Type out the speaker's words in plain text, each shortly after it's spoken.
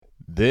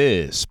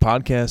This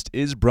podcast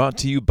is brought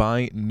to you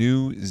by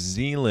New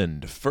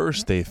Zealand.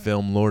 First, they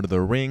film Lord of the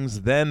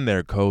Rings, then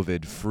they're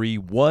COVID-free.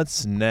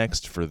 What's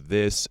next for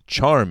this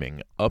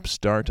charming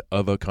upstart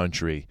of a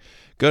country?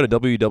 Go to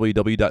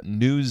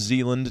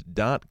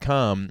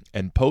www.newzealand.com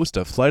and post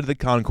a Flight of the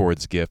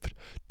Conchords gift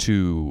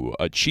to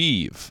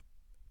achieve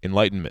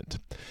enlightenment.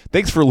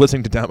 Thanks for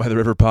listening to Down by the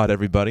River Pod,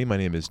 everybody. My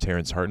name is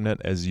Terrence Hartnett,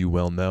 as you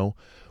well know.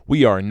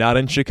 We are not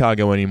in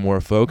Chicago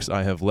anymore, folks.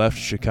 I have left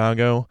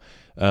Chicago.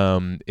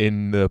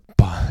 In the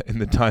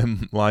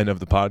timeline of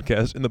the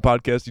podcast, in the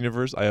podcast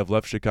universe, I have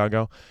left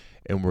Chicago,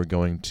 and we're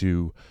going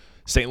to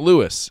St.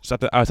 Louis.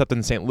 I stopped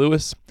in St.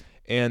 Louis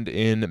and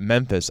in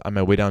Memphis on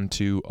my way down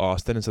to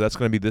Austin, and so that's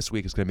going to be this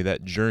week. It's going to be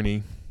that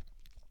journey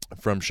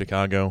from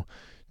Chicago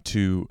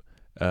to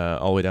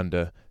all the way down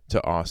to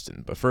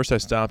Austin. But first, I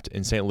stopped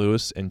in St.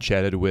 Louis and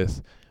chatted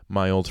with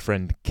my old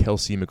friend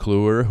Kelsey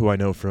McClure, who I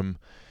know from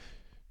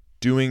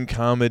doing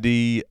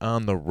comedy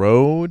on the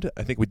road.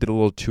 I think we did a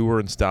little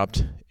tour and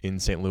stopped in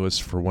St. Louis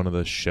for one of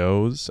the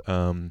shows.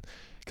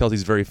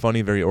 Kelsey's very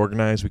funny, very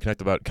organized. We connect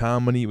about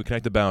comedy. We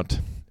connect about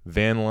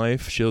van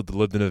life. She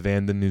lived in a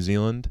van in New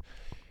Zealand.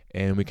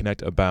 And we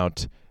connect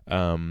about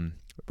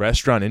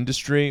restaurant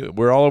industry.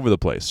 We're all over the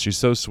place. She's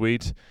so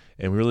sweet,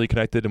 and we really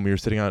connected, and we were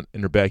sitting out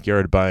in her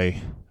backyard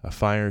by a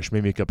fire. She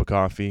made me a cup of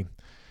coffee.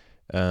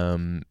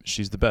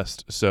 She's the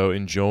best. So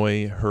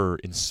enjoy her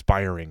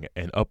inspiring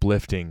and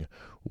uplifting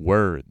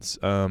words.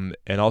 And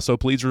also,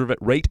 please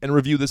rate and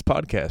review this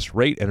podcast.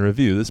 Rate and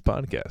review this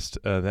podcast.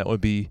 That would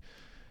be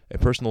a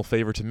personal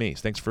favor to me.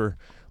 So thanks for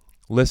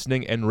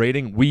listening and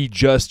rating. We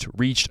just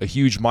reached a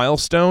huge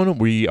milestone.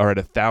 We are at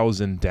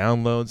 1,000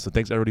 downloads. So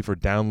thanks everybody for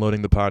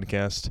downloading the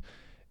podcast,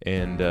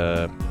 and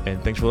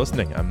thanks for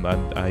listening.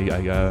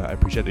 I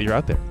appreciate that you're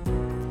out there.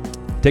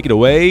 Take it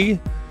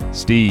away,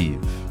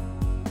 Steve.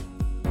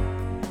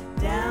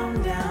 Down,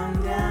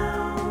 down,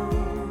 down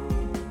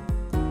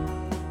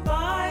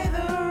by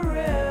the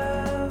river.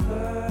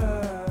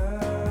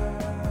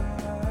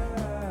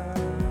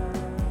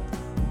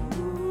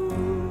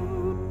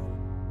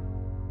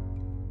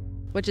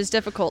 Which is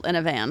difficult in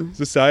a van.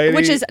 Society.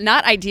 Which is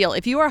not ideal.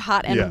 If you are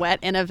hot and Yeah. wet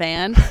in a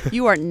van,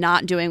 you are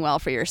not doing well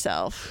for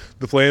yourself.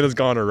 The plan has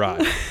gone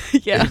awry.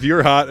 Yeah. And if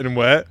you're hot and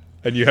wet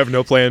and you have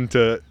no plan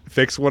to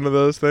fix one of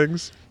those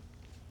things,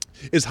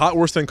 is hot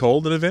worse than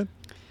cold in a van?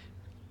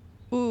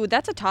 Ooh,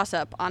 that's a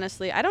toss-up,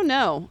 honestly. I don't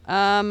know.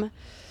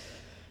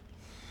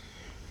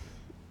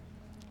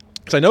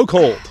 Because I know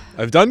cold.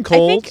 I've done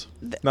cold.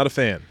 think Not a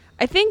fan.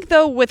 I think,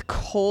 though, with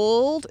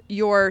cold,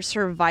 your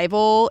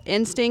survival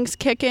instincts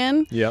kick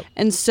in. Yep.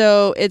 And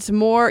so it's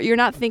more, you're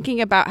not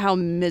thinking about how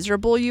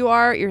miserable you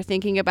are. You're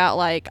thinking about,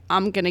 like,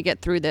 I'm going to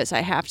get through this.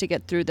 I have to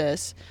get through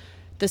this.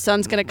 The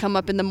sun's going to come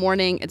up in the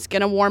morning. It's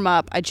going to warm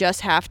up. I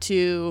just have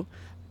to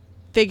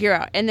figure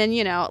out. And then,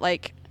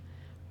 like,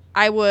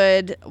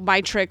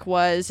 my trick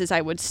is I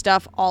would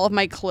stuff all of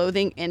my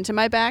clothing into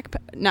my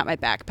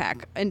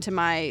into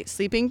my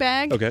sleeping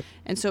bag. Okay.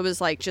 And so it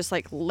was just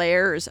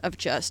layers of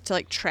just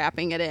like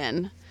trapping it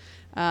in.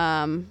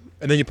 And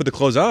then you put the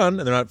clothes on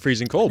and they're not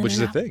freezing cold, which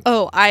is a thing.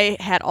 Oh, I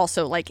had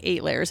also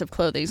 8 layers of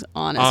clothing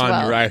on as well.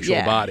 On your actual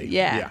Yeah, body.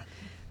 Yeah.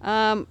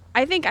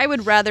 I think I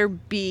would rather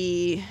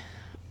be...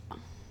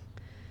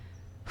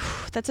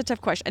 That's a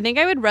tough question. I think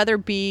I would rather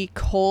be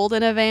cold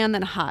in a van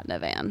than hot in a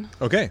van.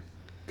 Okay.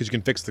 Because you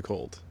can fix the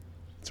cold.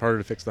 It's harder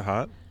to fix the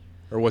hot?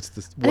 Or what's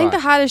the... I think the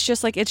hot is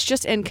just it's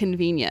just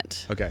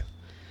inconvenient. Okay.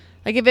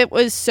 Like if it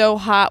was so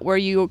hot where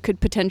you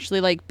could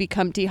potentially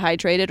become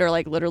dehydrated or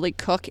literally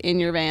cook in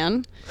your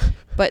van,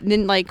 but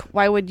then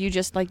why would you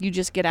just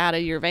get out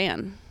of your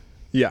van?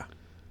 Yeah.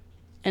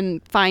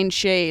 And find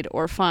shade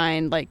or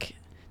find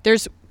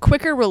there's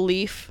quicker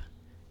relief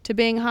to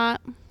being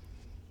hot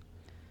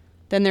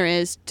than there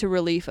is to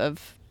relief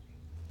of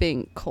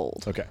being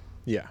cold. Okay.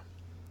 Yeah.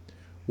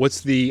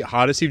 What's the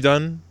hottest you've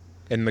done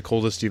and the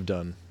coldest you've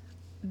done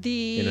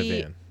in a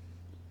van?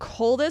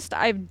 Coldest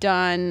I've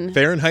done...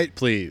 Fahrenheit,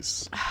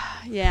 please.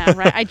 Yeah,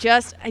 right. I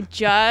just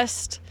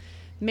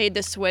made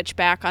the switch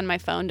back on my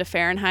phone to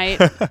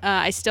Fahrenheit.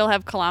 I still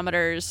have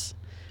kilometers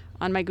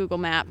on my Google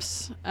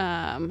Maps.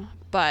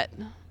 But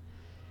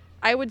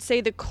I would say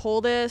the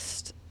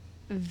coldest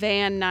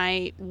van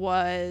night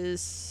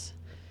was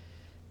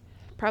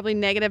probably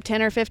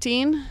 -10 or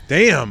 15.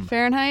 Damn.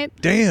 Fahrenheit.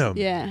 Damn.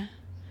 Yeah.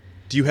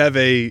 Do you have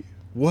a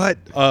what?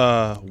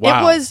 Wow.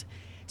 It was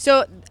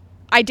so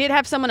I did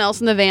have someone else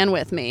in the van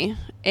with me,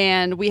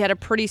 and we had a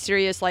pretty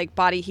serious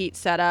body heat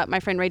setup. My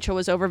friend Rachel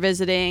was over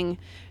visiting.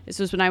 This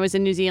was when I was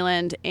in New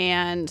Zealand,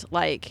 and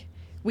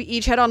we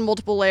each had on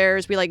multiple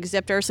layers. We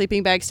zipped our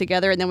sleeping bags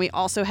together, and then we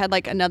also had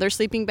another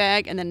sleeping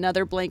bag and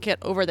another blanket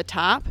over the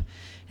top.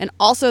 And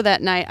also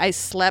that night, I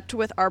slept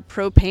with our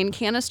propane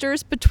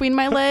canisters between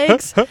my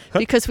legs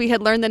because we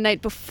had learned the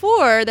night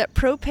before that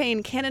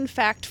propane can in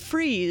fact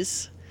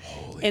freeze.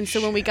 And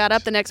so when we got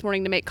up the next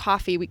morning to make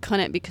coffee, we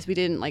couldn't because we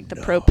didn't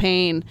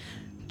propane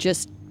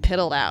just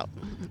piddled out.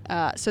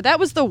 So that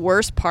was the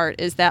worst part,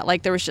 is that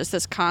there was just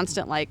this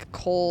constant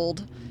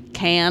cold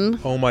can.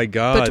 Oh my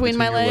God. Between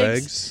my your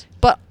legs.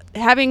 But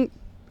having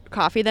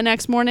coffee the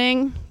next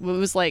morning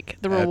was like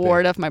the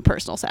reward of my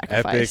personal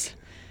sacrifice. Epic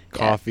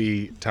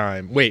coffee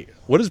time. Wait,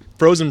 what does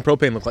frozen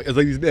propane look like? Is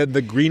it like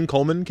the green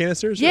Coleman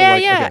canisters? Or Yeah,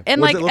 like, yeah. okay.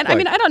 And What like, does it look and I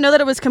mean, I don't know that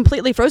it was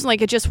completely frozen.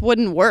 Like, it just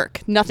wouldn't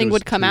work. Nothing It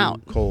was would come too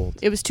out. cold.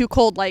 It was too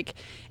cold. Like,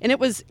 and it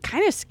was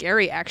kind of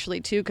scary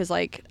actually too, because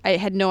like I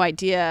had no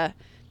idea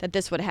that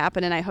this would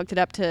happen, and I hooked it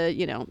up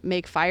to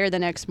make fire the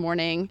next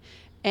morning,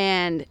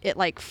 and it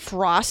like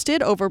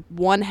frosted over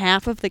one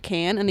half of the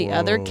can, and the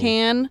other Whoa.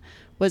 can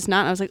was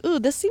not. I was like, ooh,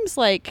 this seems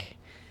like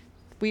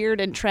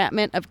weird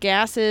entrapment of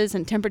gases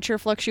and temperature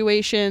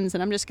fluctuations,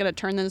 and I'm just going to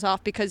turn this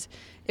off, because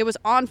it was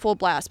on full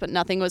blast but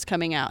nothing was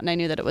coming out, and I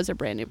knew that it was a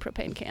brand new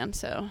propane can.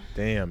 So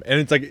Damn. And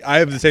it's like I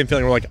have the same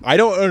feeling. We're like, I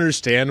don't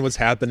understand what's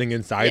happening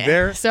inside yeah.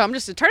 there. So I'm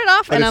just going to turn it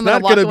off, and it's I'm going not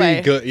to walk gonna away.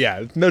 be good.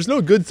 Yeah, there's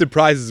no good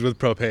surprises with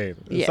propane.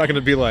 It's Yeah. not going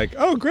to be like,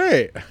 oh,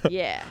 great.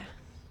 Yeah.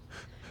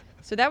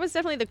 So that was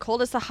definitely the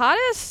coldest. The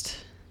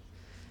hottest,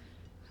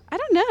 I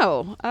don't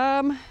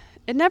know.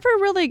 It never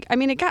really, I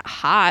mean, it got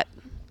hot,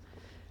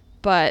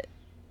 but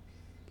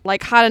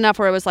like hot enough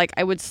where it was like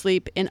I would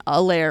sleep in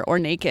a layer or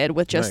naked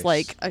with just Nice.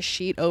 like a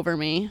sheet over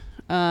me.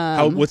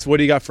 What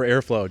do you got for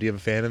airflow? Do you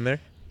have a fan in there?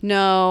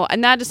 No,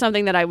 and that is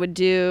something that I would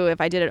do if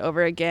I did it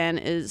over again,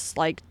 is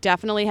like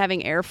definitely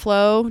having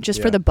airflow just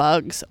for Yeah. the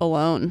bugs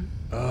alone.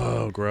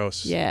 Oh,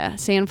 gross. Yeah,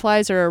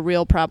 sandflies are a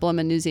real problem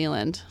in New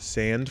Zealand.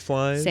 Sand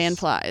flies?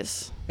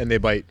 Sandflies. And they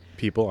bite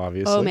people,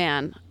 obviously. Oh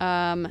man,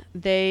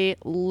 they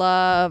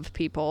love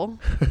people.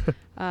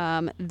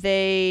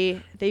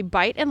 They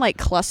bite in like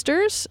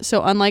clusters.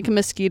 So unlike a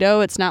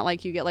mosquito, it's not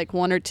like you get like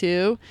one or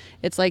two.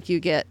 It's like you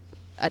get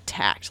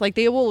attacked. Like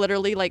they will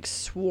literally like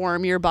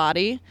swarm your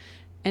body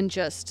and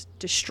just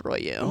destroy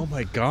you. Oh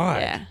my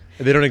God. Yeah.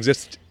 They don't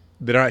exist.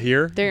 They're not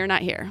here? They're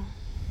not here.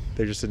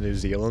 They're just a New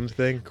Zealand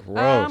thing?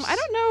 Gross. I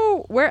don't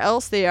know where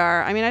else they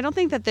are. I mean, I don't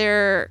think that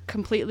they're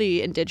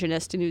completely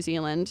indigenous to New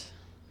Zealand,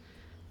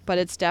 but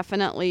it's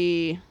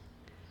definitely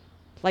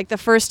like the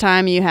first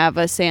time you have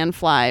a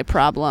sandfly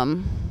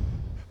problem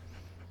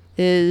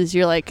is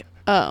you're like,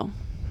 oh.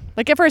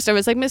 Like at first I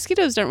was like,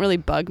 mosquitoes don't really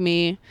bug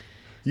me.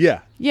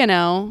 Yeah. You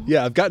know,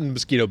 Yeah, I've gotten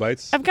mosquito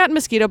bites. I've gotten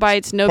mosquito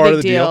bites, no Part big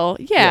of the deal.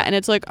 deal. Yeah, Yeah. and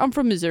it's like, I'm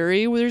from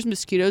Missouri where there's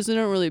mosquitoes. They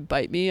don't really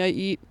bite me. I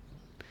eat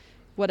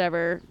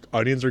whatever.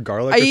 Onions or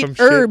garlic I or eat some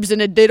herbs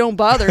and they don't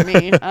bother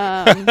me.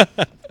 And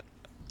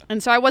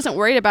so I wasn't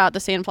worried about the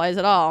sandflies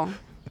at all.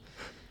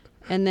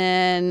 And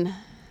then,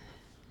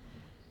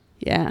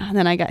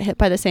 I got hit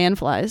by the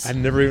sandflies. I'd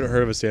never even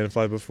heard of a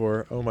sandfly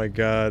before. Oh my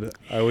God.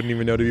 I wouldn't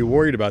even know to be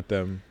worried about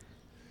them.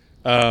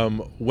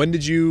 When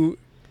did you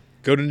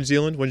go to New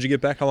Zealand? When did you get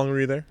back? How long were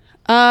you there?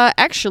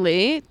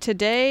 Actually,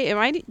 today, it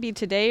might be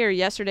today or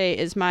yesterday,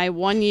 is my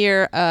 1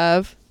 year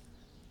of,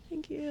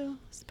 thank you,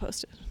 it's the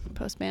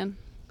postman.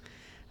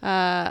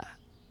 1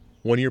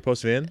 year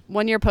post-van?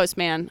 1 year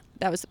postman.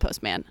 That was the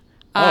postman.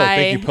 Oh,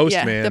 thank you,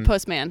 postman. Yeah, the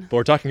postman. But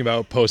we're talking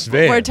about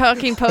post-van. We're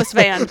talking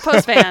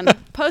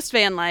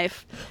post-van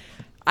life.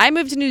 I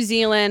moved to New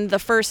Zealand the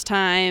first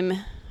time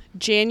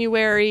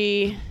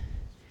January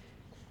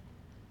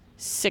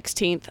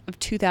 16th of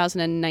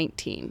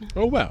 2019.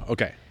 Oh, wow.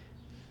 Okay.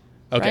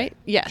 Okay. Right?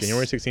 Yes.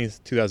 January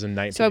 16th,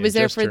 2019. So I was It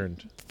there just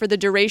turned. for the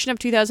duration of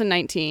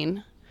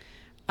 2019.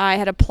 I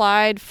had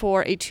applied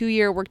for a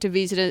 2-year work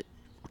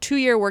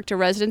to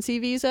residency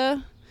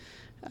visa.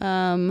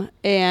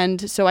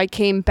 And so I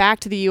came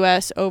back to the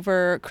U.S.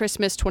 over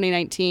Christmas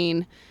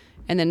 2019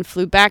 and then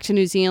flew back to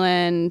New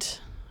Zealand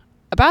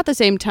about the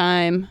same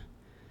time,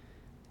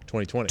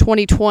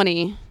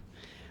 2020.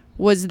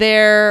 Was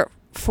there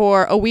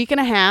for a week and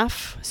a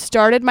half,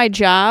 started my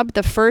job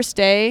the first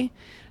day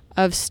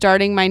of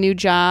starting my new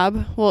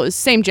job. Well, it was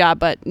the same job,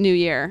 but new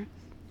year.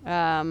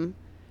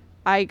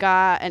 I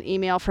got an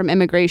email from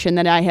immigration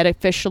that I had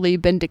officially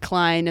been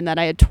declined and that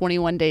I had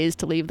 21 days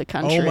to leave the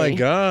country. Oh, my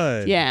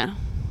God. Yeah.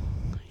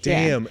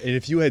 Damn. And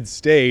if you had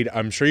stayed,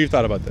 I'm sure you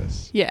thought about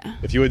this. Yeah.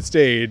 If you had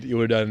stayed, you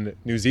would have done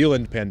New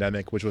Zealand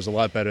pandemic, which was a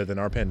lot better than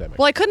our pandemic.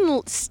 Well, I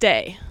couldn't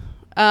stay.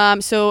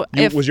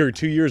 Was your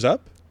 2 years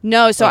up?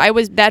 No, so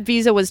that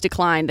visa was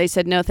declined. They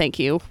said no, thank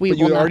you. But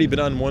you had already been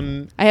on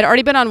one. I had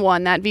already been on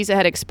one. That visa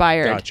had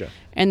expired. Gotcha.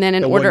 And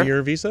then The 1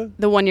 year visa?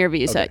 The 1 year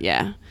visa, Okay.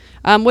 yeah.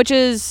 Which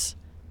is,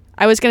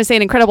 I was going to say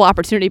an incredible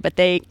opportunity, but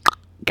they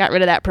got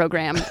rid of that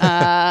program.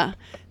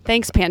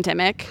 Thanks,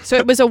 pandemic. So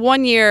it was a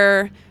 1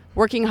 year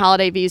working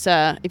holiday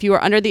visa. If you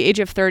are under the age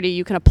of 30,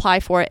 you can apply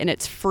for it and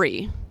it's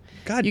free.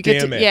 God You damn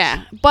get to, it.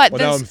 yeah. But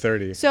Well, now I'm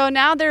 30. So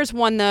now there's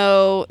one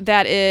though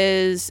that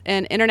is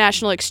an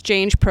international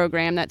exchange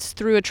program that's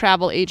through a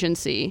travel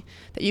agency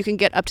that you can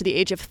get up to the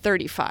age of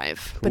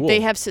 35. But Cool.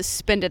 they have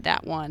suspended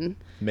that one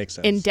Makes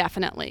sense.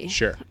 indefinitely.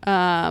 Sure.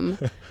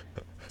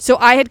 So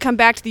I had come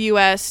back to the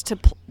U.S. to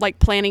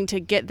planning to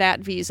get that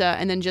visa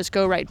and then just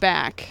go right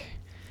back,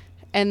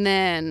 and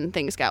then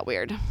things got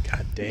weird.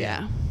 God damn.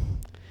 Yeah.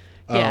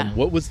 Yeah.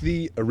 What was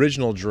the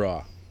original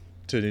draw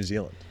to New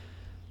Zealand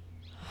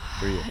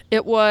for you?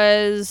 It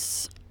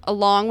was a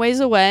long ways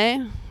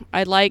away.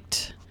 I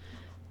liked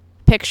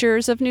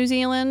pictures of New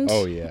Zealand.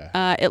 Oh,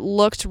 yeah. It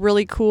looked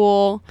really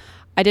cool.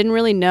 I didn't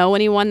really know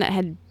anyone that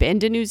had been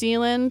to New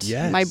Zealand.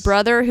 Yes. My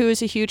brother, who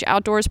is a huge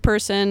outdoors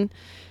person,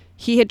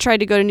 he had tried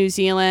to go to New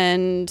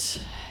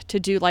Zealand to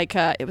do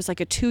it was like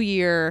a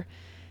 2-year,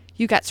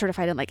 you got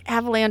certified in like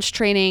avalanche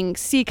training,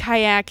 sea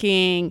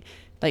kayaking,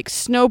 like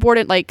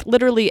snowboarding, like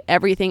literally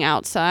everything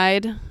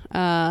outside.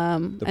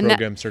 The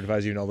program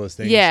certifies you in all those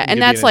things. Yeah, and give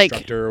you that's an like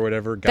instructor or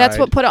whatever. That's guide.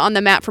 what put it on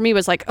the map for me,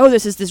 was like, oh,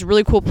 this is this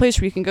really cool place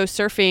where you can go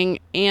surfing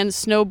and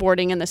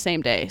snowboarding in the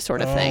same day,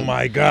 sort of thing. Oh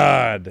my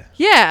God.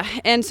 Yeah,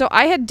 and so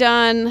I had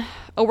done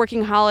a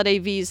working holiday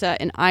visa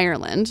in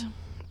Ireland,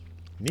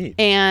 Neat.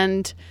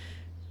 and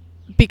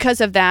because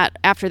of that,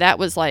 after that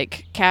was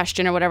like cashed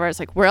in or whatever, I was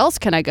like, where else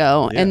can I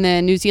go? Yeah. And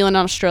then New Zealand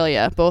and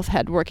Australia both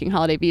had working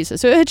holiday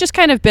visas. So it had just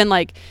kind of been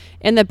like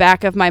in the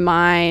back of my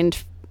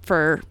mind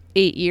for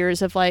 8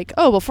 years of like,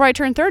 oh, before I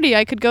turn 30,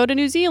 I could go to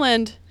New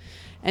Zealand.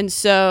 And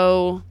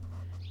so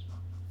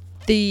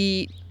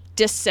the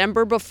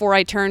December before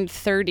I turned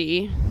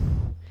 30,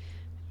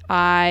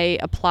 I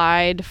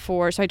applied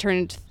for, so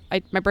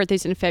my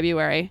birthday's in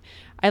February.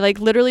 I like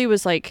literally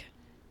was like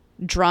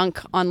drunk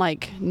on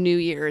like New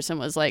Year's and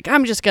was like,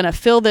 I'm just going to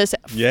fill this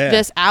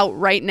out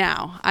right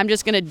now. I'm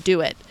just going to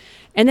do it.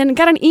 And then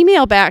got an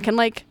email back and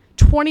like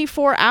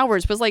 24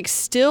 hours was like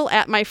still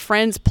at my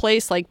friend's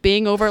place, like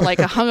being over like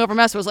a hungover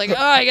mess. Was like, oh,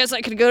 I guess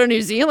I could go to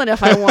New Zealand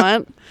if I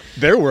want.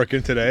 They're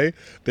working today.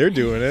 They're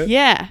doing it.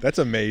 Yeah. That's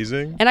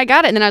amazing. And I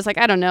got it. And then I was like,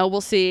 I don't know.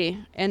 We'll see.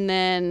 And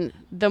then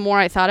the more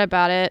I thought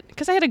about it,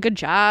 because I had a good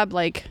job,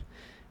 like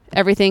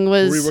everything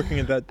was. Were you working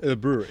at that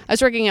brewery? I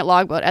was working at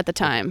Logboat at the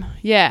time.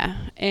 Yeah.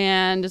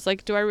 And it's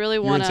like, do I really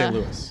want to. You were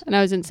in St. Louis. And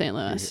I was in St.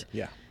 Louis.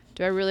 Yeah.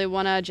 Do I really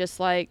want to just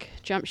like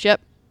jump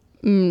ship?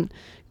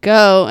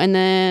 Go. And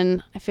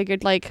then I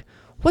figured, like,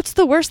 what's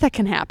the worst that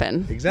can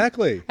happen?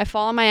 Exactly. I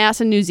fall on my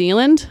ass in New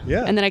Zealand.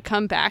 Yeah. And then I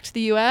come back to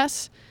the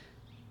U.S.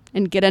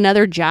 and get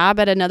another job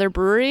at another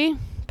brewery,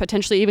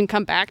 potentially even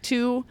come back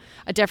to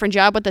a different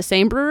job with the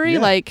same brewery.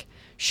 Yeah. Like,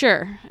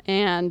 sure.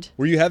 And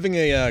Were you having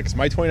because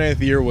my 29th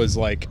year was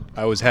like,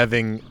 I was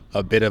having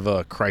a bit of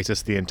a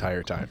crisis the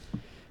entire time.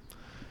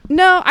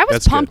 no, I was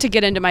That's pumped good. to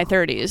get into my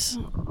 30s.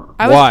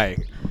 Why?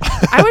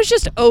 I was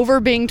just over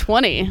being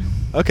 20.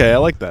 Okay, I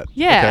like that.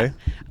 Yeah. Okay.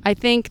 I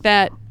think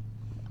that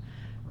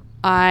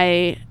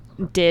I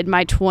did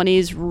my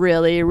 20s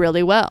really,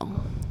 really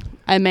well.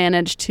 I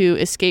managed to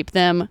escape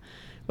them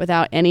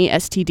without any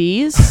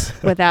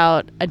STDs,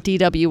 without a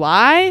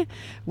DWI,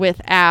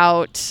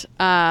 without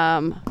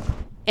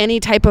any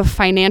type of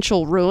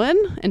financial ruin.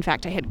 In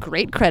fact, I had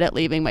great credit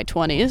leaving my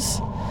 20s.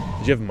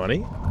 Did you have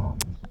money?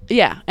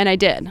 Yeah, and I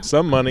did.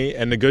 Some money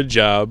and a good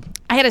job.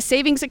 I had a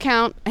savings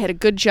account. I had a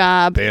good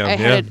job. Damn, I had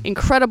yeah. an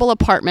incredible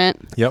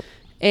apartment. Yep.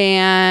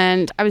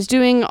 And I was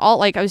doing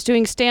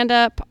stand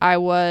up. I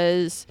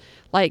was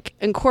like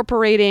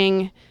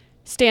incorporating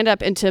stand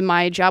up into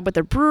my job with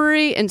the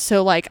brewery. And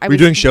so like Were you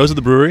doing shows at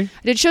the brewery?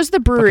 I did shows at the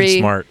brewery.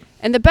 Fucking smart.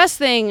 And the best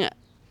thing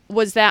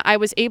was that I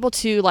was able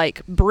to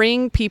like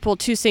bring people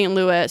to St.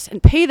 Louis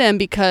and pay them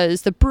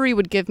because the brewery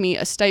would give me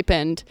a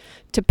stipend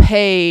to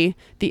pay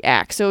the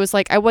act. So it was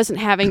like I wasn't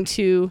having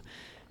to,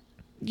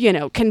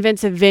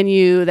 convince a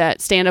venue that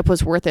stand-up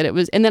was worth it. It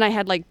was, and then I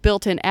had like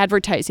built-in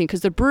advertising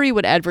because the brewery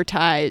would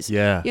advertise.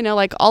 Yeah.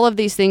 Like all of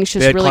these things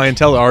just They had really.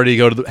 clientele already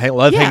go to hang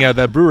out Yeah. at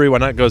that brewery. Why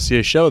not go see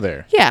a show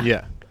there? Yeah.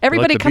 Yeah.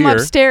 Everybody Like the come beer.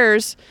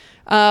 upstairs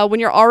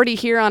when you're already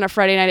here on a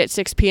Friday night at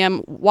 6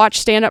 p.m. Watch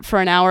stand-up for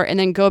an hour and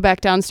then go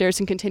back downstairs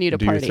and continue to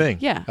Do party. your thing.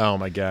 Yeah. Oh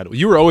my God.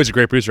 You were always a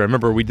great producer. I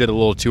remember we did a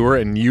little tour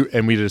and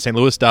we did a St.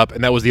 Louis stop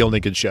and that was the only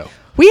good show.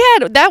 We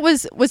had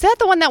was that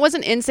the one that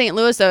wasn't in St.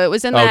 Louis though? It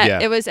was in that. yeah.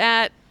 It was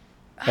at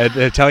At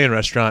an Italian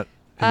restaurant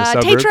in the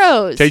suburbs.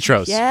 Tetros.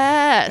 Tetros.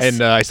 Yes.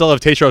 And I still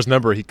have Tetros'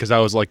 number because I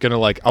was like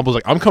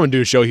I'm coming to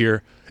do a show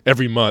here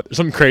every month.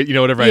 Something crazy,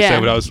 whatever I Yeah. said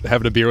when I was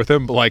having a beer with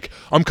him. But like,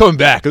 I'm coming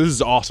back. This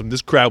is awesome.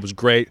 This crowd was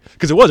great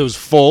because it was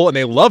full and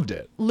they loved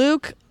it.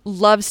 Luke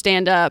loves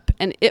stand up,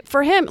 and it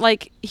for him,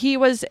 like he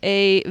was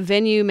a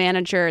venue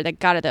manager that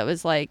got it. That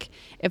was like,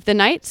 if the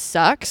night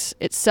sucks,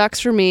 it sucks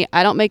for me.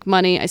 I don't make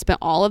money. I spent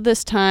all of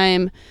this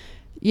time,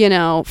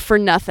 for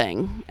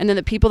nothing. And then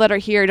the people that are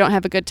here don't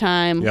have a good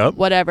time, Yep.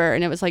 whatever.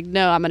 And it was like,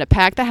 no, I'm going to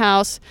pack the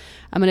house.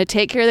 I'm going to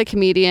take care of the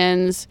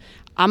comedians.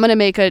 I'm going to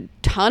make a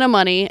ton of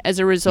money as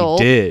a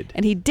result. did.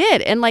 And he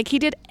did. And like he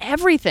did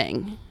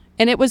everything.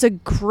 And it was a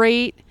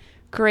great,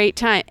 great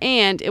time.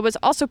 And it was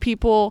also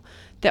people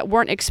that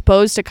weren't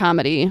exposed to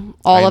comedy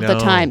all I of the know.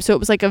 time. So it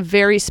was like a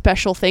very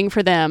special thing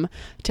for them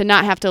to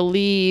not have to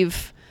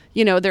leave,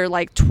 their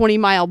like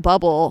 20-mile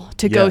bubble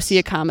to go Yes. see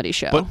a comedy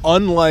show. But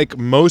unlike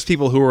most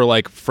people who are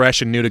like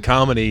fresh and new to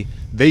comedy,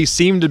 they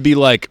seem to be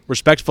like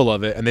respectful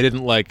of it, and they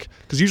didn't like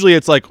because usually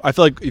it's like I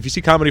feel like if you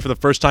see comedy for the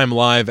first time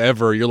live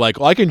ever, you're like,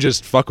 well, I can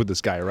just fuck with this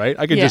guy, right?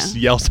 I can Yeah. just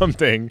yell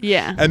something.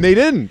 Yeah. And they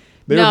didn't.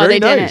 They were no, very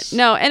they nice. didn't.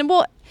 No, and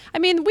well, I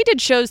mean, we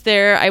did shows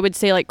there, I would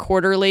say like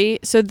quarterly.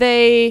 So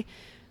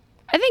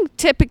I think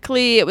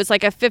typically it was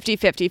like a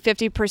 50-50.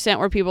 50%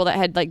 were people that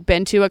had like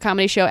been to a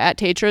comedy show at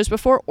Tetros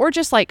before or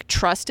just like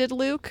trusted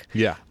Luke.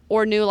 Yeah.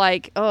 or knew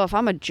like, oh, if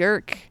I'm a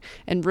jerk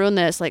and ruin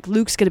this, like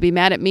Luke's going to be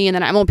mad at me and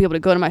then I won't be able to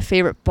go to my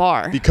favorite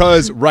bar.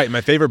 Because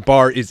my favorite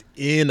bar is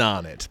in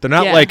on it. They're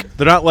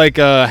not like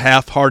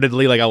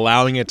half-heartedly like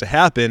allowing it to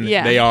happen.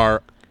 Yeah. They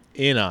are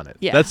in on it.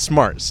 Yeah. That's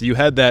smart. So you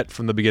had that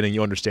from the beginning.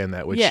 You understand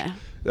that, which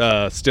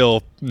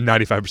still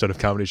 95% of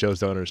comedy shows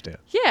don't understand.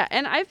 Yeah,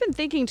 and I've been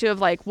thinking too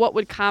of like what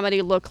would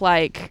comedy look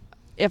like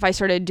if I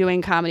started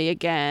doing comedy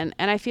again,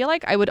 and I feel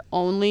like I would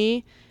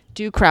only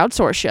do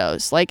crowdsource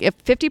shows. Like if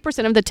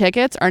 50% of the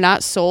tickets are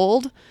not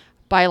sold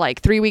by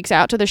like 3 weeks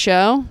out to the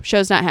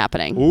show's not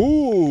happening.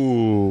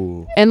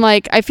 Ooh. And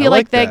like I feel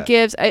like that that.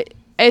 gives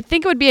I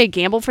think it would be a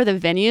gamble for the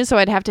venue, so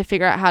I'd have to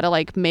figure out how to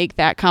like make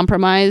that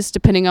compromise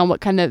depending on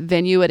what kind of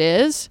venue it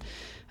is.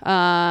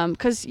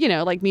 Cuz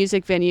like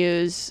music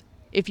venues,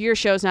 if your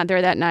show's not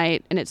there that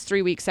night and it's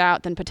 3 weeks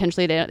out, then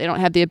potentially they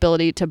don't have the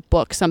ability to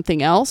book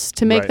something else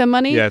to make Right. them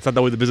money. Yeah, it's not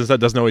the way the business that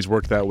doesn't always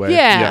work that way.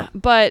 Yeah,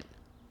 but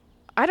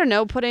I don't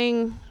know,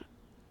 putting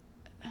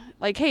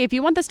like, hey, if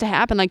you want this to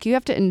happen, like you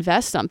have to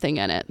invest something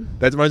in it.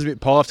 That reminds me,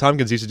 Paul F.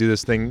 Tompkins used to do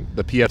this thing,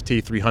 the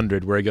PFT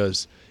 300, where he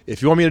goes,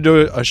 if you want me to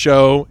do a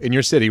show in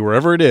your city,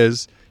 wherever it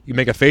is, you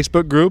make a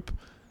Facebook group,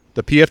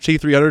 the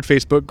PFT 300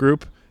 Facebook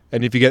group,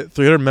 and if you get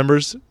 300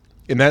 members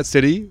in that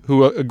city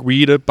who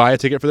agree to buy a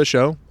ticket for the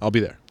show, I'll be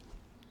there.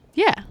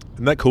 Yeah.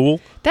 Isn't that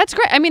cool? That's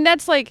great. I mean,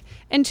 that's like,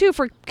 and two,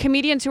 for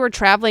comedians who are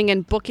traveling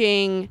and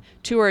booking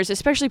tours,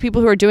 especially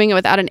people who are doing it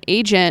without an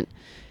agent,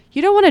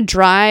 you don't want to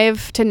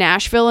drive to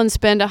Nashville and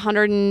spend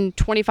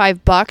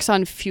 $125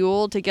 on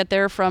fuel to get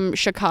there from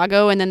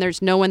Chicago, and then there's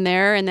no one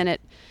there, and then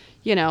it,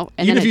 and Even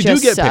then if it you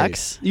just do get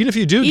sucks. paid. Even if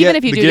you do Even get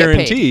if you the do get paid,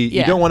 guarantee,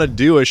 yeah. you don't want to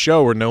do a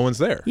show where no one's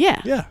there.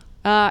 Yeah.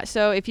 Yeah.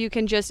 So if you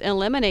can just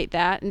eliminate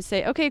that and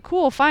say, okay,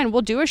 cool, fine,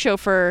 we'll do a show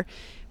for,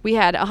 we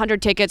had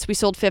 100 tickets, we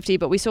sold 50,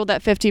 but we sold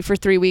that 50 for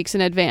 3 weeks in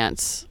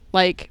advance.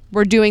 Like,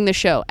 we're doing the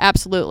show.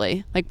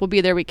 Absolutely. Like, we'll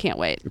be there. We can't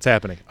wait. It's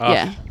happening.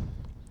 Yeah.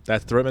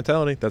 That's the right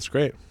mentality. That's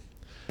great.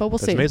 But we'll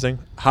That's see. amazing.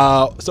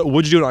 So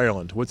what did you do in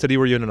Ireland? What city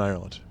were you in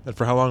Ireland? And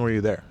for how long were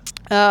you there?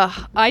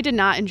 I did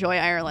not enjoy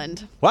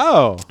Ireland.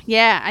 Wow.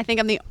 Yeah, I think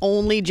I'm the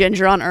only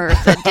ginger on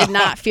earth that did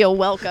not feel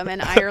welcome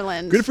in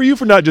Ireland. Good for you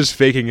for not just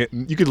faking it.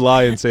 You could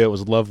lie and say it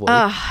was lovely.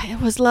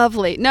 It was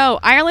lovely. No,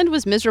 Ireland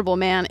was miserable,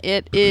 man.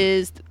 It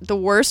is the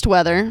worst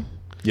weather.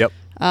 Yep.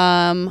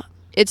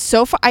 It's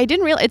so far. I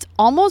didn't realize it's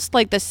almost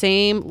like the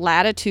same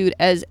latitude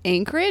as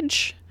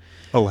Anchorage,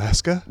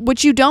 Alaska?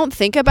 which you don't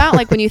think about.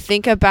 Like when you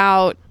think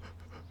about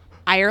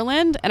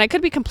Ireland, and I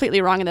could be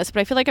completely wrong in this, but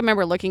I feel like I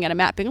remember looking at a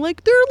map being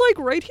like, they're like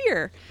right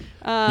here.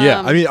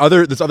 Yeah. I mean,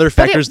 there's other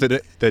factors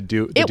that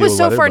do. It was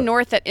so far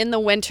north that in the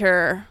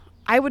winter,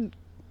 I would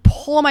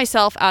pull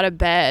myself out of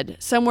bed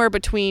somewhere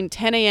between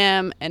 10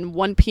 a.m. and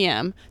 1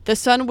 p.m. The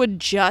sun would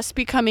just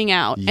be coming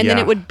out, and then Yeah.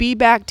 it would be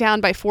back down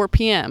by 4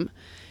 p.m.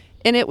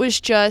 And it was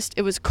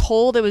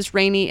cold, it was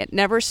rainy, it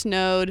never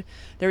snowed,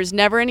 there was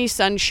never any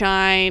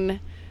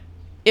sunshine.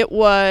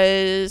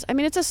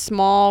 It's a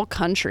small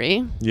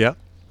country. Yeah.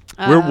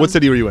 What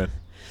city were you in?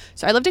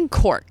 So I lived in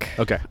Cork.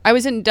 Okay. I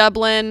was in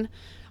Dublin.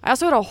 I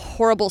also had a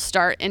horrible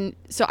start. And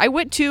so I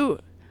went to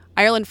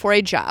Ireland for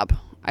a job.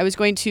 I was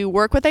going to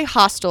work with a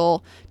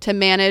hostel to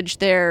manage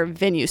their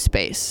venue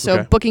space. So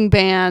Okay. booking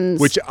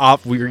bands. Which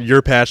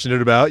you're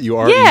passionate about. You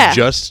are. Yeah. You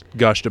just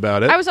gushed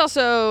about it. I was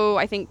also,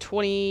 I think,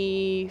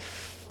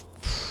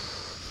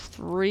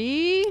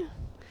 23.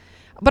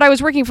 But I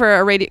was working for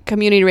a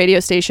community radio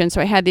station,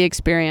 so I had the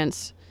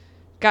experience.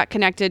 Got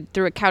connected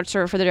through a couch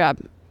surfer for the job.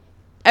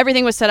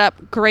 Everything was set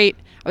up great.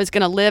 I was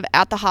going to live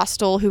at the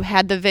hostel who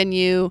had the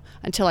venue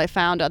until I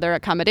found other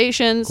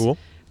accommodations. Cool.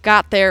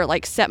 Got there,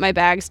 set my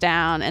bags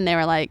down, and they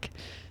were like,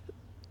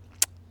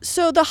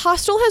 so the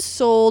hostel has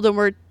sold and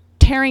we're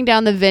tearing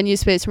down the venue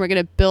space and we're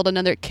going to build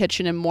another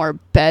kitchen and more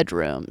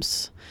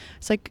bedrooms.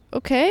 It's like,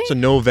 okay. So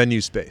no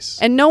venue space.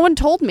 And no one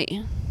told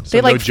me.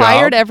 So They no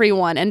fired job?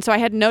 everyone. And so I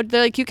had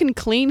they're like, you can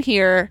clean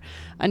here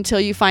until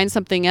you find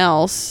something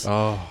else.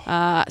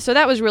 Oh. So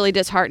that was really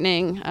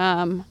disheartening.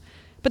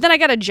 But then I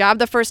got a job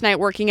the first night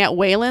working at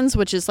Wayland's,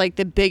 which is like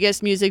the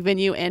biggest music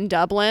venue in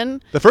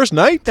Dublin. The first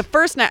night? The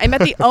first night I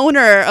met the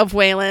owner of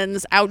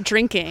Wayland's out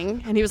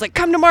drinking, and he was like,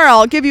 come tomorrow,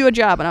 I'll give you a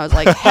job. And I was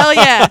like, hell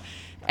yeah.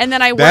 And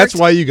then I worked. That's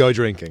why you go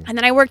drinking. And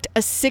then I worked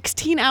a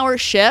 16-hour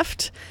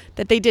shift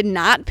that they did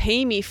not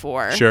pay me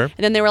for. Sure. And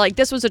then they were like,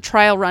 this was a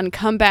trial run.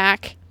 Come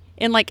back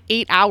in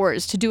 8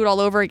 hours to do it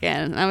all over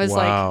again. And I was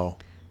Wow.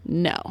 like,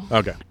 no.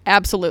 Okay.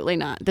 Absolutely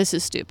not. This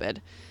is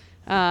stupid.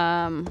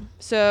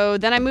 So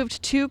then I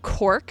moved to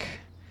Cork.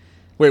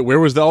 Wait, where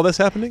was all this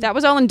happening? That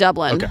was all in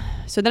Dublin. Okay.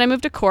 So then I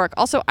moved to Cork.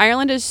 Also,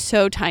 Ireland is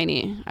so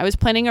tiny. I was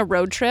planning a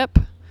road trip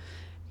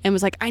and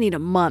was like, I need a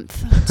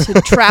month to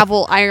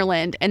travel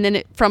Ireland. And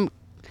then from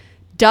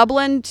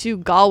Dublin to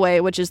Galway,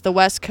 which is the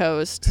west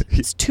coast,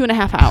 it's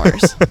 2.5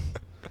 hours.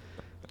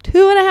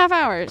 2.5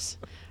 hours.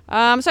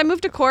 So I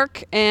moved to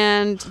Cork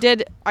and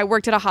I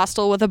worked at a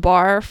hostel with a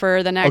bar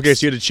for the next. Okay,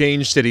 so you had to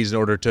change cities in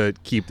order to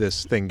keep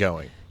this thing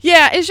going.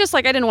 Yeah, it's just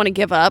like I didn't want to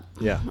give up.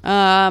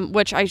 Yeah.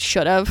 Which I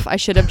should have. I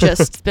should have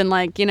just been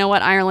like, you know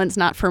what, Ireland's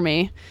not for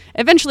me.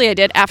 Eventually, I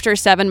did after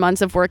 7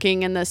 months of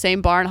working in the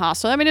same bar and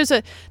hostel. I mean,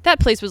 that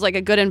place was like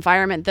a good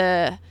environment.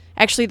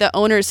 Actually, the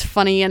owners,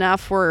 funny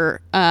enough,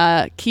 were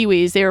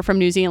Kiwis. They were from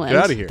New Zealand.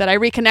 Get outta here. That I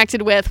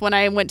reconnected with when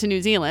I went to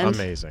New Zealand.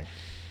 Amazing.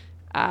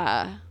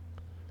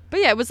 But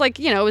yeah, it was like,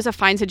 it was a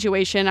fine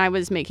situation. I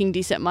was making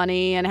decent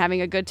money and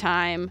having a good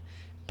time,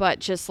 but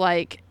just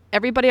like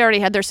everybody already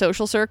had their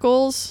social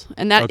circles,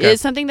 and that is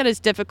something that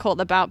is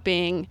difficult about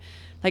being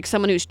like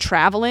someone who's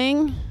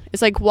traveling.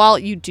 It's like while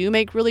you do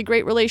make really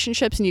great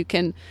relationships and you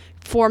can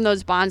form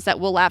those bonds that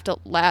will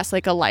last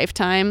like a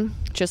lifetime,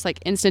 just like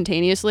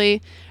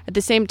instantaneously, at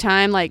the same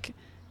time, like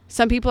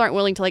some people aren't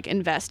willing to like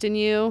invest in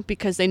you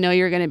because they know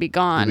you're going to be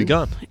gone.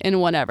 In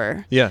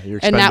whatever. Yeah, you're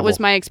expendable. And that was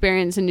my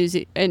experience in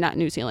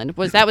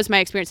that was my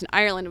experience in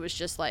Ireland. It was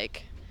just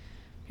like,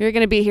 you're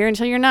going to be here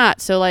until you're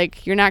not. So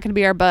like, you're not going to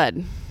be our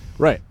bud.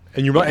 Right.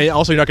 And and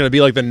also you're not going to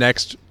be like the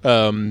next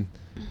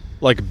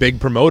like big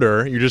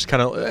promoter. You're just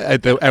kind of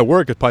at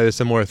work. It's probably a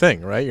similar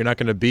thing, right? You're not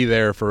going to be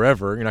there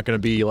forever. You're not going to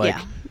be like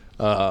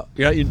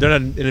they're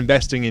not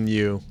investing in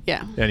you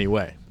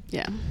anyway.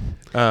 Yeah.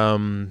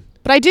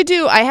 But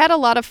I had a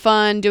lot of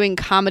fun doing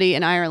comedy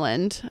in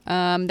Ireland.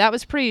 That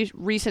was pretty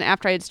recent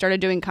after I had started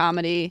doing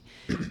comedy.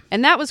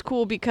 And that was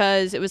cool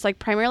because it was like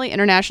primarily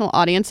international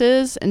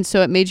audiences. And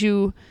so it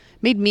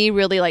made me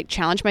really like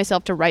challenge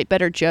myself to write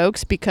better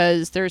jokes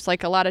because there's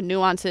like a lot of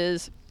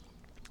nuances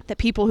that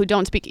people who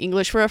don't speak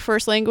English for a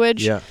first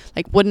language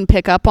like wouldn't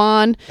pick up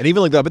on. And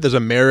even like that, but there's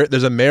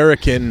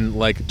American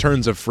like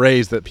turns of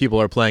phrase that people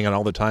are playing on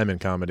all the time in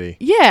comedy.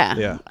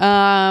 Yeah.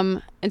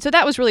 And so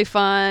that was really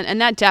fun, and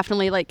that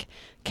definitely like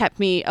kept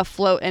me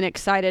afloat and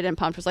excited and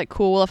pumped. It was like,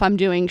 cool, well, if I'm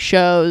doing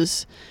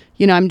shows,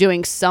 I'm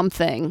doing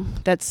something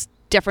that's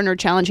different or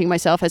challenging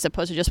myself as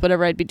opposed to just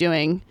whatever I'd be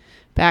doing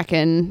back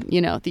in,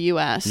 the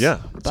US.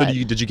 Yeah. So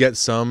did you get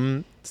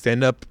some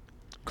stand-up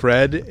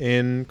cred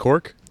in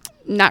Cork?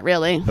 Not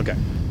really. Okay.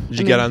 Did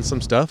you get on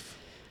some stuff?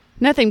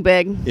 Nothing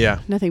big. Yeah.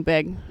 Nothing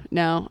big.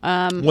 No.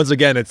 Once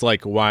again, it's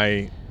like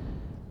why?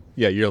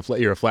 Yeah, you're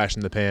a flash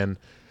in the pan.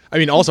 I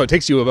mean, also it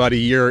takes you about a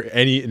year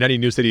in any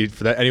new city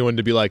for anyone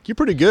to be like, you're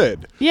pretty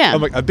good. Yeah. I'm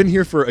like, I've been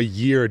here for a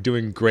year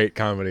doing great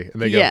comedy,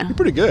 and they go, you're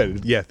pretty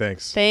good. Yeah,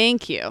 thanks.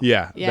 Thank you.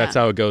 Yeah, that's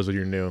how it goes when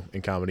you're new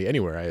in comedy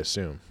anywhere, I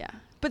assume. Yeah.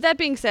 But that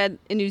being said,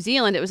 in New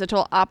Zealand, it was a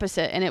total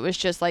opposite, and it was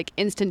just like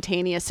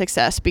instantaneous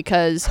success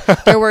because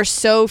there were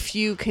so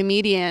few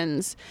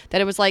comedians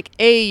that it was like,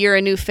 A, you're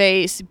a new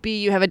face, B,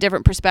 you have a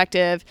different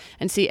perspective,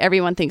 and C,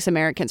 everyone thinks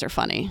Americans are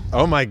funny.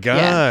 Oh my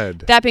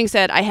God. Yeah. That being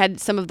said, I had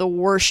some of the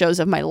worst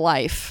shows of my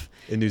life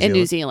in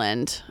New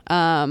Zealand.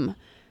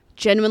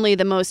 Genuinely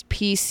the most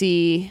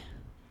PC...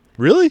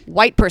 Really?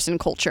 White person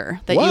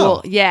culture that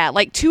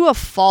like to a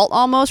fault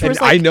almost. And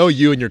I know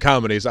you and your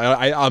comedies.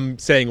 I'm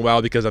saying wow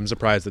because I'm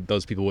surprised that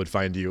those people would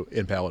find you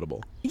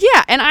impalatable.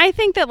 Yeah, and I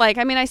think that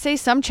I say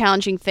some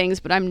challenging things,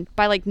 but I'm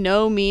by like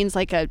no means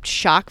like a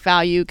shock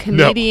value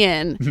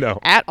comedian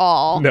at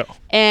all. No.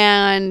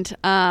 And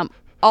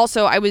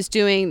also I was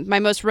doing my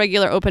most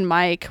regular open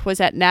mic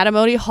was at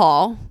Natamoti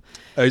Hall.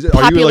 Are you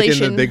like in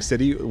the big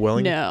city,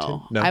 Wellington?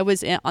 No. I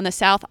was on the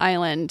South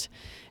Island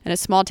in a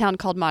small town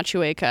called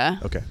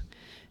Motueka. Okay.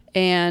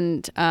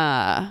 And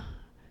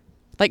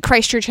like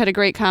Christchurch had a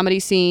great comedy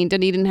scene.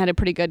 Dunedin had a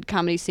pretty good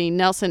comedy scene.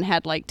 Nelson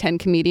had like 10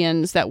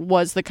 comedians. That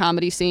was the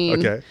comedy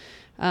scene. Okay.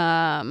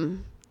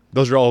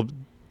 Those are all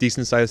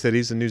decent sized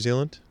cities in New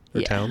Zealand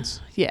or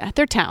towns? Yeah,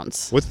 they're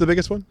towns. What's the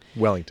biggest one?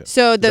 Wellington.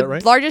 So the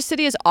largest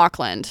city is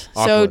Auckland.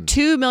 So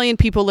 2 million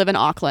people live in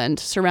Auckland,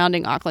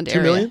 surrounding Auckland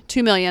area. 2 million?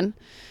 2 million.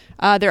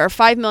 There are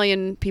 5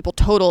 million people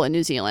total in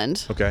New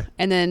Zealand. Okay.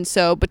 And then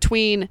so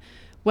between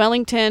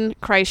Wellington,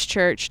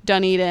 Christchurch,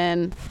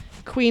 Dunedin,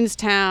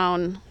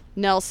 Queenstown,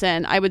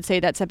 Nelson, I would say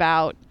that's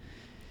about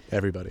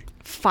everybody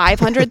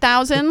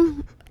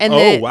 500,000. And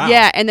then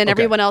and then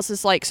everyone else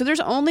is like, so there's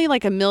only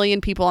like 1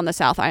 million people on the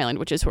South Island,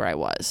 which is where I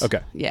was.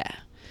 Okay. Yeah.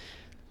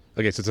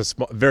 Okay, so it's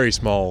a very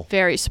small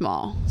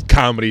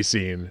comedy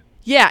scene.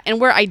 Yeah, and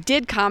where I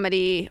did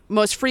comedy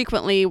most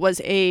frequently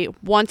was a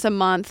once a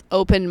month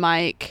open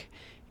mic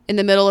in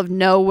the middle of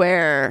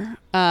nowhere.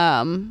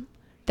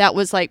 That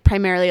was like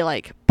primarily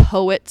like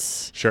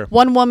poets. Sure.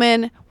 One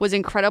woman was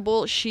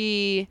incredible.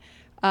 She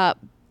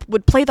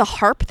would play the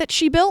harp that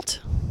she built.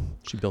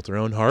 She built her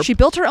own harp? She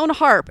built her own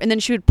harp, and then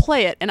she would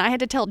play it, and I had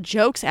to tell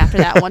jokes after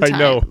that one time. I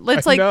know.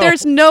 It's like,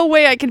 there's no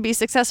way I can be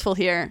successful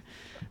here.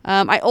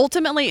 I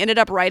ultimately ended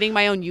up writing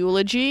my own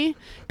eulogy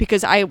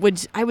because I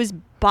was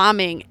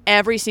bombing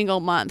every single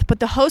month. But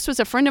the host was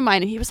a friend of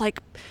mine, and he was like,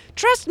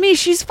 trust me,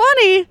 she's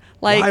funny.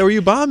 Like, why were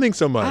you bombing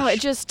so much? Oh, it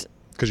just...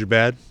 Because you're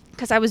bad?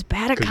 Because I was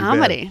bad at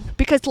comedy.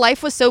 Because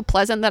life was so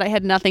pleasant that I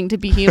had nothing to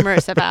be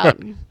humorous about.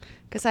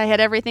 Because I had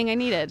everything I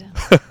needed.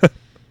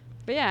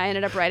 But yeah, I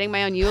ended up writing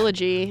my own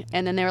eulogy,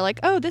 and then they were like,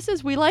 oh,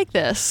 we like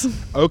this.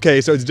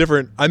 Okay, so it's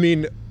different.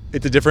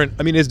 It's a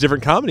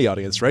different comedy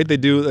audience, right? They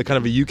do a kind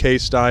of a UK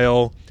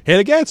style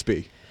Hannah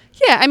Gadsby.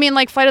 Yeah, I mean,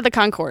 like Flight of the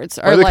Conchords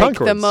are Flight of the like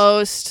the Conchords.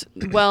 most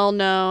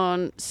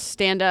well-known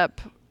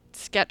stand-up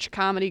sketch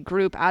comedy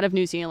group out of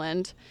New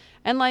Zealand,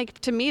 and like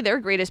to me, their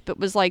greatest bit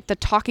was like the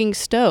talking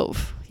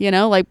stove. You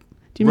know, like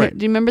do you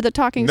remember the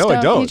talking No, stove?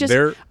 I don't. He just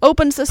They're-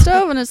 opens the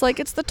stove and it's like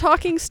it's the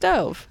talking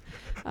stove.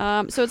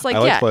 So it's like I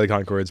like yeah, Flight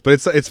of the Conchords,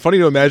 but it's funny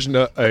to imagine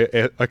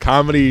a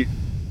comedy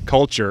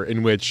culture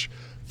in which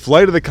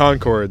Flight of the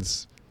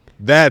Conchords,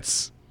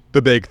 that's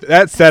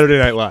Saturday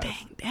Night Live.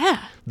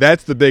 yeah.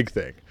 That's the big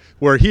thing.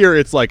 Where here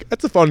it's like,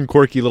 that's a fun,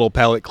 quirky little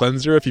palate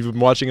cleanser. If you've been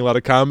watching a lot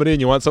of comedy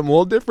and you want something a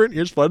little different,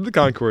 here's Flight of the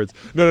Conchords.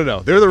 No.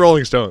 They're the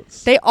Rolling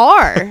Stones. They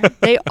are.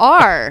 They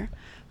are.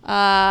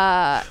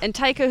 And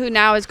Taika, who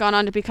now has gone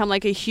on to become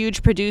like a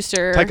huge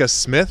producer. Taika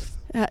Smith.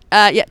 Yeah,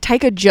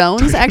 Taika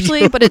Jones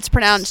actually, but it's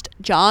pronounced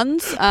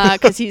Johns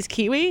because he's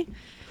Kiwi.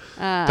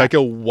 Taika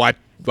Waititi.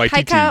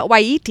 Taika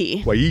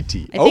Waititi.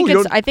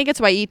 Waititi. I think it's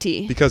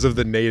Waititi. because of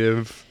the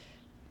native.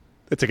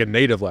 It's like a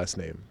native last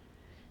name.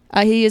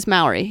 He is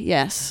Maori.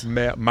 Yes,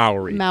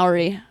 Maori.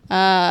 Maori.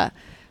 But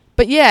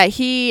yeah,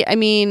 he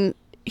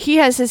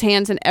has his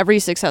hands in every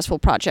successful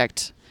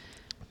project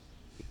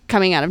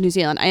coming out of New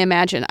Zealand. I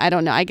imagine. I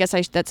don't know. I guess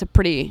that's a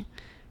pretty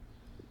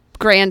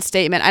grand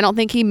statement. I don't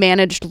think he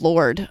managed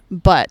Lorde,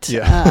 but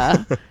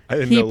Yeah. I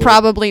didn't he know Lorde.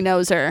 probably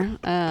knows her.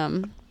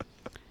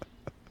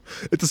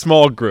 It's a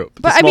small group. It's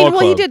a But I small mean,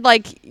 well, he club. did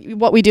like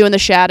What We Do in the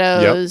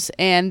Shadows,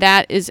 and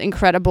that is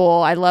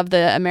incredible. I love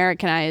the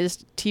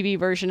Americanized TV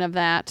version of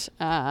that.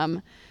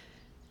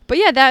 But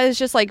yeah, that is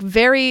just like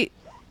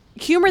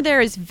humor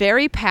there is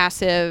very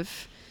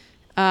passive.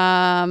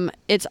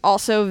 It's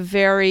also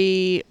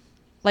very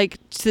like,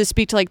 to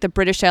speak to like the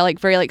British style, like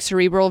very like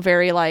cerebral,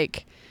 very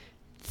like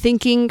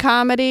thinking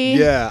comedy.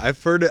 Yeah,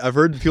 I've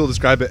heard people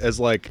describe it as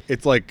like,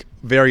 it's like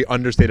very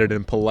understated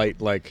and polite.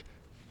 Like,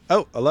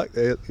 oh, I like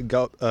it.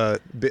 Got a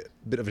bit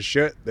of a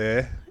shirt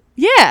there.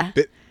 Yeah.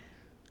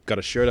 Got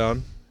a shirt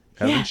on,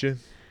 haven't you?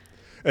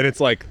 And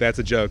it's like, that's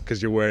a joke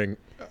because you're wearing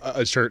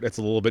a shirt that's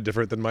a little bit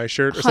different than my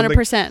shirt or something.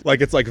 100%.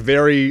 Like, it's like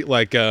very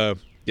like yeah.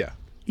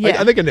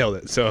 Yeah. I think I nailed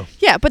it. So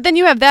Yeah, but then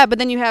you have that, but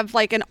then you have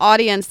like an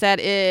audience that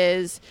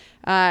is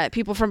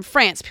people from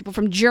France, people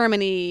from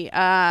Germany,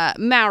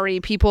 Maori,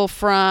 people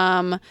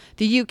from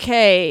the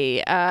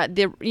UK,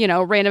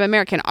 random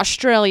American,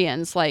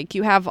 Australians. Like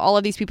you have all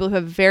of these people who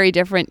have very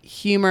different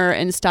humor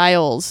and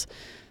styles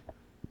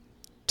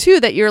too,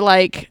 that you're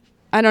like,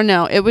 I don't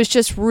know. It was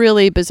just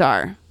really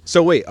bizarre.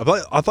 So wait,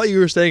 I thought you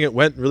were saying it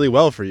went really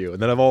well for you,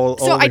 and then I've all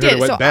So only I heard did. it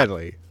went So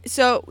badly.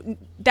 So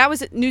that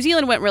was New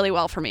Zealand went really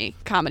well for me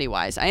comedy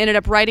wise. I ended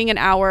up writing an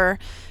hour,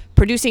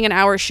 producing an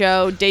hour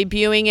show,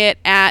 debuting it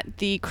at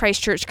the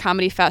Christchurch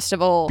Comedy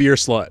Festival. Beer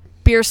slut.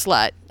 Beer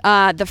Slut.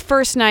 The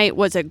first night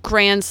was a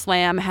grand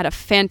slam, had a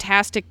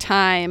fantastic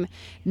time,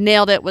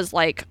 nailed it, was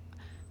like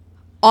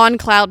on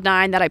cloud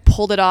nine that I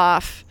pulled it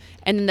off.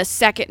 And then the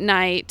second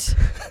night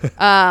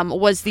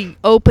was the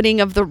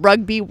opening of the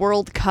Rugby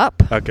World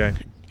Cup. Okay.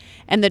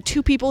 And the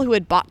two people who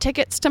had bought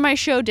tickets to my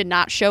show did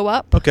not show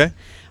up. Okay.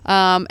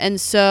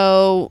 And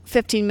so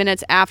 15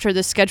 minutes after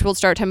the scheduled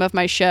start time of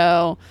my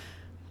show,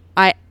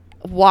 I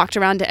walked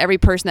around to every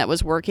person that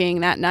was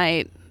working that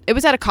night. It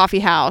was at a coffee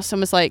house and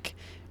was like,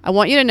 I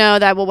want you to know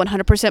that I will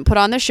 100% put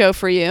on the show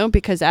for you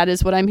because that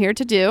is what I'm here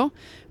to do.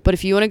 But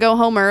if you want to go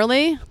home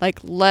early,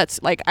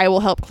 I will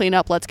help clean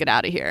up. Let's get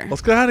out of here.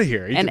 Let's get out of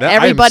here. And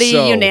everybody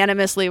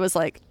unanimously was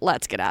like,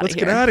 let's get out of Let's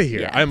here. get out of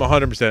here. Yeah. I'm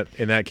 100%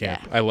 in that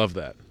camp. Yeah. I love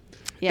that.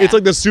 Yeah. It's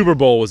like the Super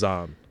Bowl was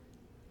on.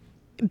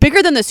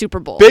 Bigger than the Super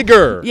Bowl.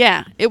 Bigger.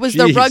 Yeah. It was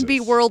the Jesus. Rugby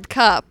World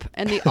Cup,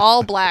 and the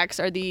All Blacks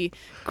are the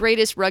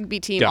greatest rugby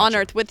team on Gotcha.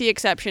 earth, with the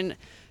exception,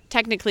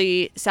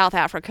 technically, South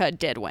Africa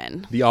did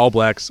win. The All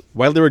Blacks,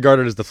 widely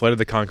regarded as the Flight of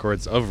the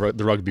Conchords of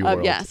the rugby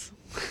world. Yes.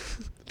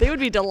 They would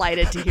be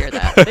delighted to hear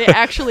that. They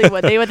actually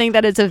would. They would think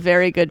that it's a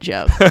very good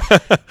joke.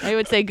 They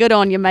would say, good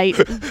on you, mate.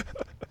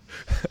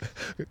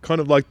 Kind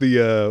of like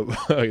the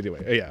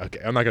anyway. Yeah. Okay.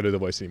 I'm not gonna do the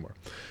voice anymore.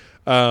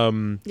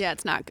 Yeah,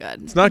 it's not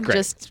good. It's not great.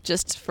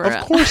 Just for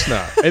Of course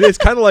not. And it's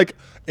kind of like,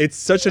 it's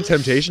such a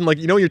temptation. Like,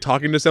 when you're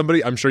talking to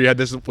somebody, I'm sure you had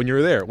this when you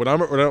were there. When I'm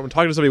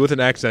talking to somebody with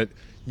an accent,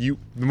 the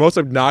most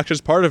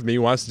obnoxious part of me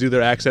wants to do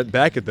their accent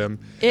back at them,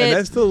 and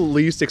that's the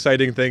least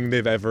exciting thing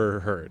they've ever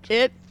heard.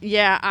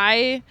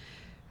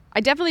 I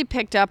definitely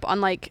picked up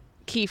on like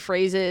key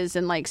phrases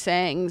and like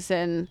sayings,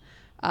 and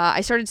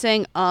I started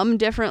saying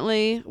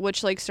differently,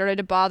 which like started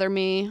to bother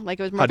me. Like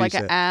it was more How of do like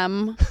you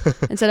a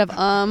instead of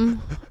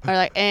or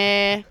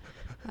like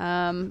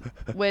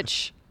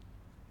which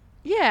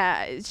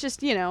yeah, it's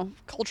just,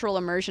 cultural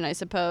immersion, I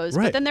suppose.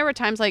 Right. But then there were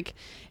times like,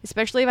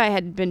 especially if I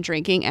had been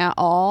drinking at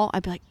all,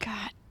 I'd be like,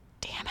 God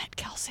damn it,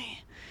 Kelsey.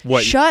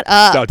 What? Shut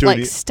up. Stop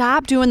doing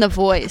Stop doing the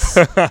voice.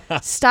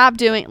 Stop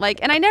doing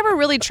and I never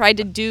really tried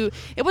to do,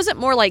 it wasn't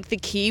more like the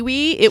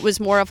Kiwi. It was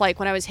more of like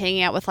when I was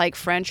hanging out with like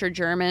French or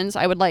Germans,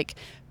 I would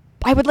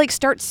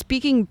start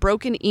speaking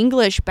broken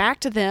English back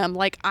to them.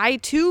 Like I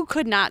too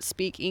could not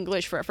speak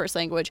English for a first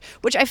language,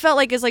 which I felt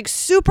like is like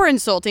super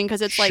insulting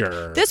because it's Sure.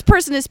 like this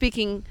person is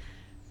speaking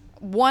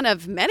one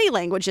of many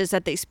languages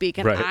that they speak,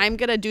 and Right. I'm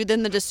gonna do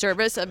them the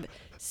disservice of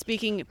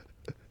speaking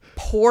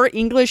poor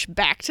English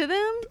back to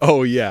them.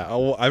 Oh yeah,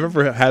 I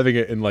remember having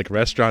it in like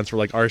restaurants where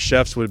like our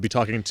chefs would be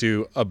talking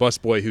to a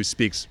busboy who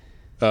speaks,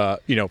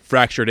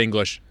 fractured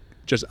English,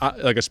 just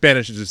like a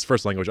Spanish is his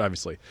first language,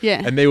 obviously.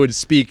 Yeah. And they would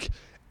speak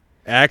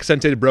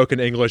accented, broken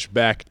English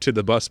back to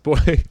the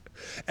busboy.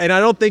 And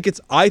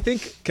I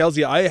think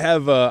Kelsey,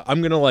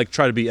 I'm gonna like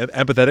try to be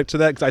empathetic to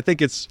that because I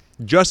think it's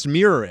just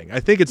mirroring. I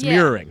think it's Yeah,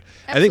 mirroring.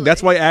 I think that's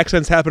absolutely. why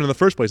accents happen in the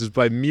first place is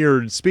by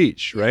mirrored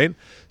speech, right?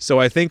 So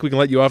I think we can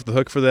let you off the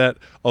hook for that.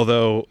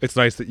 Although it's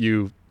nice that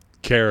you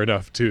care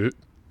enough to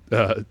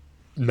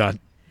not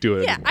do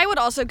it. Yeah, anymore. I would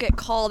also get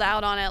called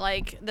out on it.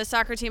 Like the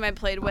soccer team I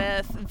played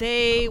with,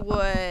 they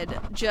would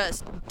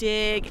just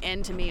dig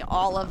into me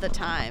all of the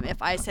time.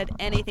 If I said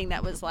anything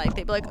that was like,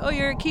 they'd be like, "Oh,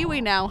 you're a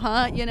Kiwi now,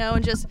 huh?"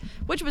 And just,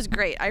 which was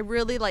great. I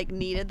really like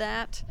needed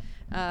that.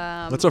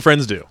 That's what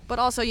friends do. But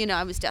also,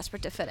 I was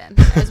desperate to fit in,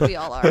 as we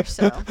all are.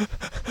 So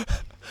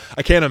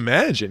I can't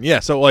imagine. Yeah.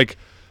 So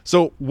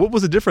what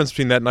was the difference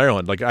between that and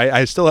Ireland? Like,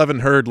 I still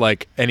haven't heard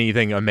like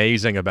anything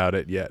amazing about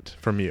it yet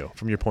from your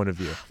point of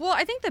view. Well,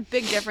 I think the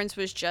big difference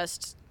was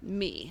just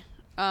me.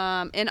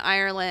 In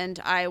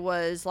Ireland, I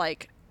was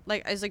like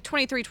I was like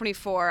 23,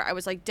 24. I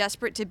was like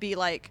desperate to be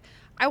like,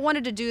 I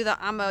wanted to do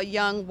I'm a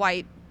young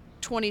white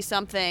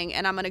 20-something,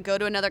 and I'm going to go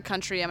to another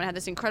country. I'm going to have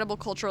this incredible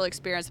cultural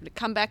experience. I'm going to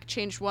come back a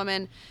changed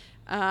woman.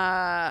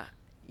 I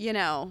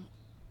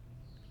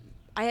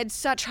had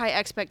such high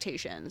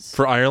expectations.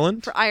 For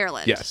Ireland? For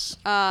Ireland. Yes.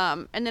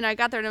 And then I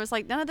got there and it was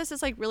like, none of this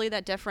is like really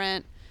that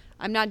different.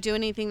 I'm not doing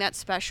anything that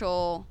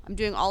special. I'm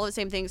doing all the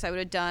same things I would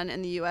have done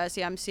in the U.S.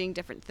 Yeah, I'm seeing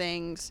different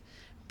things.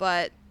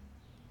 But,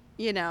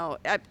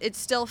 it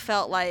still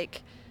felt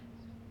like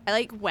I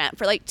like went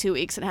for like 2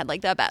 weeks and had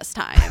like the best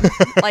time.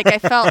 Like I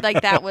felt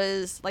like that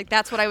was like,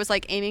 that's what I was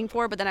like aiming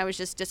for. But then I was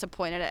just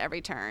disappointed at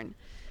every turn.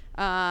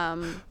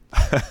 And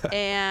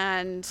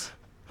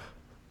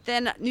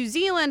then New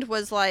Zealand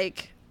was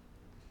like,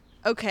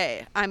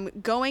 okay, I'm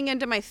going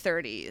into my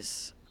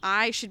 30s.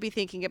 I should be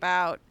thinking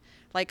about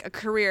like a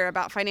career,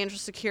 about financial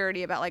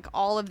security, about like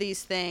all of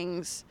these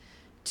things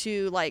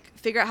to like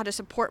figure out how to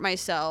support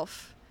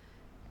myself.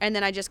 And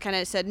then I just kind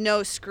of said,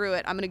 no, screw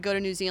it. I'm going to go to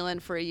New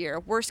Zealand for a year.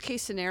 Worst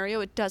case scenario,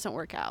 it doesn't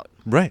work out.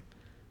 Right.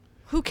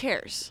 Who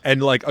cares?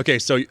 And like, okay,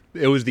 so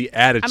it was the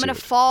attitude. I'm going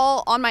to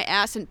fall on my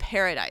ass in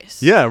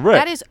paradise. Yeah, right.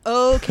 That is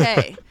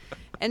okay.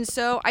 And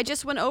so I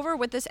just went over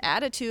with this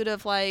attitude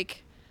of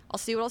like, I'll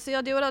see what I'll see,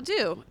 I'll do what I'll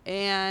do.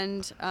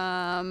 And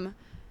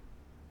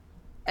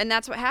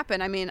that's what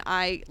happened. I mean,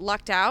 I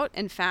lucked out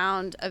and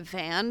found a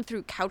van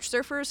through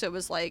Couchsurfer. So it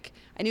was like,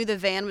 I knew the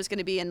van was going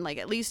to be in like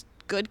at least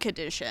good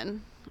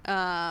condition.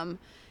 And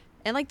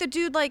like the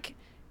dude like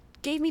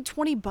gave me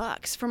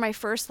 $20 for my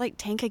first like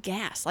tank of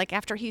gas, like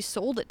after he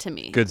sold it to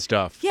me. Good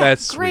stuff. Yeah,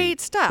 That's great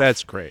sweet. stuff.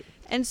 That's great.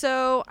 And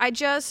so I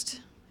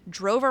just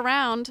drove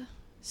around,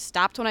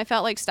 stopped when I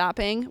felt like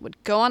stopping,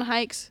 would go on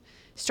hikes,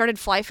 started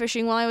fly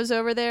fishing while I was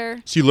over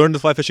there. So you learned the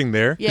fly fishing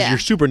there? Because Yeah. you're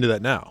super into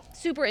that now.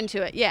 Super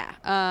into it, yeah.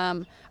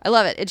 I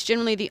love it. It's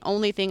generally the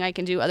only thing I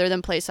can do other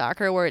than play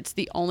soccer, where it's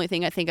the only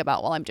thing I think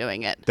about while I'm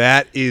doing it.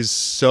 That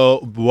is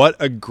what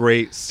a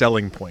great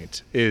selling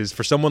point is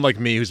for someone like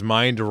me whose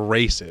mind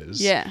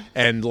races. Yeah.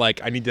 And like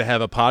I need to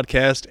have a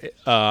podcast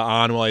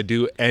on while I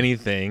do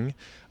anything.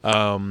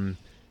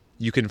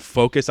 You can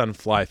focus on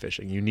fly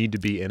fishing. You need to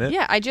be in it.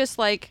 Yeah, I just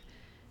like...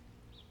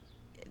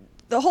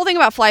 The whole thing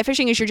about fly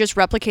fishing is you're just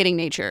replicating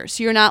nature.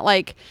 So you're not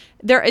like,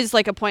 there is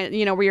like a point,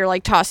 where you're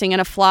like tossing in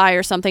a fly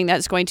or something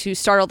that's going to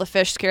startle the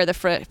fish, scare the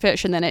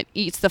fish, and then it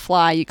eats the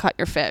fly, you cut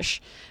your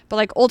fish. But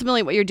like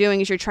ultimately what you're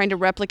doing is you're trying to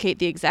replicate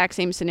the exact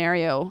same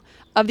scenario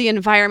of the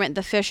environment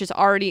the fish is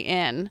already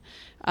in.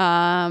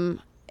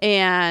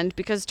 And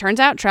because it turns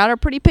out trout are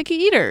pretty picky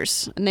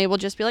eaters, and they will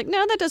just be like,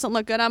 no, that doesn't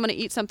look good. I'm going to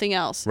eat something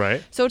else.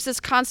 Right. So it's this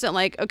constant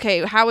like,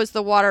 okay, how is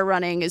the water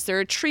running? Is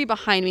there a tree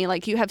behind me?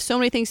 Like you have so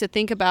many things to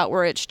think about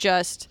where it's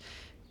just,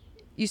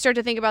 you start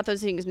to think about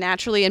those things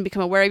naturally and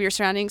become aware of your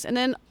surroundings. And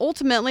then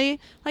ultimately,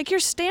 like you're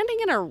standing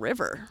in a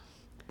river.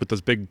 With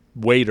those big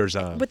waders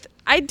on.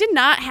 I did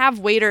not have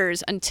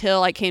waders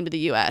until I came to the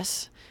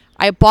U.S.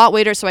 I bought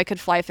waders so I could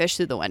fly fish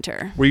through the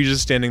winter. Were you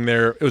just standing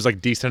there? It was like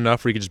decent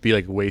enough where you could just be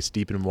like waist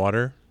deep in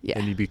water? Yeah.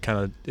 And you'd be kind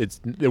of,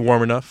 it's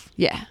warm enough?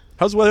 Yeah.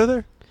 How's the weather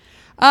there?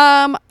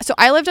 So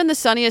I lived in the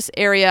sunniest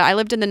area. I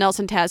lived in the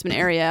Nelson Tasman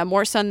area.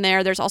 More sun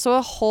there. There's also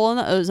a hole in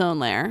the ozone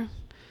layer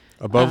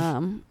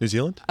Above New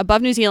Zealand?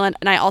 above New Zealand.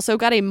 And I also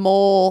got a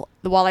mole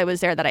while I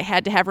was there that I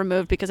had to have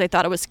removed because I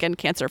thought it was skin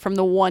cancer from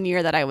the 1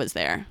 year that I was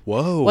there.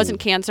 Whoa. Wasn't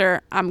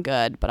cancer. I'm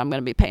good, but I'm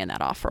going to be paying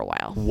that off for a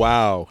while.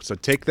 Wow. So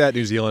take that,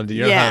 New Zealand.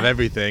 You don't Yeah. have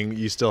everything.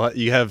 You still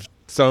you have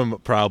some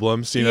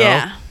problems,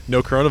 Yeah.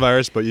 No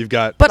coronavirus, but you've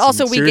got But some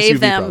also we serious gave UV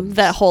them problems.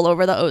 that hole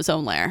over the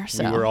ozone layer.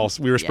 So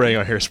We were spraying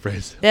our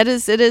hairsprays.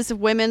 it is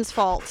women's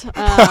fault.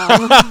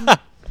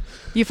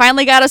 You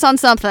finally got us on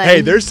something.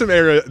 Hey, there's some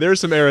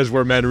eras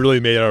where men really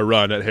made a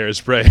run at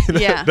hairspray.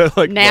 Yeah. They're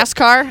like,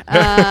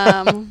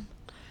 NASCAR.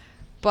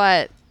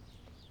 But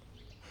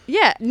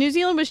yeah, New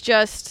Zealand was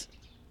just,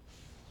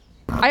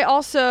 I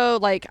also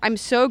like I'm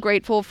so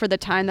grateful for the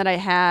time that I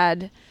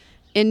had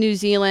in New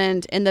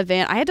Zealand in the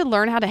van. I had to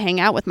learn how to hang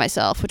out with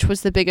myself, which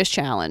was the biggest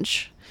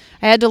challenge.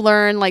 I had to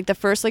learn, like, the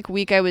first like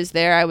week I was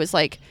there, I was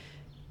like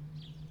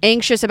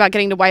anxious about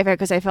getting to Wi-Fi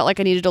because I felt like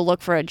I needed to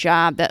look for a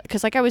job that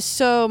because like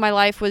my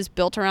life was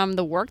built around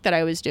the work that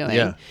I was doing.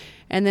 Yeah.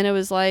 And then it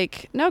was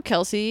like, no,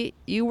 Kelsey,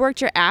 you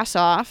worked your ass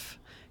off.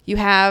 You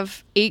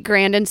have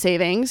 $8,000 in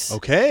savings.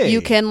 Okay.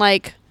 You can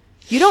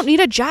you don't need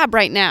a job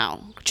right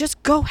now.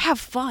 Just go have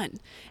fun.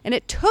 And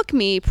it took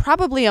me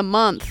probably a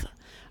month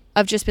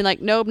of just being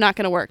like, nope, not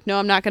going to work. No,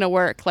 I'm not going to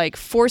work. Like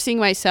forcing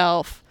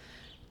myself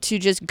to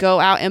just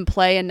go out and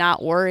play and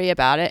not worry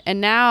about it.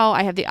 And now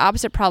I have the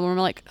opposite problem. I'm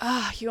like,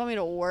 you want me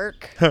to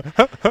work?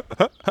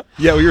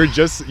 Yeah, you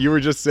were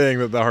just saying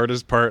that the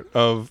hardest part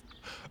of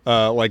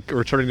like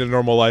returning to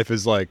normal life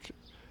is like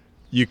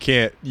you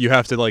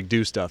have to like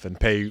do stuff and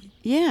pay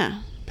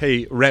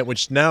rent,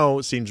 which now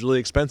seems really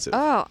expensive.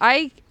 Oh,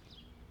 I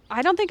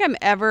don't think I'm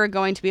ever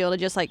going to be able to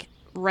just like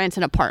rent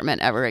an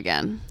apartment ever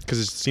again. Because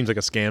it seems like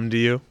a scam to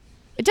you.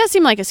 It does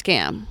seem like a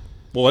scam.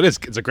 Well, it is.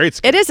 It's a great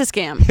scam. It is a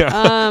scam.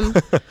 Yeah.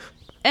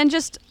 And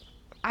just,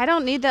 I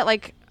don't need that.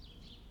 Like,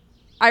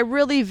 I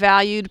really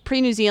valued,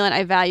 pre-New Zealand,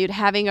 I valued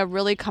having a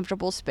really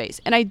comfortable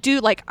space. And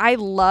I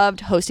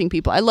loved hosting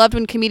people. I loved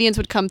when comedians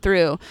would come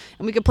through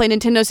and we could play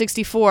Nintendo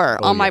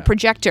 64 on my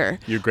projector.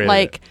 You're great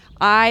Like, at it.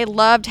 I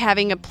loved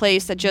having a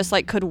place that just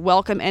like could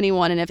welcome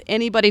anyone. And if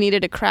anybody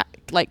needed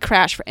to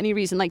crash for any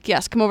reason, like,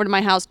 yes, come over to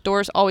my house.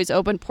 Doors always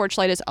open. Porch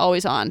light is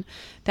always on.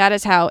 That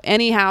is how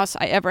any house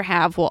I ever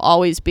have will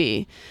always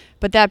be.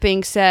 But that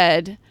being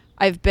said,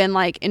 I've been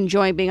like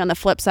enjoying being on the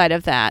flip side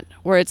of that,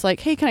 where it's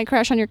like, hey, can I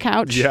crash on your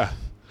couch? Yeah.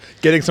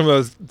 Getting some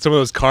of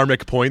those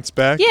karmic points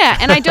back. Yeah,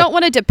 and I don't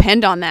want to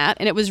depend on that.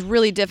 And it was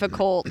really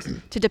difficult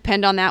to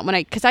depend on that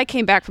because I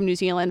came back from New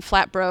Zealand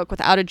flat broke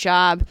without a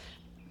job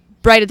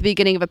right at the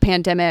beginning of a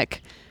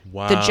pandemic.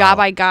 Wow. The job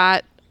I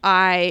got,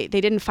 they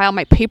didn't file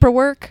my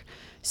paperwork.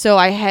 So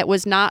I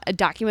was not a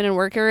documented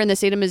worker in the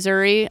state of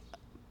Missouri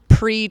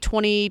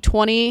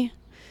pre-2020.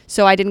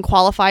 So I didn't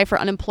qualify for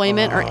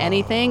unemployment or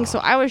anything. So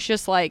I was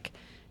just like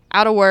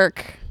out of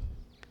work,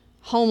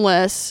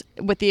 homeless,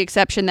 with the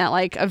exception that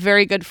like a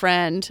very good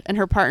friend and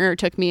her partner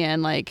took me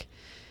in. Like,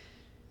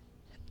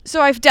 so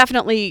I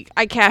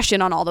cashed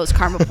in on all those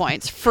karma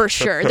points for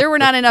sure. There were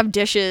not enough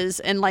dishes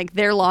and like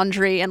their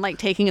laundry and like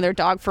taking their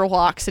dog for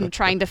walks and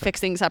trying to fix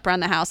things up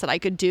around the house that I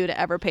could do to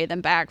ever pay them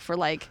back for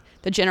like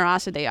the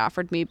generosity they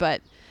offered me.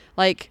 But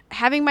like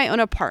having my own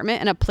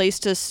apartment and a place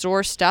to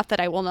store stuff that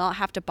I will not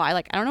have to buy.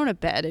 Like, I don't own a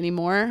bed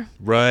anymore.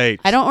 Right.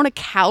 I don't own a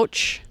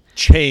couch.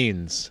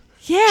 Chains.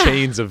 Yeah.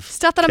 Chains of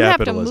stuff that I'm going to have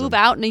to capitalism. move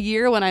out in a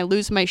year when I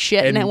lose my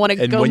shit and I want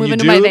to go when move you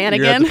into do, my van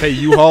you're again. Gonna have to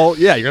pay U-Haul.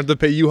 Yeah, you're going to have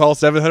to pay U-Haul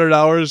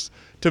 $700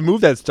 to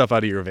move that stuff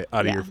out of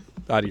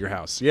your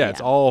house. Yeah,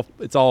 it's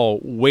all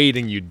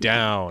weighting you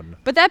down.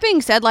 But that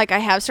being said, like I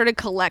have started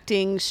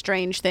collecting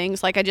strange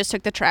things. Like I just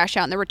took the trash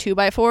out and there were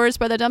 2x4s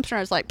by the dumpster. I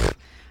was like,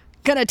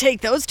 gonna take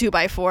those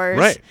 2x4s.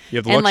 Right. You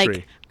have the and luxury.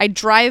 Like I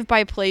drive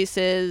by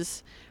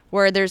places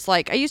where there's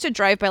like I used to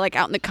drive by like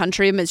out in the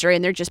country of Missouri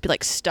and there'd just be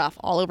like stuff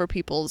all over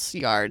people's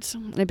yards.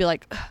 And I'd be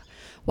like,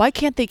 why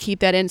can't they keep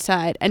that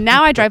inside? And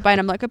now I drive by and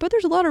I'm like, I bet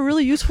there's a lot of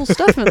really useful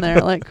stuff in there.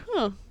 Like,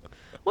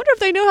 wonder if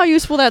they know how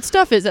useful that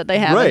stuff is that they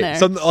have in there.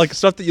 Some like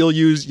stuff that you'll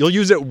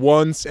use it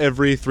once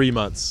every 3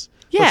 months.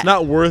 Yeah. So it's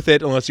not worth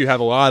it unless you have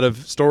a lot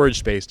of storage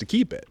space to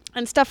keep it.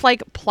 And stuff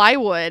like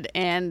plywood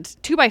and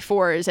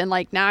 2x4s. And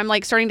like now I'm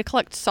like starting to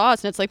collect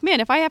saws. And it's like, man,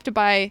 if I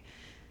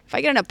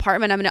get an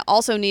apartment, I'm going to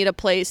also need a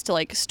place to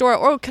like store it.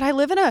 Or could I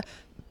live in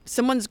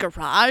someone's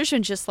garage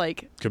and just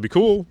like. Could be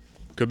cool.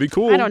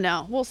 I don't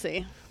know. We'll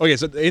see. Okay,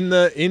 so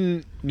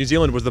in New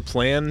Zealand, was the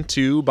plan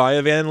to buy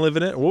a van and live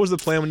in it? What was the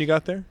plan when you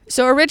got there?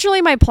 So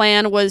originally my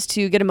plan was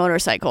to get a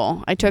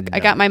motorcycle. I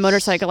got my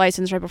motorcycle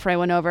license right before I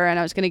went over and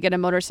I was going to get a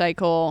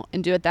motorcycle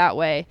and do it that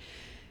way.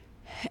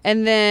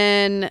 And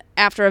then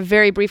after a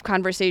very brief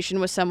conversation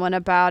with someone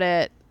about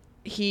it,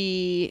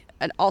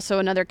 and also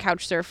another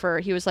couch surfer,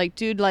 he was like,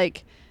 dude,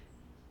 like,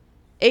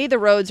 the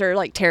roads are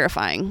like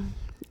terrifying.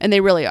 And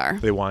they really are.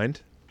 They wind?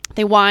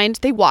 They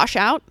wash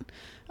out.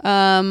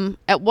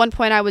 At one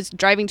point I was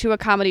driving to a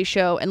comedy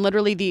show and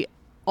literally the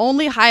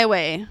only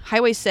highway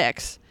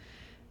 6,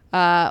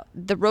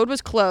 the road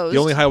was closed. The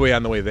only highway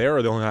on the way there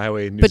or the only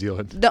highway in New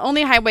Zealand? The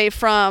only highway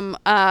from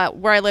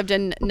where I lived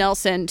in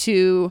Nelson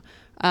to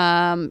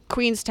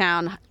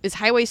Queenstown is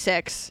Highway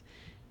 6.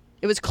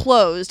 It was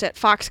closed at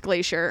Fox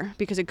Glacier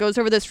because it goes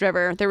over this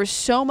river. There was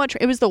so much.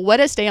 It was the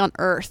wettest day on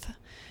Earth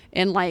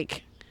in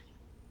like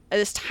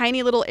this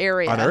tiny little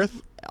area.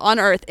 On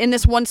Earth in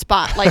this one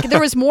spot. Like there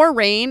was more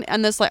rain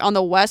on this like on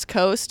the west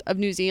coast of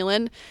New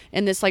Zealand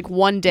in this like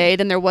one day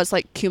than there was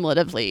like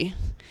cumulatively.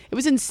 It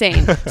was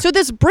insane. So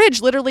this bridge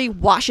literally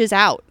washes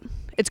out.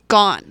 It's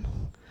gone.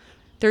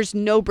 There's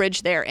no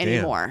bridge there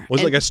anymore.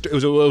 Was it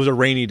was a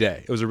rainy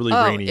day. It was a really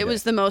rainy day. It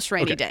was the most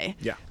rainy day.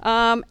 Yeah.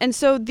 And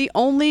so the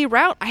only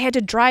route I had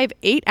to drive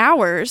 8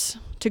 hours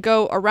to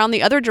go around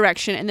the other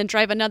direction and then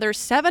drive another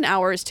 7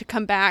 hours to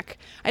come back.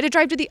 I had to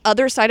drive to the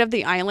other side of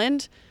the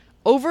island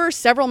over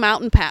several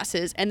mountain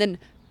passes and then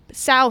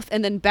south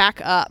and then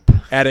back up.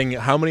 Adding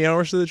how many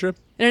hours to the trip?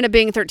 It ended up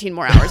being 13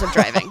 more hours of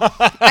driving.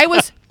 I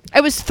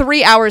was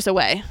 3 hours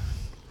away.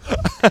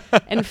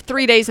 And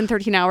 3 days and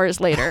 13 hours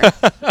later.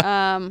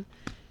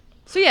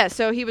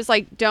 So he was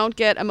like, don't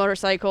get a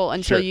motorcycle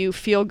until Sure. you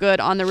feel good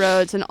on the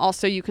roads, and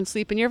also you can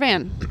sleep in your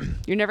van.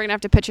 You're never going to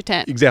have to pitch a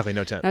tent. Exactly,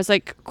 no tent. And I was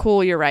like,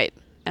 cool, you're right.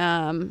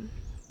 And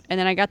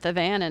then I got the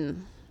van,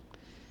 and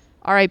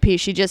RIP,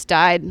 she just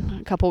died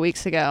a couple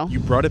weeks ago. You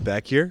brought it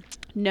back here?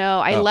 No,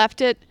 I Oh.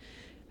 left it.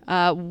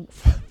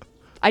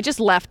 I just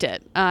left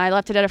it. I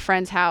left it at a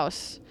friend's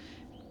house,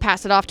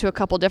 passed it off to a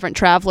couple different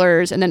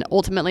travelers, and then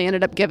ultimately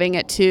ended up giving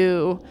it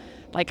to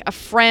like a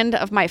friend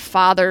of my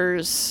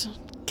father's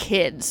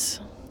kids.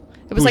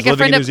 It was Who like was a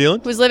friend living in of New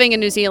Zealand? who was living in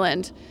New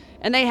Zealand.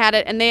 And they had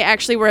it, and they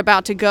actually were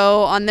about to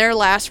go on their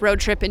last road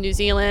trip in New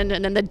Zealand,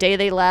 and then the day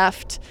they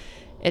left,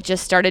 it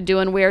just started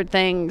doing weird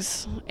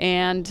things,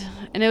 and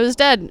it was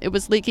dead. It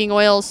was leaking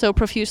oil so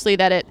profusely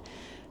that it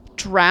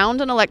drowned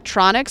an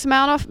electronics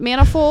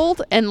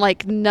manifold, and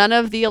like none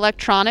of the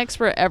electronics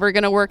were ever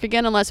going to work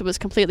again unless it was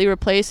completely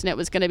replaced, and it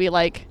was going to be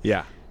like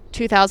Yeah.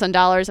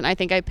 $2,000, and I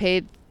think I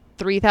paid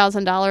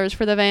 $3,000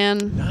 for the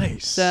van.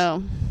 Nice.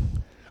 So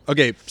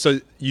Okay, so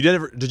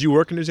did you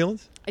work in New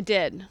Zealand? I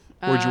did.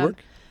 Where'd you work?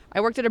 I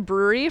worked at a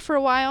brewery for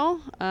a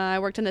while. I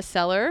worked in the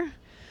cellar.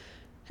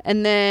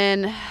 And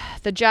then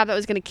the job that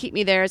was going to keep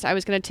me there is I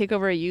was going to take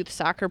over a youth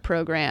soccer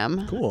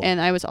program. Cool.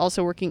 And I was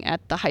also working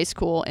at the high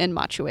school in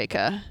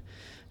Motueka.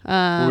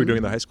 What were you doing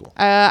in the high school?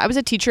 I was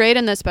a teacher aide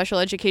in the special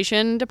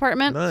education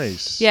department.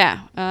 Nice.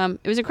 Yeah.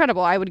 It was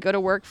incredible. I would go to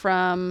work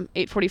from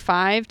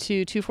 8:45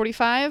 to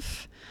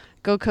 2:45,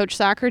 go coach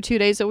soccer 2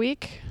 days a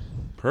week.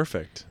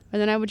 Perfect.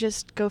 And then I would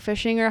just go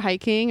fishing or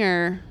hiking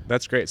or...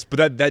 That's great.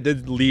 But that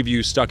did leave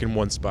you stuck in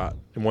one spot,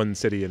 in one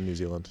city in New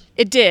Zealand.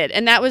 It did.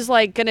 And that was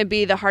like going to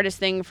be the hardest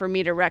thing for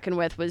me to reckon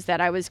with, was that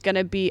I was not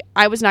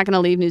going to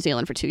leave New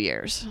Zealand for 2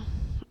 years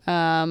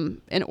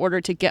in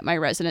order to get my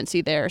residency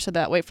there. So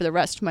that way for the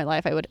rest of my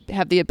life, I would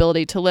have the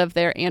ability to live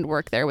there and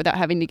work there without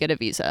having to get a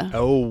visa.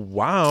 Oh,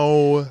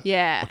 wow.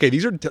 Yeah. Okay,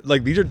 these are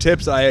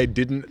tips I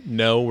didn't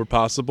know were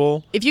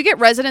possible. If you get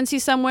residency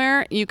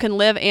somewhere, you can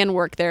live and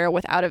work there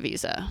without a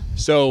visa.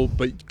 So,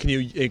 but can you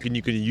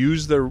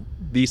use the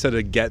visa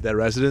to get that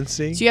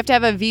residency? So you have to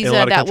have a visa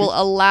lot of that will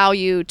countries? allow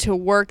you to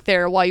work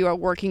there while you are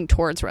working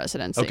towards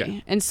residency.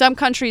 Okay. And some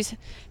countries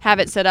have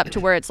it set up to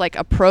where it's like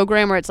a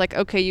program where it's like,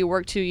 okay, you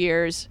work 2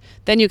 years,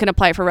 then you can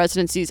apply for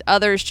residencies.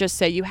 Others just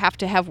say you have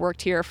to have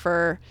worked here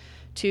for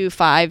 2,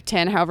 5,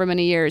 10, however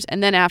many years,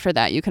 and then after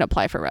that you can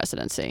apply for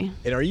residency.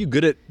 And are you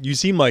you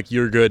seem like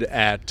you're good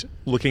at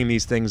looking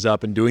these things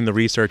up and doing the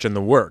research and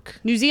the work.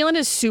 New Zealand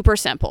is super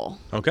simple.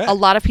 Okay. A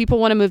lot of people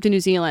want to move to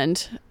New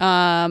Zealand,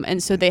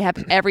 and so they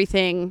have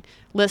everything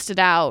listed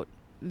out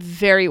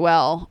very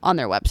well on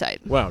their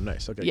website. Wow,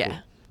 nice. Okay, Yeah. cool.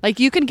 Like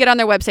you can get on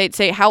their website,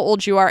 say how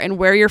old you are and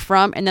where you're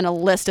from, and then a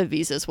list of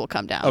visas will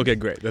come down. Okay,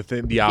 great.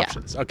 The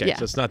options. Okay, Yeah.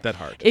 so it's not that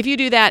hard. If you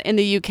do that in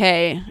the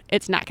UK,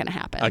 it's not going to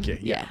happen. Okay,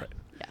 yeah, right.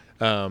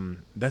 Yeah.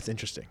 That's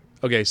interesting.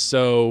 Okay,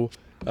 so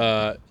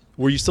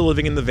were you still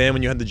living in the van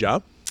when you had the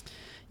job?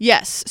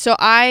 Yes. So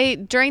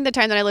during the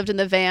time that I lived in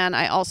the van,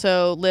 I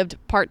also lived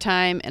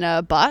part-time in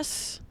a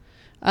bus.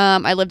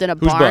 I lived in a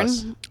Whose barn.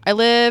 bus? I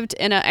lived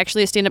in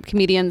actually a stand-up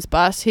comedian's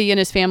bus. He and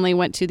his family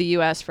went to the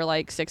U.S. for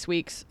like 6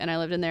 weeks, and I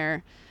lived in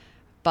their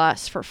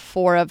bus for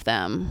 4 of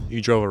them. You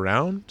drove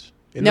around?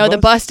 No, the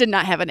bus did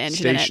not have an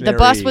engine in it. The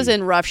bus was Stationary.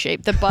 in rough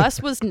shape. The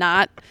bus was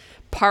not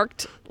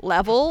parked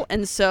level,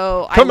 and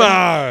so Come on!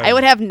 I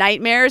would have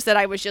nightmares that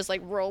I was just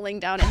like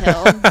rolling down a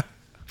hill.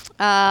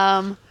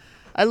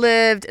 I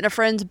lived in a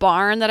friend's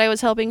barn that I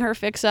was helping her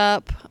fix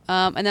up,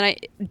 and then I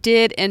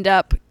did end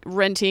up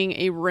renting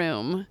a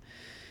room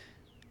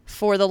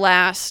for the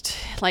last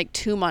like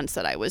 2 months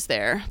that I was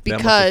there That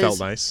must have because felt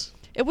nice.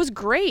 it was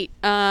great.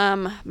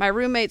 My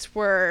roommates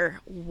were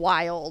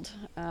wild.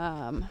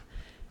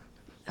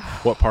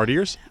 What,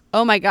 partiers?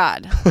 Oh my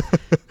God.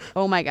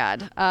 Oh my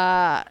God.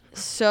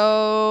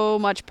 So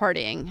much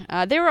partying.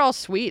 They were all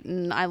sweet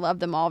and I loved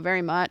them all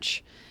very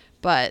much.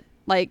 But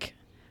like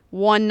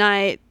one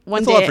night,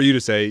 one That's day. a lot for you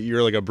to say.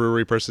 You're like a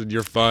brewery person.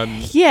 You're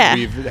fun. Yeah.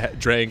 We've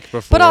drank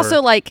before. But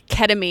also like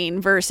ketamine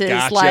versus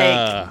Gotcha.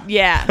 like,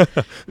 yeah.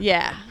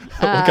 Yeah.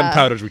 What kind of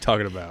powders are we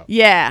talking about?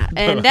 Yeah.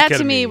 And that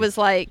to me Ketamine. was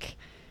like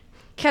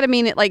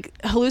ketamine. Like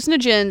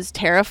hallucinogens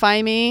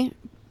terrify me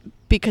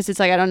because it's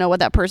like I don't know what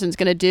that person's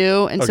going to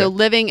do. And so Okay.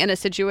 living in a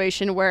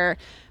situation where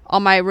all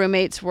my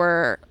roommates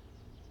were,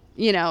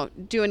 you know,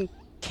 doing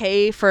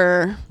K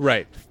for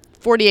Right.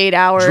 48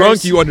 hours.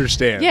 Drunk, you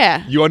understand.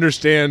 Yeah. You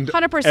understand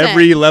 100%.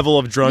 every level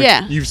of drunk.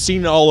 Yeah. You've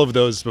seen all of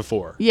those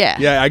before. Yeah.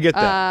 Yeah, I get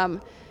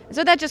that.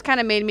 So that just kind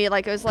of made me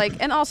like, it was like,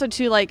 and also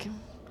too like,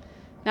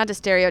 not to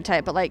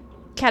stereotype, but like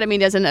ketamine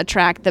doesn't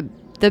attract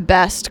the the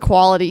best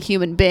quality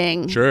human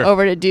being Sure.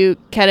 over to do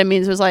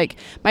ketamines. Was like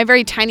my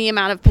very tiny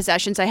amount of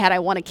possessions I had, I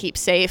want to keep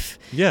safe.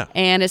 Yeah.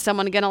 And is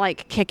someone going to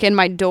like kick in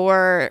my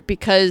door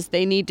because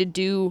they need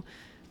to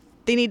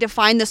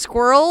find the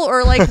squirrel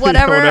or like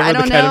whatever? Whatever I the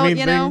don't know, ketamine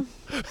you know?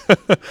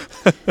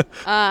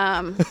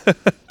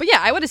 But yeah,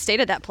 I would have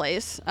stayed at that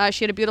place.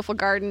 She had a beautiful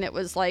garden. It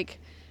was like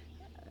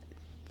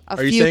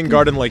Are you saying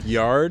garden like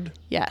yard?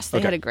 Yes, they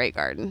Okay. had a great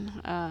garden.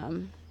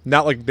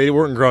 Not like they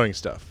weren't growing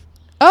stuff.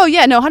 Oh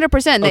yeah, no,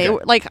 100%. They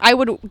Okay. like I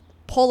would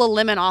pull a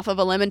lemon off of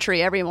a lemon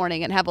tree every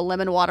morning and have a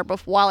lemon water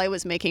while I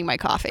was making my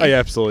coffee. I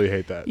absolutely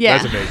hate that. Yeah.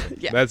 That's amazing.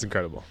 Yeah. That's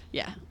incredible.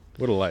 Yeah.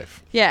 What a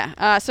life.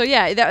 Yeah. So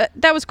yeah,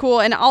 that was cool.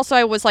 And also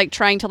I was like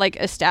trying to like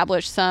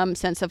establish some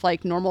sense of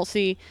like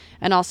normalcy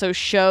and also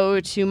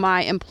show to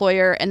my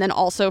employer, and then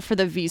also for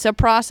the visa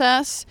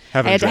process,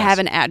 Have an I had to address. have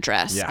an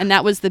address. Yeah. And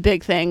that was the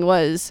big thing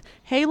was,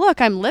 hey, look,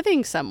 I'm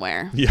living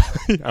somewhere. Yeah.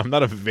 I'm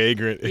not a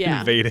vagrant Yeah.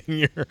 invading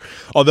your.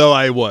 Although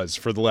I was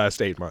for the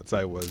last 8 months.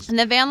 I was. And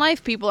the van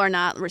life people are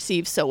not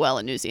received so well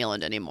in New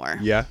Zealand anymore.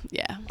 Yeah.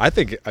 Yeah. I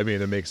think. I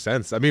mean, it makes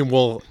sense. I mean,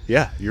 well,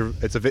 yeah. You're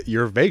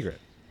a vagrant.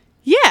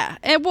 Yeah,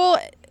 and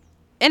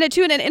it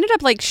ended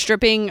up like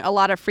stripping a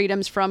lot of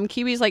freedoms from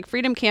Kiwis. Like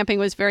freedom camping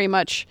was very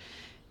much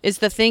is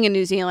the thing in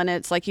New Zealand.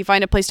 It's like you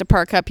find a place to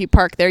park up, you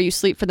park there, you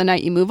sleep for the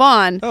night, you move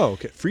on. Oh,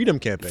 okay. Freedom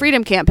camping.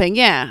 Freedom camping,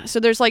 yeah.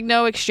 So there's like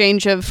no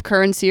exchange of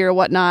currency or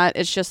whatnot.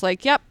 It's just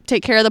like, yep,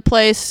 take care of the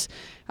place.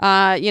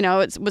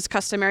 It was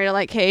customary to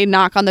like, hey,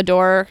 knock on the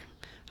door.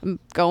 I'm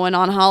going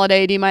on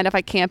holiday. Do you mind if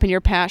I camp in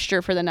your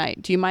pasture for the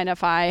night? Do you mind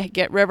if I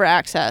get river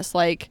access?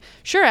 Like,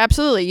 sure,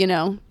 absolutely,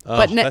 Oh,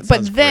 but that but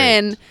sounds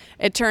then great.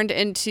 it turned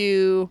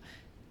into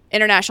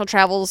international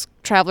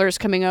travelers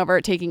coming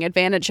over, taking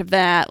advantage of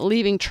that,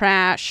 leaving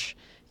trash,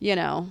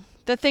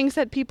 the things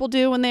that people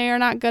do when they are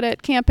not good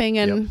at camping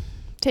and Yep.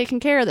 taking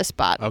care of the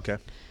spot. Okay.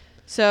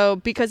 So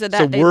because of that,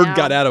 So they word now-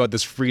 got out about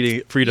this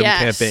freedom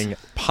Yes. camping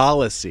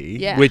policy,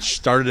 Yeah. which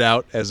started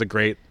out as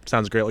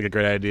sounds great, like a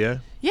great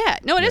idea. Yeah,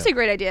 no, it is Yeah. a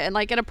great idea, and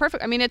like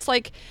it's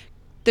like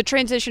the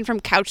transition from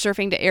couch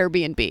surfing to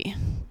Airbnb.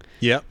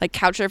 Yeah. Like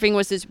Couchsurfing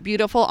was this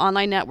beautiful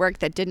online network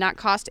that did not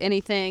cost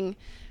anything.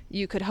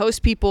 You could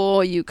host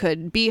people, you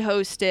could be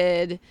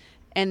hosted,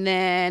 and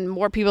then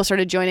more people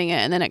started joining it.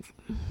 And then it,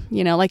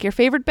 like your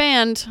favorite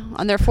band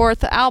on their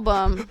 4th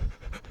album,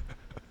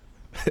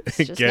 it's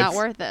just not Gets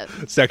worth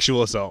it.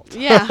 Sexual assault.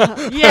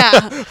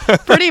 Yeah,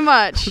 pretty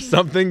much.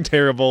 Something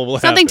terrible will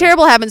happen. Something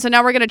terrible happened, so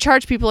now we're going to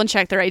charge people and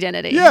check their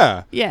identity.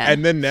 Yeah. Yeah.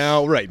 And then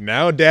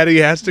now daddy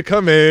has to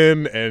come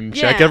in and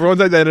check Yeah.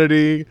 everyone's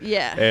identity.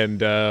 Yeah. And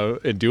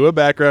do a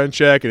background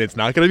check, and it's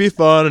not going to be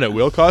fun, and it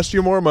will cost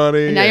you more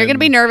money. And now you're going to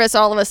be nervous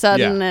all of a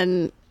sudden,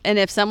 Yeah. and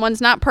if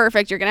someone's not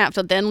perfect, you're going to have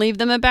to then leave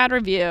them a bad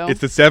review. It's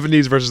the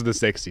 70s versus the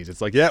 60s.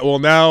 It's like,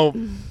 now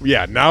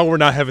we're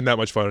not having that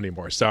much fun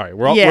anymore. Sorry.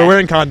 We're Yeah.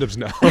 wearing condoms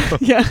now.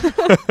 Yeah.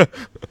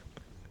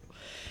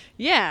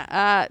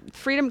 Yeah.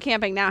 Freedom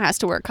camping now has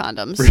to wear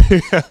condoms.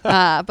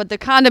 But the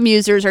condom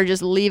users are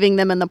just leaving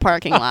them in the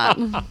parking lot.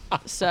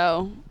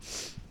 So,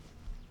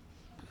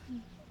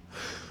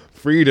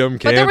 Freedom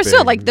camping.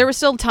 but there were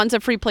still tons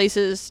of free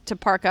places to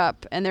park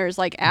up, and there's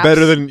like apps.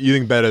 better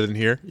than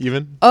here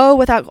even. Oh,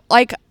 without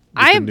like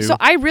new-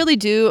 I really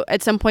do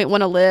at some point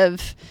want to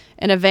live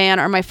in a van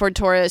or my Ford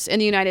Taurus in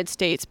the United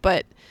States,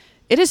 but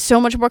it is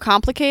so much more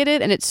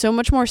complicated and it's so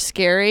much more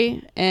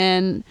scary,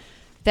 and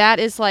that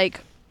is like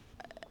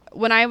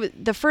when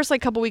the first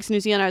like couple weeks in New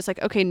Zealand, I was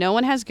like, okay, no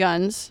one has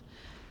guns,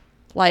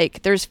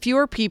 like there's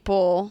fewer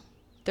people,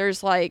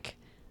 there's like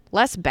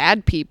less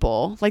bad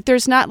people, like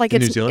there's not like In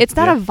New it's Zealand? it's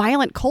not Yeah. a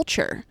violent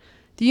culture.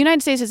 The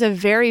United States is a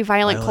very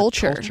violent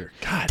culture.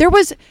 God. There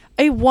was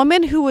a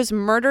woman who was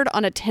murdered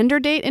on a Tinder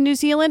date in New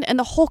Zealand, and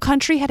the whole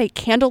country had a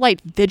candlelight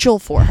vigil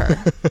for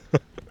her.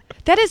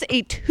 That is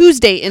a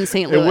Tuesday in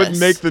St. Louis. It wouldn't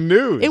make the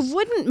news. It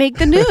wouldn't make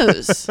the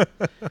news.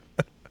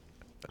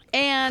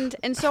 and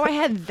so I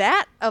had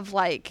that of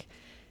like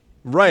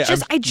right.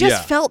 I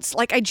felt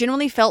like I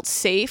genuinely felt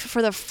safe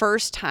for the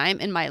first time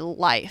in my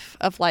life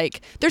of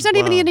like there's not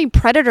even Wow. any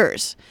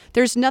predators.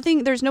 There's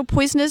nothing, there's no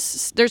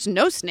poisonous, there's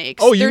no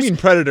snakes. Oh, you There's- mean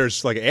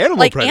predators like animal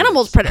like predators?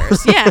 animals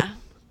predators, yeah.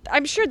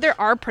 I'm sure there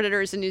are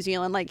predators in New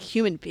Zealand like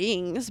human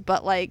beings,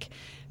 but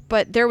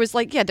there was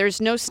like, yeah,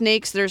 there's no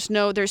snakes, there's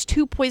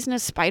 2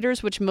 poisonous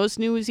spiders, which most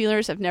New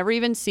Zealanders have never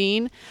even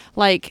seen.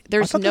 Like I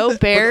there's thought no that-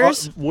 but,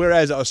 bears.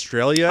 whereas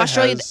Australia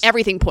has,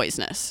 Everything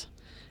poisonous.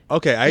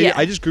 Okay, Yeah.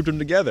 I just grouped them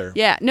together.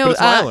 Yeah, no, But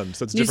it's an island,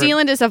 so it's New different.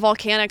 Zealand is a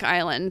volcanic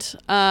island.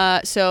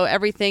 So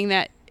everything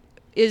that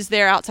is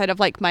there outside of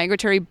like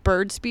migratory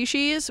bird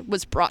species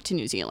was brought to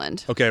New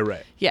Zealand. Okay,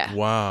 right. Yeah.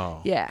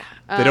 Wow. Yeah.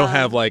 They don't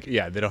have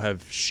they don't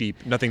have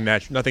sheep. Nothing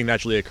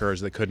naturally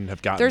occurs that couldn't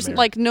have gotten There's there.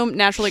 like no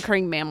naturally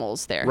occurring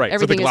mammals there. right.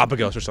 Everything so is like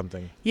Galapagos or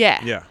something.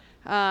 Yeah. Yeah.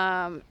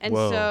 And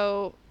Whoa.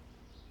 so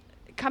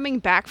coming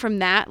back from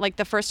that, like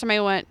the first time I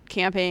went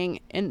camping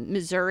in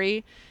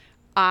Missouri,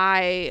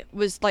 I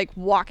was like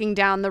walking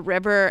down the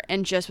river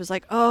and just was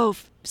like, oh,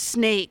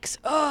 snakes,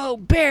 oh,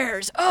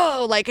 bears,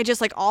 oh, like I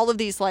just like all of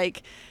these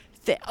like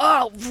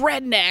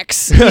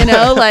rednecks, you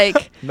know,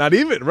 like. Not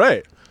even,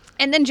 right.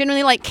 And then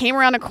generally like came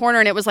around a corner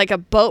and it was like a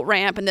boat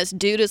ramp and this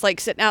dude is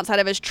like sitting outside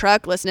of his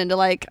truck listening to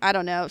like, I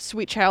don't know,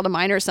 Sweet Child of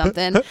Mine or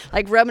something,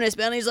 like rubbing his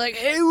belly. He's like,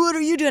 hey, what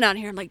are you doing out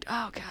here? I'm like,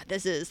 oh God,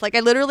 this is like,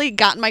 I literally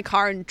got in my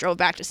car and drove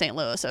back to St.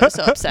 Louis. I was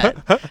so upset.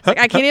 It's like,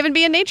 I can't even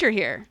be in nature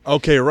here.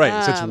 Okay,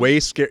 right. So it's way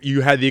scary.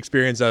 You had the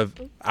experience of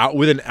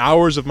within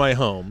hours of my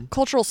home.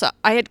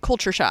 I had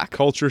culture shock.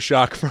 Culture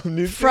shock from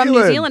New Zealand. From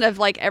New Zealand of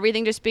like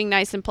everything just being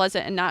nice and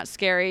pleasant and not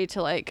scary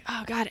to like,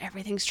 oh God,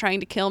 everything's trying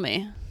to kill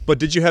me. But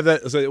did you have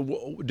that?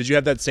 Did you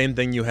have that same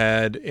thing you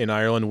had in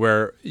Ireland,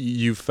 where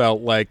you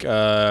felt like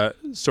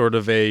sort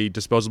of a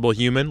disposable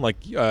human,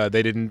 like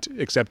they didn't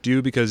accept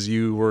you because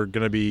you were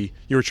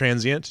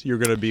transient, you were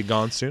gonna be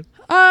gone soon?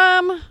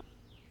 I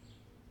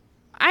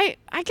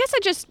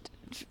guess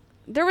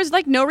there was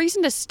like no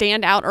reason to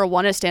stand out or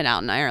want to stand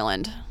out in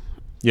Ireland.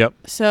 Yep.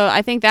 So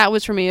I think that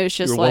was for me. It was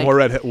just you were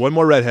like one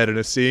more redhead in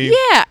a sea.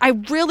 Yeah, I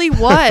really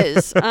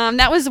was.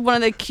 That was one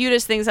of the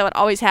cutest things that would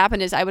always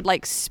happen is I would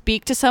like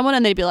speak to someone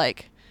and they'd be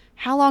like,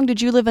 "How long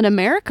did you live in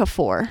America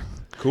for?"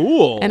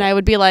 Cool. And I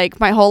would be like,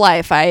 "My whole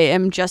life. I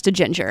am just a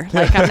ginger.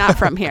 Like I'm not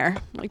from here."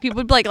 Like people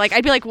would be like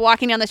I'd be like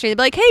walking down the street. They'd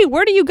be like, "Hey,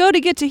 where do you go to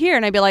get to here?"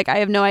 And I'd be like, "I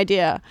have no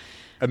idea."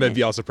 And they'd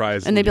be all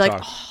surprised. And they'd be like,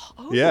 talk.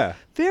 "Oh, yeah,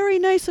 very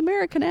nice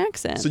American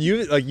accent." So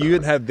you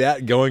didn't have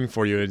that going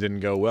for you, and it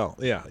didn't go well.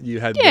 Yeah, you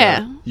had.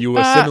 Yeah. You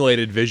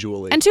assimilated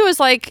visually. And two is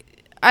like,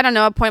 I don't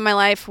know, a point in my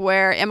life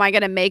where am I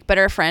going to make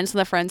better friends than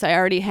the friends I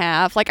already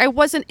have? Like I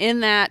wasn't in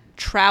that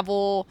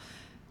travel,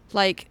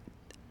 like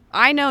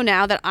I know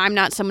now that I'm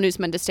not someone who's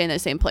meant to stay in the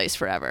same place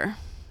forever.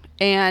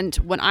 And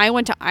when I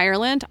went to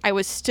Ireland, I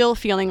was still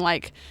feeling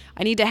like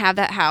I need to have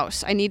that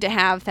house. I need to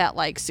have that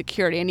like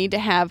security. I need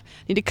to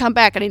come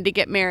back. I need to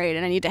get married,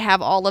 and I need to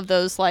have all of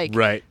those like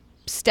right.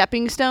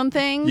 stepping stone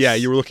things. Yeah,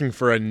 you were looking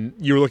for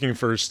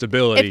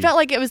stability. It felt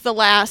like it was the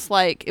last,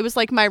 like it was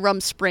like my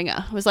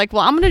Rumspringa. It was like,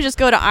 well, I'm gonna just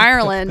go to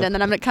Ireland and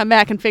then I'm gonna come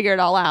back and figure it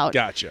all out.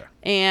 Gotcha.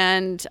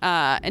 And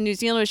New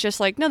Zealand was just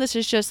like, no, this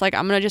is just like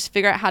I'm gonna just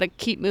figure out how to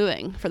keep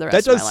moving for the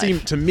rest of my life. That does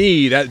seem to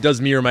me that does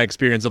mirror my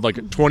experience of like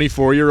a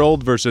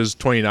 24-year-old versus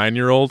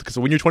 29-year-old. Because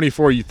when you're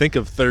 24, you think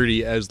of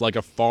 30 as like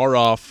a far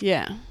off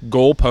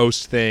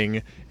goalpost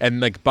thing,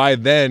 and like by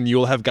then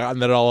you'll have gotten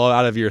that all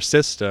out of your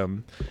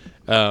system.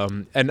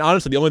 And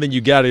honestly, the only thing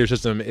you get out of your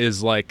system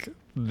is like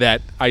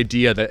that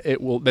idea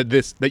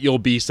that you'll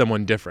be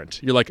someone different.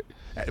 You're like,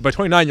 by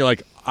 29, you're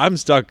like, I'm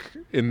stuck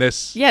in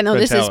this. Yeah, no,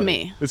 mentality. this is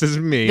me. This is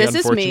me. This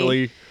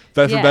unfortunately, is me.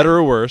 For better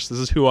or worse, this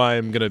is who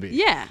I'm gonna be.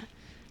 Yeah.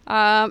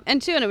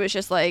 And two, and it was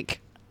just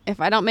like, if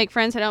I don't make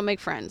friends, I don't make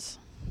friends.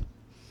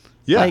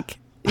 Yeah. Like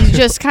you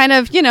just kind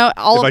of, if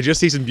I just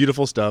see some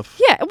beautiful stuff.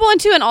 Yeah. Well, and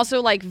two, and also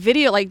like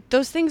video, like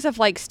those things of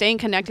like staying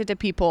connected to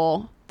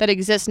people that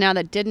exist now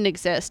that didn't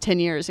exist 10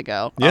 years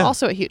ago are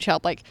also a huge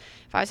help. Like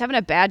if I was having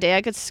a bad day,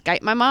 I could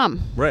Skype my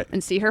mom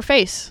and see her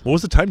face. What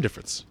was the time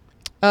difference?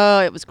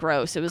 Oh, it was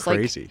gross. It was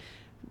crazy. Like,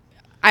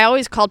 I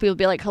always called people to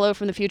be like, hello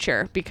from the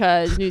future,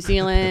 because New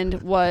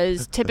Zealand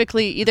was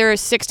typically either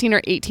 16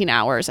 or 18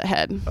 hours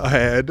ahead.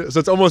 So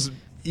it's almost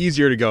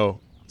easier to go.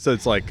 So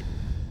it's like...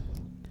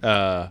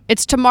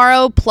 it's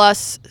tomorrow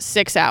plus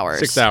 6 hours.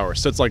 6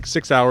 hours. So it's like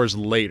 6 hours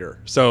later.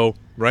 So,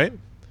 right?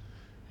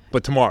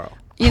 But tomorrow.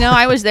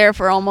 I was there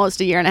for almost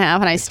a year and a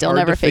half, and I still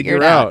never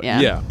figured out.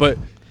 Yeah, but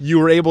you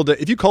were able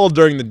to... If you called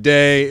during the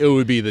day, it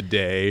would be the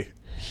day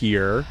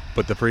here,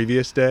 but the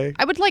previous day?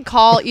 I would like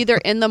call either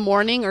in the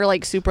morning or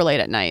like super late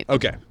at night.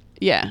 Okay.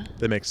 Yeah.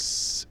 That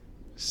makes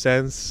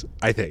sense,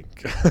 I think.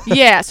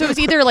 Yeah, so it was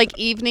either like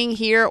evening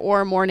here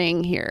or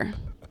morning here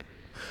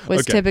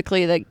was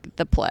typically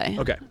the play.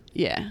 Okay.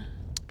 Yeah.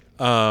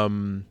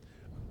 Okay,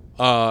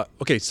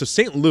 so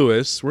St.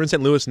 Louis, we're in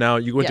St. Louis now.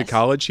 You went to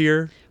college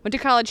here? Went to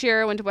college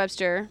here, went to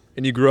Webster.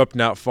 And you grew up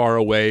not far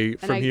away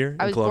from here?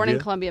 I was born in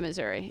Columbia,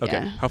 Missouri. Okay.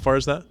 Yeah. How far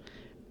is that?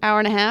 Hour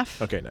and a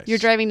half. Okay, nice. You're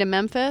driving to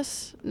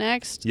Memphis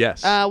next?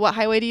 Yes. What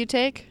highway do you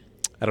take?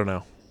 I don't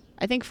know.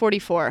 I think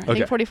 44. I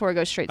think 44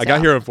 goes straight south. I got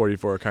here on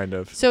 44, kind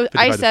of. So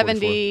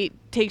I-70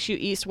 takes you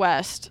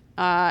east-west,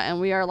 and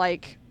we are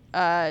like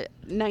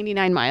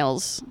 99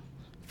 miles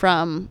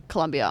from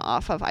Columbia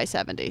off of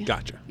I-70.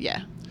 Gotcha.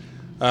 Yeah.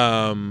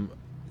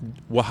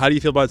 Well, how do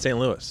you feel about St.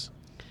 Louis?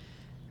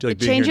 Do you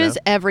like it changes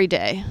every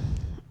day.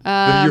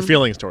 Your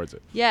feelings towards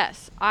it?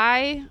 Yes.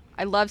 I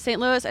love St.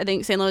 Louis. I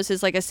think St. Louis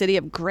is like a city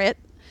of grit.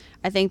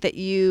 I think that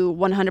you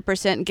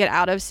 100% get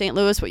out of St.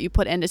 Louis what you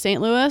put into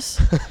St.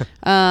 Louis.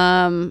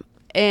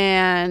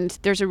 And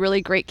there's a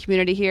really great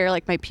community here.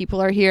 Like my people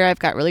are here. I've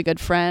got really good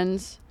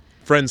friends.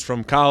 Friends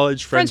from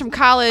college. Friends from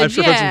college. I'm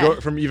sure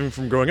friends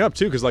from growing up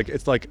too, because like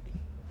it's like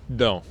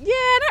no. Yeah,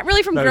 not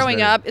really from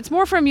growing up. It's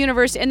more from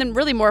university, and then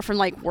really more from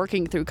like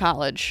working through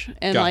college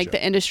and like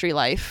the industry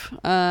life.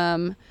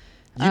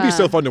 You'd be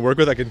so fun to work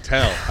with. I can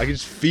tell. I can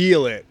just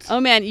feel it. Oh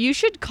man, you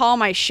should call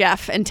my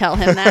chef and tell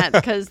him that,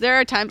 because there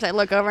are times I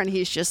look over and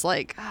he's just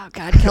like, "Oh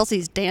God,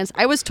 Kelsey's dance."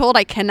 I was told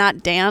I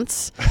cannot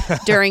dance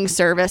during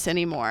service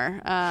anymore,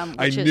 which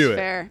I is knew it.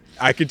 fair.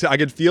 I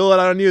could feel it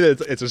on you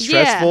that it's a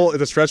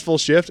stressful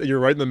shift, and you're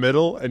right in the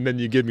middle, and then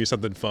you give me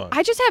something fun.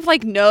 I just have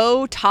like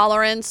no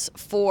tolerance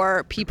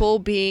for people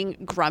being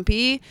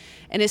grumpy,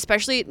 and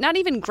especially not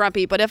even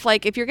grumpy, but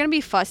if you're gonna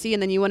be fussy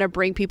and then you want to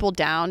bring people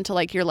down to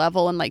like your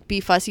level and like be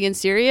fussy and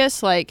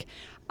serious, like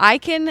I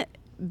can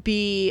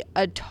be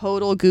a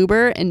total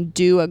goober and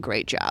do a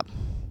great job.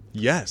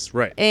 Yes,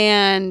 right.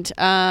 And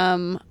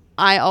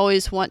I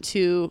always want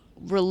to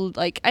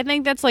I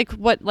think that's like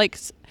what like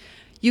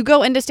you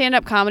go into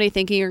stand-up comedy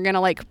thinking you're gonna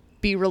like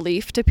be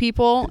relief to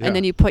people, Yeah. and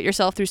then you put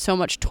yourself through so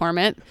much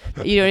torment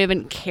that you don't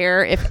even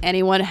care if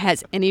anyone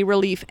has any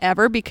relief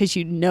ever, because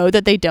you know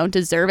that they don't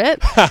deserve it.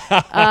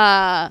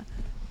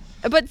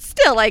 But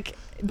still, like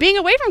being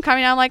away from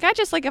comedy, I'm like, I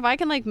just like if I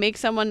can like make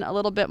someone a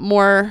little bit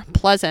more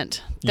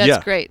pleasant, that's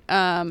Yeah. great.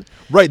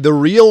 Right, the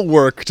real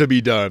work to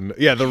be done.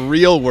 Yeah, the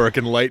real work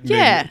in lightening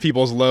Yeah.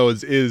 people's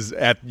loads is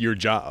at your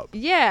job.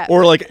 Yeah.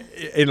 Or like,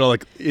 you know,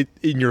 like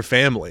in your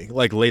family,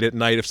 like late at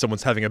night if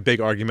someone's having a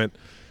big argument,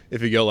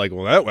 if you go like,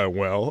 well, that went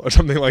well, or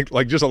something like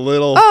just a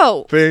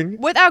little thing.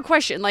 Without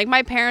question. Like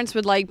my parents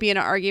would like be in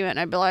an argument and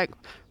I'd be like,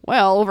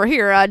 well, over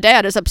here,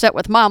 Dad is upset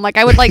with Mom. Like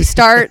I would like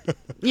start,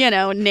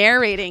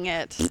 narrating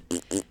it.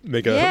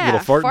 Make a little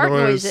fart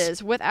noise.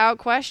 noises without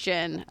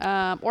question.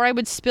 Or I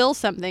would spill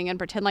something and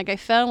pretend like I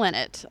fell in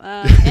it.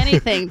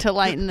 Anything to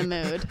lighten the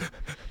mood.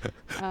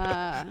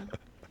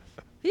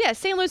 Yeah,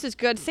 St. Louis is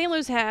good. St.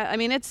 Louis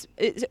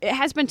it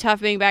has been tough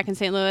being back in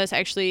St. Louis.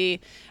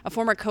 Actually, a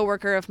former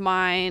coworker of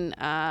mine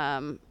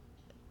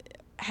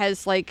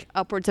has like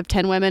upwards of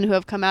 10 women who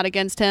have come out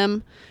against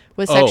him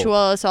with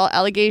sexual assault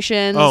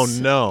allegations. Oh,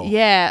 no.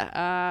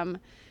 Yeah.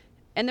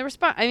 And the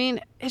response,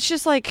 it's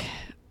just like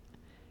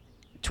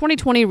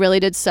 2020 really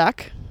did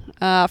suck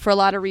for a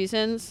lot of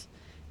reasons.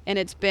 And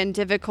it's been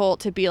difficult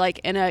to be like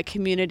in a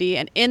community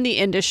and in the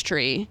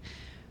industry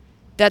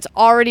that's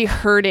already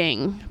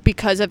hurting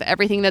because of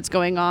everything that's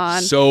going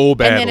on. So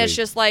badly. And then it's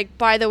just like,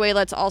 by the way,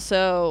 let's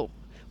also,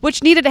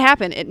 which needed to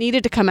happen. It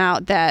needed to come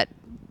out that,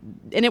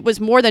 and it was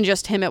more than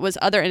just him. It was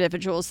other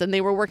individuals, and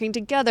they were working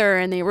together,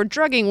 and they were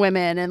drugging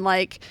women, and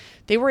like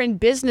they were in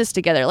business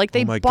together. Like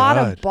they bought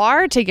God. a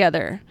bar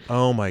together.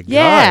 Oh my God.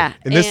 Yeah.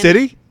 In this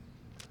city?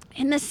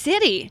 In the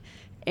city.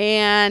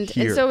 And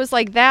Here. so it was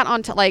like that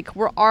on like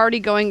we're already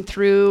going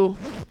through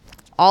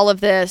all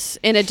of this.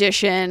 In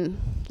addition,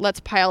 let's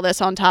pile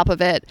this on top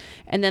of it,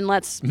 and then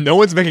let's No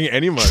one's making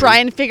any money. try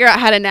and figure out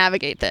how to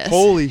navigate this.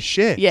 Holy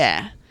shit.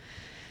 Yeah.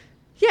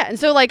 Yeah, and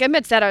so like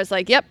amidst that, I was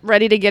like, yep,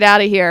 ready to get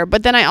out of here.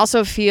 But then I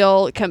also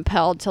feel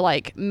compelled to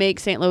like make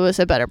St. Louis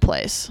a better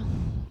place.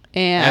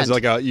 And As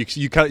like you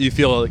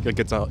feel like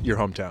it's your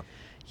hometown.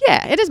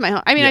 yeah, it is my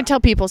home. I Yeah. tell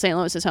people St.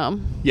 Louis is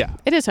home. Yeah.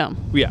 It is home.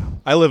 Yeah.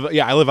 I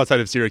live outside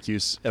of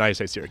Syracuse, and I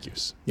say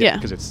Syracuse. Yeah.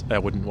 Because I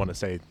wouldn't want to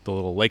say the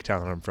little lake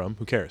town that I'm from.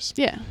 Who cares?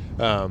 Yeah.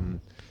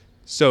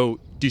 So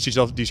do you see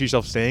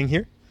yourself staying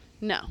here?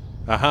 No.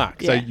 Aha.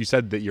 Because Yeah. you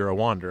said that you're a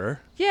wanderer.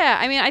 Yeah,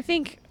 I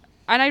think,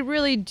 and I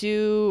really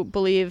do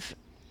believe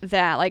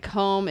that like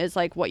home is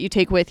like what you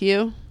take with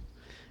you,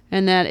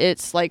 and that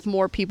it's like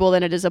more people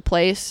than it is a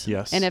place.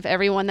 Yes. And if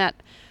everyone that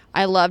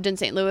I loved in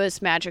St.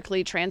 Louis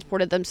magically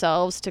transported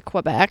themselves to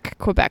Quebec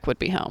would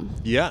be home.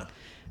 Yeah.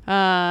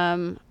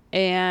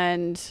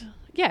 And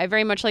yeah, I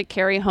very much like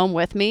carry home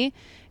with me,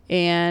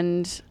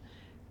 and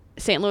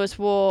St. Louis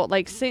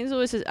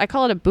is, I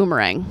call it a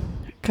boomerang,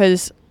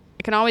 because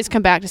I can always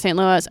come back to St.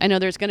 Louis. I know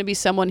there's going to be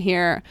someone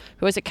here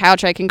who has a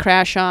couch I can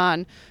crash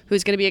on,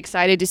 who's going to be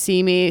excited to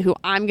see me, who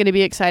I'm going to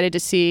be excited to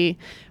see.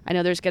 I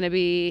know there's going to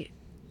be,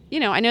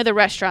 I know the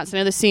restaurants, I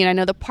know the scene, I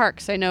know the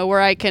parks, I know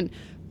where I can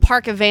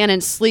park a van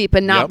and sleep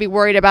and not Yep. be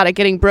worried about it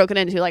getting broken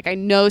into. Like, I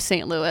know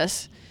St.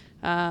 Louis.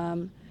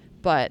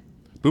 But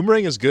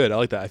Boomerang is good. I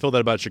like that. I feel that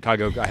about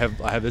Chicago. I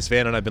have this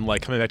van, and I've been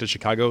like coming back to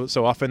Chicago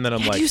so often that I'm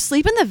do like, you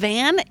sleep in the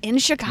van in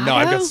Chicago? no,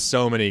 I've got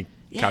so many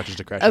couches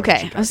to crash on in Okay, I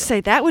Chicago. was to say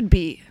that would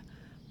be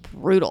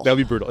brutal. That would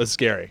be brutal. It's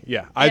scary.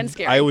 Yeah. And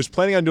scary. I was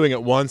planning on doing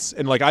it once,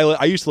 and like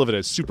I used to live in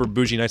a super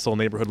bougie, nice little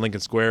neighborhood,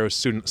 Lincoln Square. It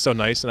was so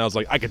nice, and I was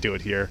like, I could do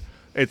it here.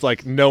 It's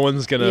like no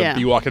one's gonna Yeah.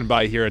 be walking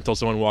by here until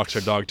someone walks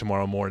their dog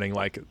tomorrow morning.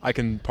 Like I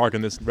can park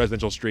in this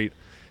residential street,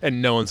 and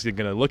no one's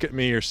gonna look at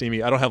me or see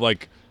me. I don't have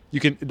like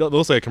it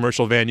looks like a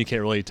commercial van. You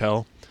can't really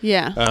tell.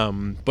 Yeah.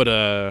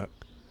 But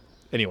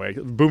anyway,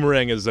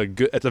 Boomerang is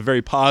it's a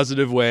very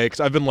positive way, because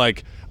I've been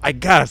like, I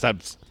gotta stop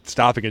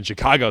stopping in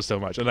Chicago so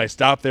much, and I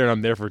stopped there, and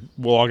I'm there for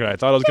longer than I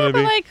thought I was Yeah, gonna but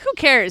be. like, who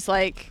cares?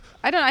 Like,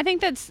 I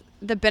think that's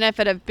the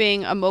benefit of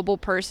being a mobile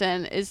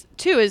person is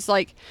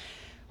like,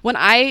 when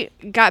I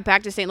got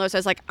back to St. Louis, I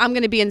was like, I'm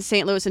going to be in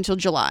St. Louis until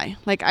July.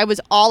 Like, I was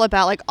all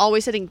about like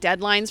always setting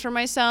deadlines for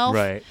myself.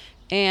 Right.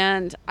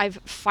 And I've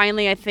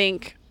finally, I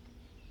think,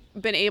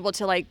 been able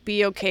to like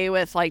be okay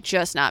with like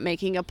just not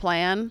making a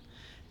plan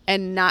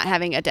and not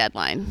having a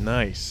deadline.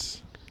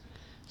 Nice.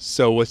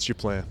 So what's your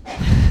plan?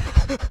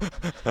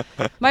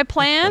 My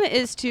plan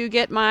is to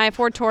get my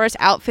Ford Taurus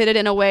outfitted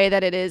in a way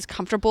that it is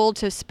comfortable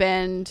to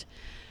spend.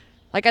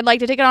 Like, I'd like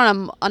to take it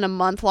on a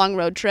month-long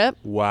road trip.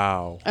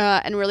 Wow.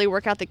 And really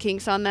work out the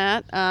kinks on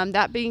that.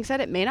 That being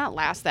said, it may not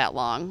last that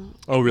long.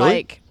 Oh, really?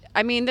 Like,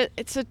 I mean,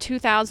 it's a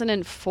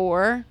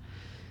 2004.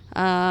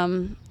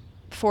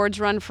 Fords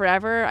run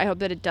forever. I hope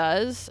that it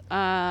does.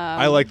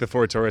 I like the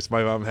Ford Taurus.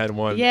 My mom had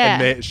one.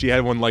 Yeah. And she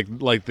had one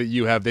like that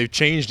you have. They've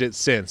changed it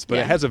since, but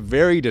Yeah. it has a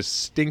very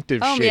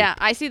distinctive Oh shape. yeah,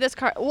 I see this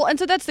car. Well, and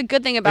so that's the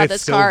good thing about It's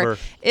this car silver.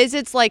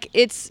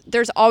 is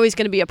there's always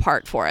going to be a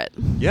part for it,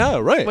 Yeah,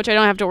 right. which I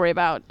don't have to worry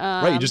about.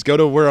 Right, you just go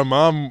to where a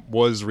mom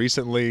was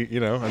recently,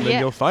 and then Yeah.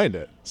 you'll find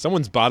it.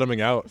 Someone's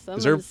bottoming out. Is there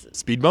Someone's-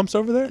 speed bumps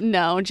over there?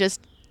 No,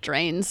 just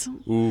drains.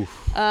 Ooh.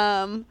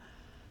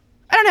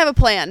 I don't have a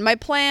plan. My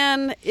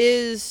plan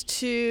is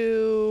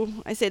to.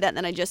 I say that, and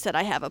then I just said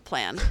I have a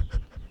plan.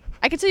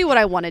 I can tell you what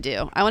I want to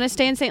do. I want to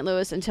stay in St.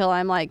 Louis until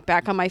I'm like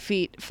back on my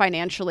feet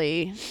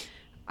financially.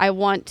 I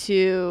want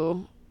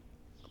to,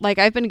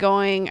 I've been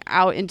going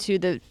out into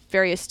the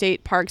various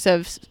state parks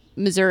of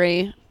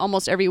Missouri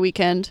almost every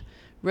weekend.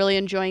 Really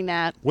enjoying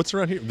that. What's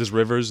around here? There's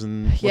rivers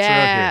and what's around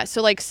Yeah. here?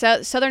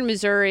 So southern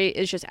Missouri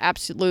is just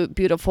absolute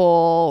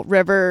beautiful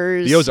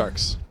rivers. The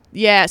Ozarks.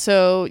 Yeah.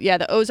 So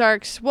the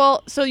Ozarks.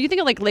 Well, so you think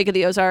of like Lake of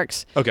the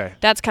Ozarks. Okay.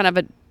 That's kind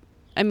of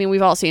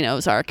we've all seen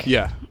Ozark.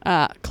 Yeah.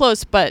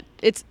 Close, but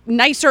it's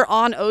nicer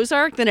on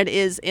Ozark than it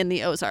is in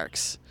the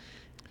Ozarks.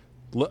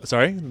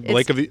 Sorry? It's-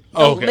 Lake of the... the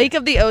Oh, okay. Lake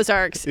of the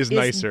Ozarks Is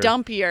nicer.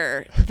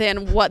 dumpier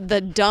than what the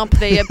dump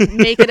they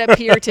make it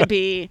appear to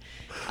be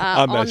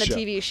On on that the show.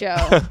 TV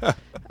show.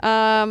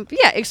 But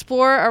yeah,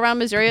 explore around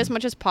Missouri as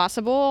much as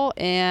possible,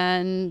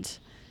 and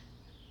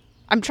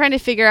I'm trying to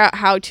figure out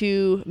how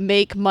to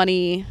make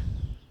money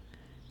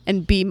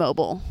and be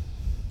mobile.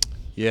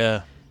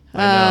 Yeah.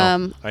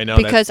 I know.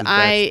 Because that's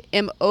I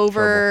am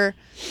over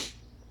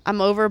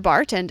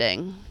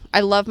bartending. I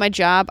love my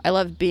job. I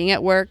love being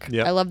at work.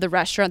 Yep. I love the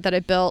restaurant that I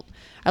built.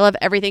 I love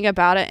everything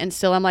about it, and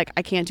still I'm like,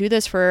 I can't do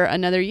this for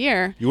another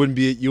year. You wouldn't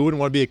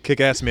want to be a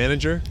kick-ass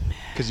manager?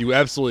 Because you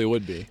absolutely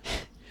would be.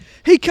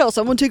 Hey, Kels,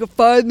 I'm going to take a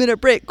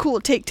 5-minute break. Cool,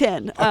 take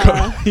 10.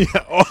 Yeah.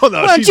 Oh,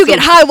 no. Why don't she's you so, get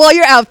high while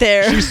you're out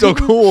there? She's so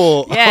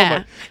cool. Oh,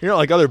 Yeah. you're not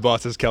like other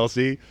bosses,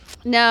 Kelsey.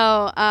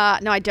 No,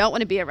 I don't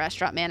want to be a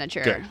restaurant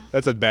manager. Good.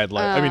 That's a bad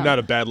life. I mean, not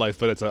a bad life,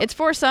 but it's It's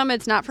for some,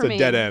 it's not for it's me. a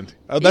dead end.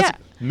 Oh, that's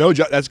Yeah. no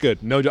job. That's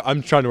good. No job.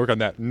 I'm trying to work on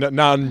that.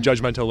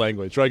 Non-judgmental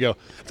language. Where I go,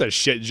 that's a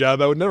shit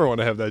job. I would never want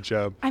to have that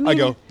job. I I mean-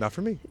 go, not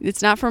for me.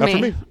 It's not for Not me. for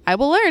me. I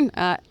will learn.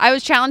 I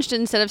was challenged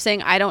instead of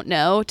saying I don't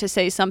know to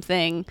say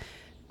something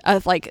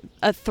of like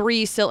a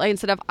 3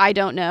 instead of I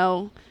don't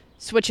know.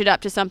 Switch it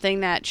up to something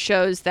that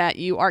shows that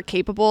you are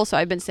capable. So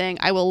I've been saying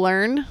I will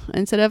learn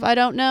instead of I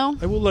don't know.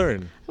 I will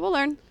learn. I will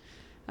learn.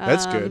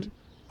 That's good.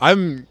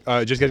 I'm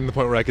just getting to the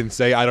point where I can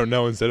say I don't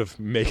know instead of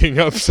making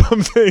up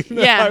something. that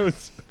Yeah. I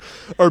was,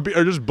 or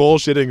just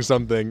bullshitting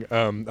something.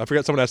 I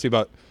forgot someone asked me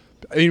about.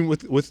 I mean,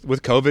 with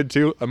COVID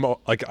too.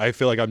 I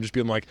feel like I'm just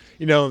being like,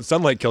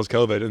 sunlight kills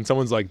COVID, and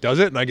someone's like, does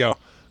it? And I go,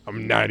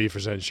 I'm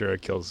 90% sure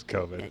it kills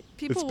COVID.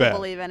 People it's will bad.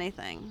 believe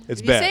anything. It's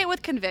if bad. you say it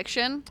with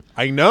conviction,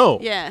 I know.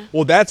 Yeah.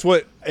 Well, that's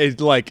what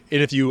it's like.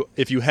 And if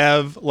you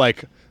have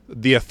like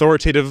the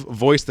authoritative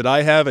voice that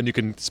I have, and you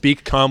can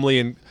speak calmly,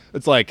 and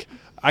it's like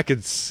I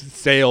could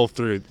sail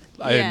through,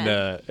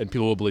 and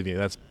people will believe me.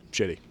 That's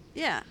shitty.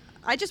 yeah.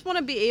 I just want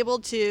to be able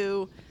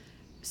to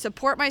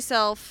support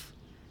myself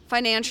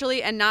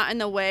financially and not in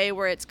the way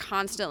where it's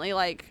constantly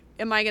like,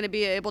 am I going to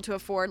be able to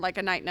afford like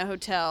a night in a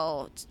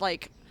hotel? It's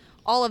like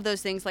all of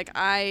those things. Like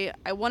I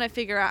want to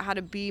figure out how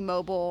to be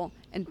mobile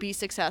and be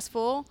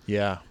successful.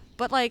 Yeah.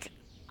 But like,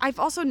 I've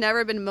also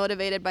never been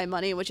motivated by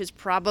money, which is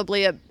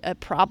probably a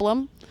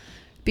problem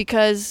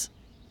because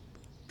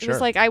it Sure.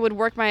 was like I would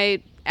work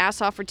my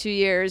ass off for 2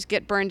 years,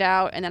 get burned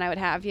out, and then I would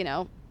have,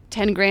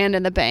 10 grand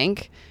in the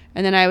bank,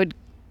 and then I would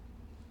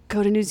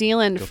go to New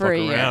Zealand Go for fuck a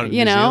year, around in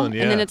New Zealand,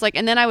 and then yeah. it's like,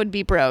 and then I would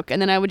be broke,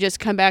 and then I would just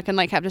come back and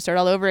like have to start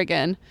all over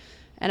again.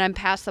 And I'm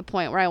past the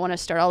point where I want to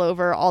start all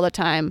over all the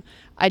time.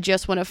 I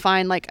just want to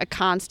find like a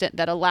constant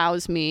that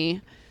allows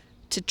me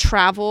to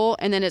travel,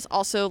 and then it's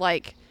also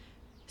like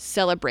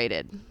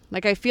celebrated.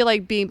 Like I feel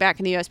like being back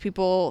in the US,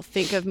 people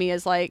think of me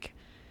as like,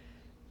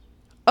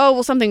 oh,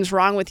 well, something's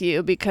wrong with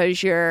you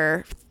because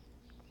you're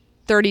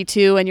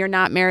 32 and you're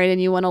not married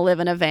and you want to live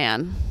in a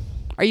van.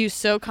 Are you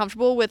so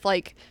comfortable with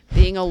like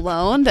being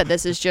alone that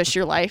this is just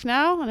your life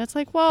now? And it's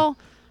like, well,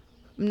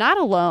 I'm not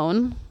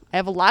alone. I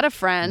have a lot of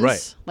friends.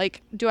 Right.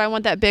 Like, do I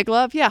want that big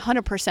love? Yeah,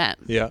 100%.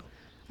 Yeah.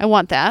 I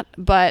want that,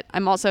 but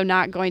I'm also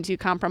not going to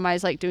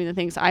compromise like doing the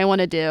things I want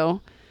to do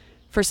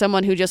for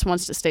someone who just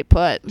wants to stay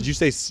put. Did you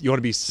say you want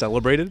to be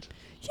celebrated?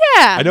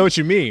 Yeah. I know what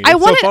you mean. I It's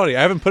wanna- so funny.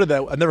 I haven't put it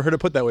that. I've never heard it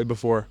put that way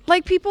before.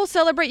 Like people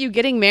celebrate you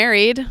getting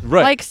married.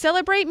 Right. Like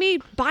celebrate me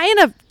buying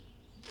a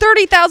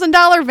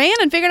 $30,000 van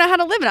and figuring out how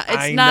to live in it. It's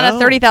I not know.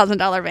 a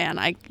 $30,000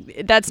 van.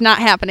 That's not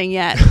happening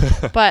yet.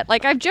 But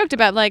like I've joked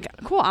about, like,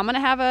 cool, I'm gonna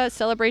have a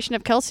celebration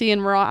of Kelsey,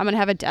 and I'm gonna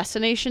have a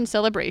destination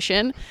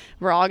celebration.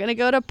 We're all gonna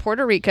go to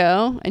Puerto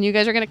Rico, and you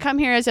guys are gonna come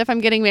here as if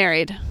I'm getting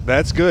married.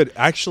 That's good.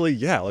 Actually,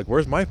 yeah. Like,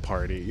 where's my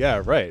party?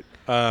 Yeah, right.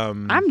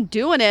 I'm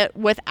doing it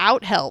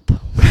without help.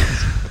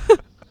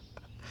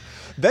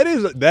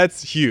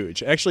 That's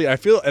huge. Actually, I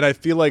feel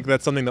like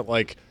that's something that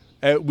like,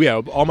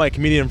 all my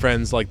comedian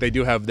friends, like, they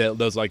do have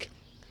those, like,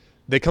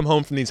 they come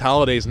home from these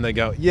holidays and they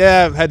go,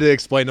 yeah, I've had to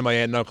explain to my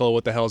aunt and uncle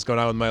what the hell's going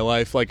on with my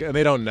life, like, and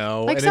they don't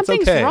know, Like and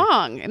something's it's okay.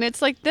 wrong, and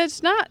it's like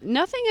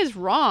nothing is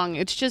wrong.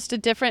 It's just a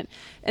different,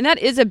 and that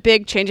is a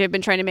big change I've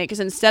been trying to make.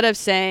 Is instead of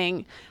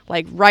saying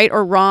like right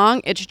or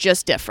wrong, it's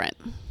just different.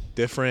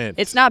 Different.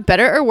 It's not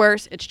better or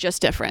worse. It's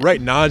just different. Right,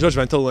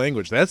 non-judgmental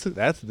language.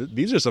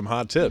 These are some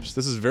hot tips.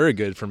 This is very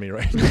good for me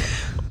right now.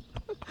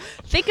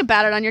 Think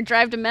about it on your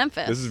drive to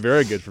Memphis. This is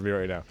very good for me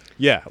right now.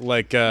 Yeah,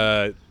 like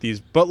but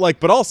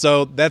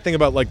also that thing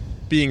about like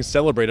being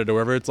celebrated or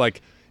whatever. It's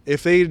like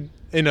if they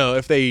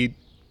look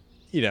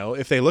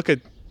at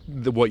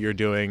what you're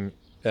doing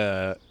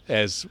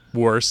as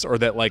worse, or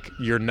that like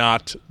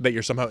that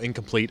you're somehow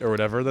incomplete or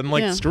whatever, then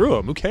like Yeah. screw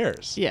them. Who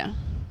cares? Yeah.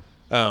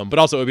 But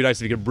also it would be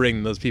nice if you could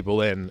bring those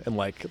people in and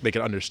like they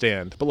could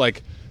understand. But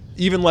like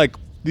even like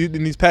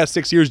in these past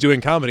 6 years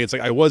doing comedy, it's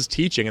like I was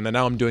teaching and then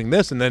now I'm doing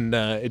this, and then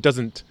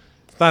it's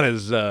not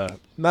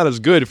as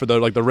good for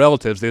the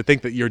relatives. They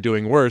think that you're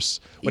doing worse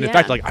when in Yeah.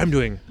 fact like I'm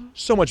doing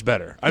so much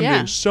better. I'm Yeah.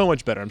 doing so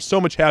much better. I'm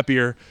so much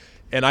happier,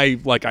 and I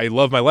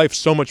love my life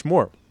so much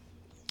more.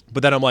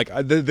 But then I'm like,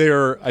 I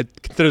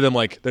consider them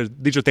like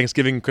these are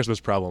Thanksgiving and Christmas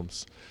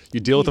problems. You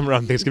deal with them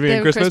around Thanksgiving and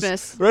They're Christmas.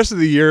 Christmas. The rest of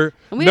the year,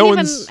 And we no didn't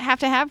one's. even have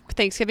to have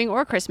Thanksgiving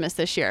or Christmas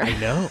this year. I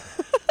know.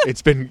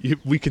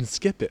 We can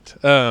skip it.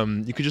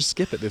 You could just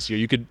skip it this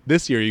year.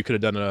 This year you could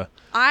have done a.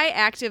 I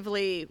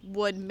actively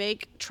would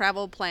make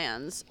travel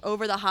plans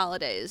over the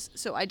holidays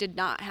so I did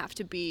not have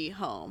to be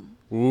home.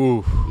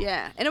 Ooh.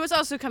 Yeah. And it was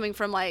also coming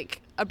from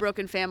like a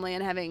broken family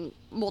and having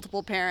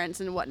multiple parents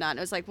and whatnot.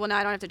 It was like, well, now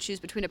I don't have to choose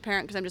between a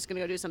parent because I'm just going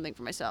to go do something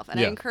for myself. And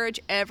Yeah. I encourage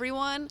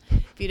everyone,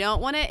 if you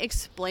don't want to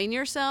explain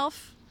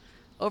yourself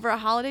over a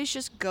holidays,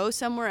 just go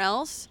somewhere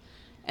else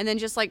and then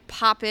just like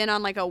pop in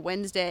on like a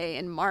Wednesday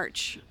in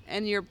March,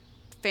 and your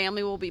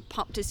family will be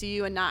pumped to see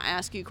you and not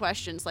ask you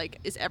questions like,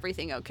 is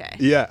everything okay?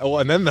 Yeah, well,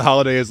 and then the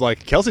holiday is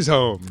like Kelsey's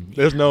home.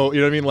 There's no, you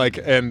know what I mean, like,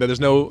 and there's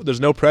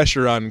no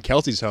pressure on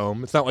Kelsey's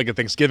home. It's not like a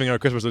Thanksgiving or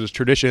Christmas. There's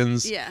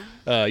traditions.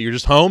 Yeah. You're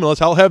just home, and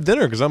let's all have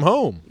dinner because I'm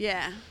home.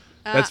 Yeah.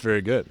 That's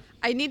very good.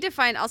 I need to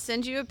I'll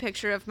send you a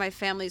picture of my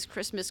family's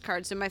Christmas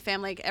cards. So my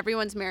family, like,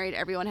 everyone's married,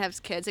 everyone has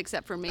kids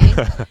except for me.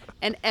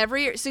 And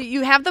so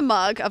you have the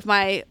mug of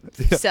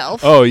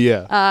myself Oh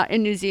yeah.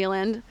 in New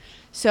Zealand.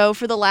 So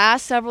for the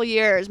last several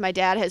years, my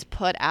dad has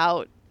put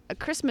out a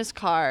Christmas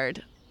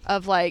card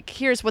of like,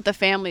 here's what the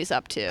family's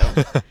up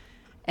to.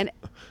 And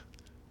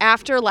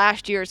after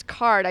last year's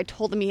card, I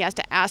told him he has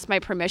to ask my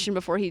permission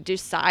before he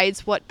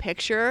decides what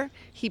picture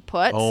he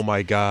puts. Oh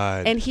my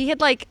God. And he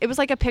had like, it was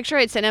like a picture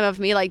I'd sent him of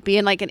me like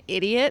being like an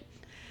idiot.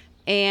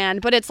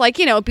 But it's like,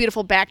 a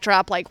beautiful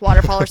backdrop, like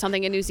waterfall or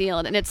something in New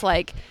Zealand. And it's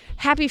like,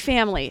 happy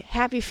family,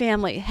 happy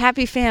family,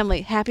 happy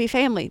family, happy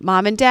family,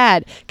 mom and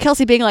dad.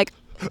 Kelsey being like,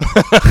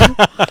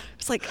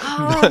 it's like,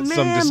 oh man.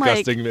 Some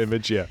disgusting like,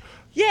 image, yeah.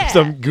 yeah.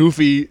 Some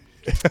goofy.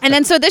 And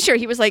then so this year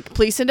he was like,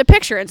 please send a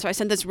picture. And so I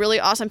sent this really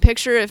awesome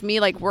picture of me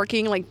like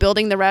working, like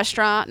building the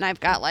restaurant. And I've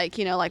got like,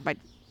 like my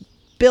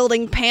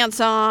building pants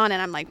on,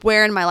 and I'm like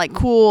wearing my like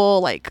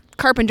cool like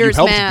carpenter's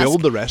You helped mask.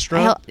 build the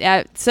restaurant?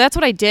 Yeah. So that's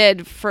what I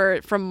did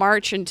from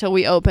March until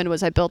we opened,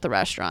 was I built the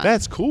restaurant.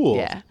 That's cool.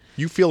 Yeah.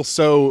 You feel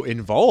so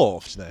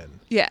involved then.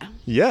 Yeah.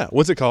 Yeah.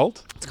 What's it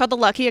called? It's called the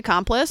Lucky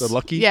Accomplice. The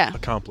Lucky Yeah.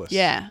 Accomplice.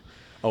 Yeah.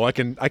 Oh, I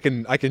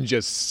can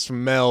just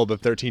smell the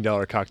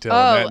 $13 cocktail.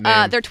 Oh, in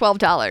that name. they're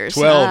 $12.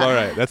 12. All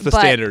right, that's the but-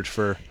 standard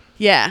for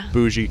Yeah.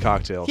 bougie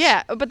cocktails.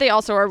 Yeah, but they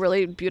also are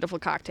really beautiful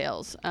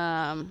cocktails.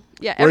 Yeah.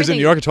 Whereas everything- in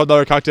New York, a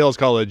 $12 cocktail is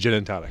called a gin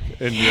and tonic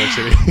in New York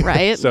City.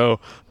 Right. So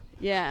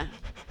Yeah.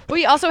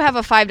 We also have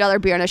a $5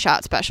 beer and a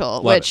shot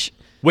special, love which it.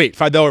 Wait,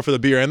 $5 for the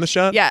beer and the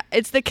shot? yeah,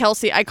 it's the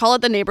Kelsey. I call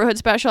it the neighborhood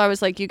special. I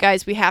was like, you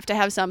guys, we have to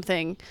have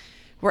something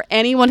where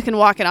anyone can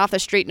walk in off the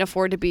street and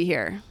afford to be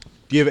here.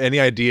 Do you have any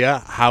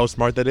idea how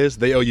smart that is?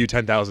 They owe you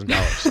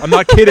 $10,000. I'm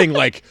not kidding.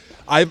 Like,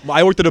 I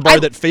worked at a bar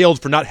that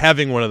failed for not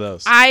having one of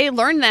those. I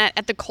learned that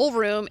at the Coal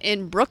Room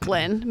in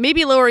Brooklyn,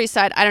 maybe Lower East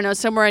Side, I don't know,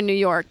 somewhere in New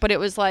York. But it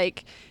was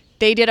like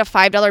they did a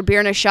 $5 beer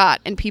and a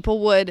shot, and people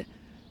would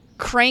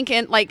crank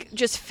in, like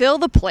just fill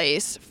the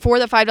place for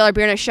the $5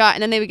 beer and a shot,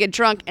 and then they would get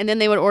drunk, and then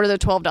they would order the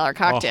 $12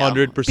 cocktail.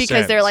 100%.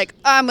 Because they're like,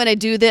 I'm going to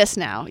do this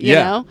now, you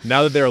yeah. know?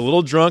 Now that they're a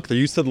little drunk, they're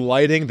used to the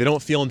lighting. They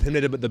don't feel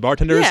intimidated, but the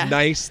bartender Yeah. is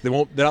nice. They're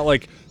not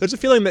like. There's a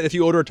feeling that if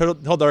you order a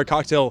 $12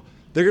 cocktail,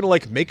 they're gonna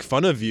like make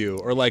fun of you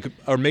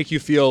or make you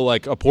feel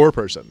like a poor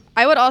person.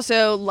 I would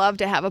also love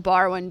to have a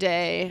bar one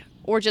day,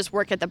 or just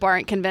work at the bar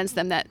and convince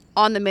them that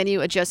on the menu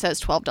it just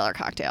says $12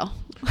 cocktail.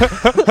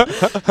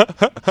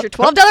 Your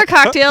 $12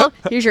 cocktail.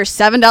 Here's your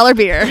 $7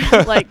 beer.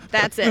 Like,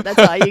 that's it. That's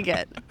all you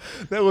get.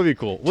 That would be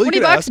cool. Well, you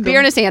could $20 ask beer them.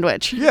 and a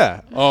sandwich.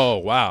 Yeah. Oh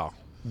wow.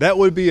 That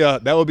would be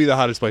the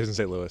hottest place in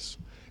St. Louis.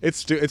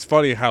 It's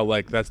funny how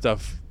like that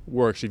stuff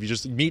works if you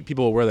just meet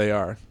people where they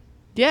are.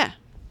 Yeah.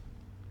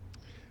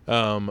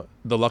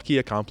 The lucky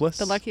accomplice.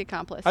 The lucky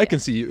accomplice. I yeah. can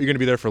see you. You're going to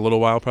be there for a little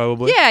while,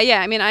 probably.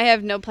 Yeah. I mean, I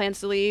have no plans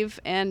to leave.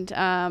 And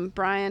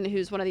Brian,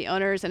 who's one of the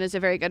owners and is a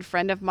very good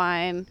friend of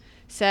mine,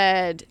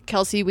 said,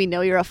 Kelsey, we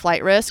know you're a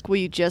flight risk. Will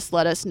you just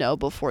let us know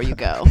before you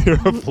go? You're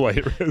a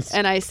flight risk.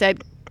 And I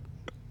said,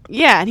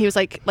 yeah. And he was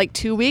like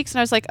 2 weeks. And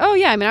I was like, oh,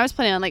 yeah. I mean, I was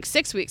planning on like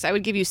 6 weeks. I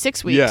would give you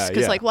 6 weeks. Yeah,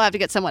 Because yeah. like we'll have to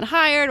get someone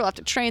hired. We'll have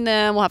to train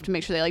them. We'll have to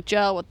make sure they like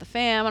gel with the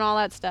fam and all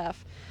that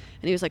stuff.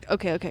 And he was like,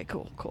 okay,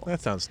 cool.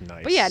 That sounds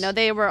nice. But yeah, no,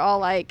 they were all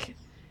like,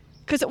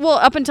 because, well,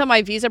 up until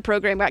my visa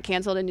program got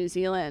canceled in New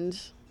Zealand,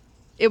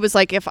 it was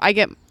like, if I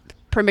get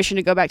permission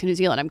to go back to New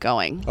Zealand, I'm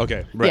going.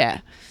 Okay. Right. Yeah.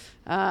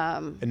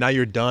 And now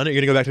you're done. Are you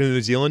going to go back to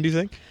New Zealand, do you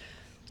think?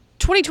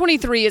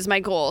 2023 is my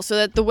goal. So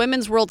that the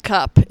Women's World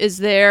Cup is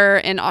there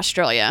in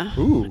Australia.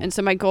 Ooh. And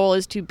so my goal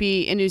is to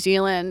be in New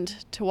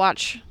Zealand to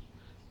watch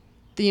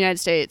the United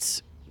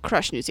States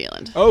crush New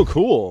Zealand. Oh,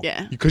 cool.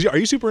 Yeah. Because are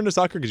you super into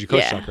soccer? Because you coach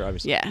Yeah. soccer,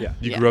 obviously. Yeah. Yeah.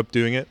 You Yeah. grew up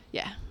doing it.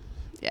 Yeah.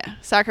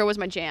 Soccer was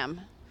my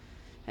jam.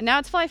 And now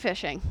it's fly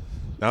fishing.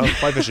 Now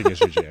fly fishing is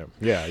your jam.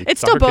 Yeah.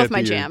 It's soccer still both can't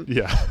my be your- jam.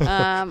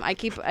 Yeah. I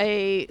keep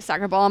a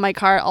soccer ball in my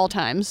car at all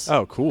times.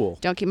 Oh, cool.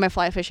 Don't keep my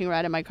fly fishing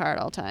rod in my car at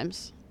all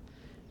times.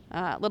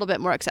 A little bit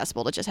more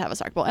accessible to just have a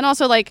soccer ball. And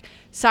also, like,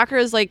 soccer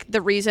is, like,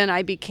 the reason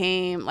I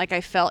became, like,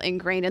 I felt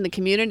ingrained in the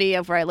community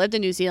of where I lived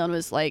in New Zealand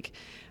was, like,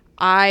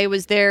 I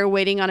was there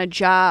waiting on a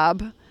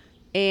job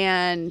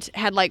and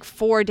had, like,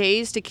 4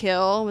 days to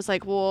kill. Was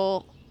like,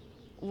 well,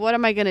 what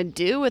am I going to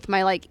do with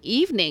my, like,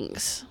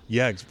 evenings?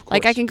 Yeah, of course.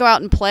 Like, I can go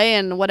out and play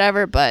and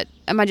whatever, but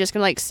am I just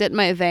going to, like, sit in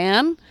my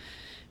van?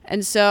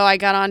 And so I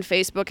got on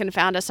Facebook and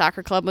found a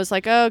soccer club, was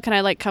like, oh, can I,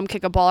 like, come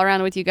kick a ball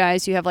around with you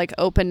guys? You have, like,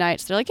 open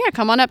nights. They're like, yeah,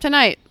 come on up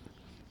tonight.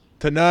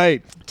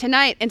 Tonight.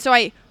 And so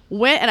I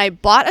went and I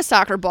bought a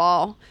soccer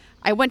ball.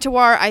 I went to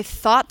where I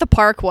thought the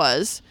park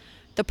was.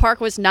 The park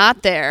was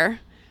not there.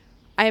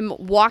 I'm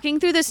walking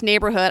through this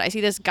neighborhood. I see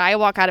this guy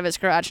walk out of his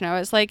garage, and I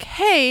was like,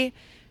 hey,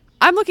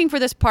 I'm looking for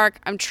this park.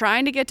 I'm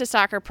trying to get to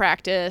soccer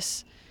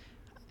practice.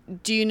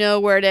 Do you know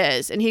where it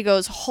is? And he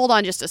goes, hold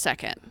on just a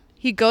second.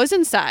 He goes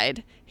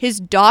inside. His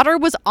daughter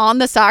was on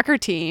the soccer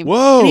team.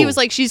 Whoa. And he was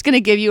like, she's going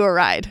to give you a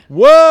ride.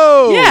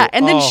 Whoa. Yeah.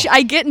 And then Oh.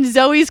 I get in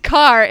Zoe's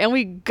car, and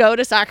we go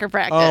to soccer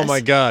practice. Oh,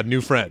 my God.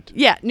 New friend.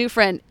 Yeah, new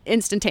friend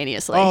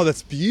instantaneously. Oh,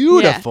 that's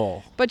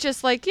beautiful. But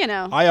just like,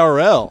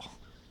 IRL.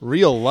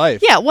 Real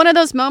life. yeah, one of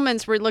those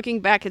moments where looking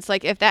back, it's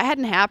like, if that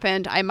hadn't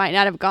happened, I might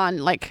not have gone,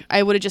 like,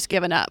 I would have just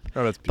given up.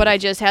 Oh, that's But I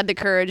beautiful. just had the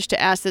courage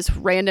to ask this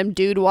random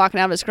dude walking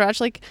out of his garage,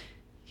 like,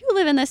 you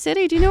live in this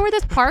city. Do you know where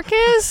this park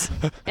is?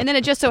 And then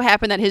it just so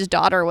happened that his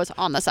daughter was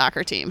on the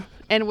soccer team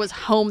and was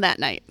home that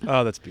night.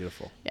 Oh, that's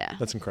beautiful. Yeah.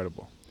 That's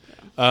incredible.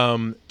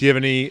 Do you have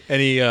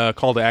any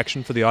call to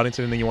action for the audience?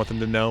 Anything you want them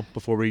to know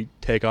before we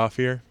take off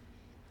here?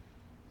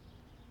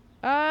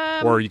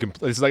 Or you can.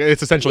 It's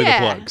essentially yeah.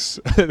 the plugs.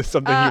 It's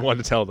something you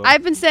want to tell them.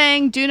 I've been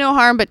saying, do no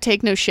harm, but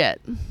take no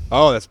shit.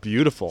 Oh, that's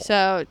beautiful.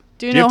 So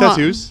do Do you no have harm.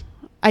 tattoos?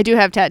 I do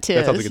have tattoos.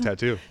 That sounds like a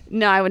tattoo.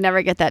 No, I would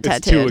never get that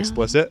It's tattooed. too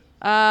explicit.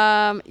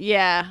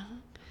 Yeah.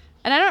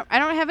 And I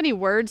don't have any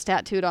words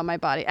tattooed on my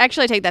body.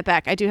 Actually, I take that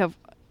back.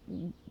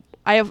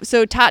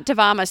 So Tat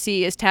Tavama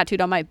Si is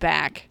tattooed on my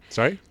back.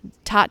 Sorry?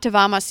 Tat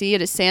Tavama Si,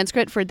 it is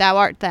Sanskrit for thou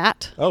art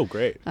that. Oh,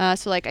 great.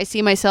 So like I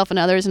see myself in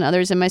others and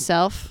others in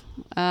myself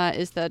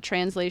is the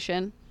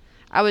translation.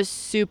 I was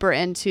super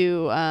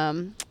into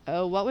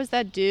what was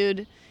that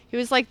dude? He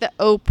was like the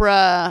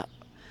Oprah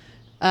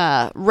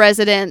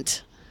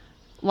resident,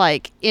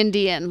 like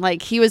Indian.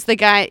 Like he was the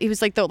guy. He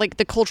was like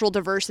the Cultural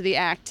Diversity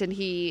Act, and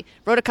he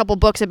wrote a couple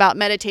books about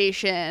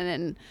meditation.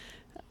 And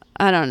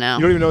I don't know.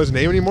 You don't even know his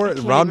name anymore? Can't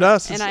Ram remember.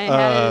 Das? And I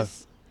had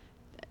his,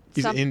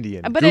 He's some-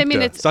 Indian. But Gupta. I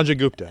mean, it's Sanjay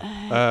Gupta.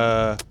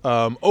 I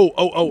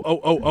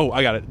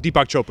got it.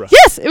 Deepak Chopra.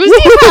 yes, it was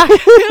Deepak.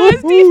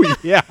 It was Ooh,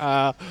 Deepak.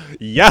 yeah.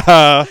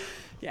 Yeah.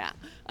 Yeah.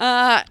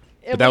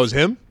 But that was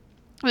him?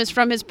 It was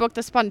from his book,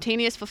 The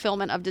Spontaneous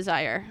Fulfillment of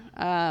Desire.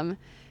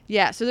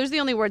 Yeah, so there's the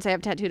only words I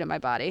have tattooed on my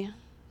body.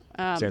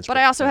 Sanskrit, But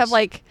I also have nice.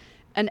 like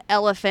an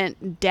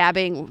elephant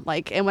dabbing,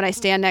 like, and when I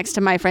stand next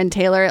to my friend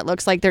Taylor, it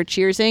looks like they're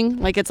cheersing,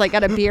 like it's like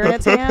got a beer in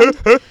its hand.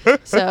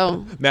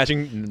 So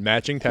Matching tattoos?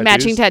 matching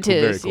Very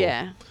tattoos, cool.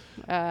 yeah.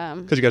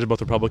 Because you guys are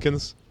both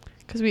Republicans?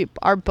 Because we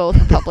are both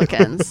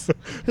Republicans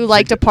who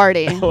like to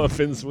party.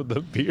 Elephants with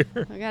the beer.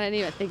 I didn't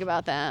even think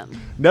about that.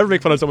 Never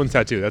make fun of someone's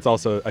tattoo. That's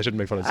also, I shouldn't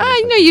make fun of someone's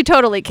I know tattoo. you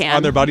totally can.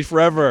 On their body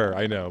forever.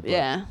 I know. But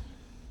Yeah.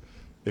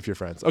 If you're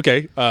friends.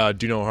 Okay.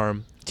 Do no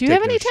harm. Do you Take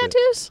have any no shit.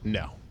 tattoos?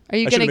 No. Are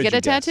you I gonna should've get made a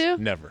you guess. tattoo?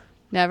 Never.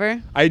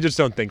 Never. I just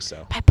don't think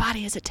so. My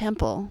body is a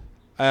temple.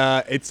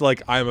 It's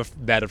like I'm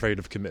that afraid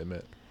of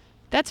commitment.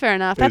 That's fair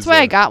enough. Is That's why I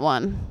there- got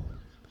one.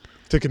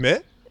 To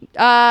commit?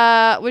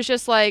 Was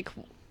just like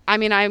I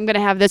mean, I'm going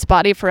to have this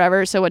body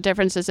forever, so what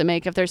difference does it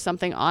make if there's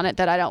something on it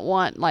that I don't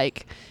want?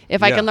 Like,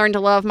 if I Yeah. can learn to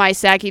love my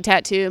Saki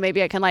tattoo,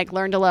 maybe I can, like,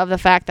 learn to love the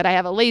fact that I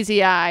have a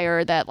lazy eye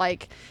or that,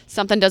 like,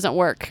 something doesn't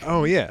work.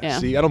 Oh, yeah. Yeah.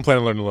 See, I don't plan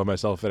on learning to love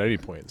myself at any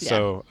point. Yeah.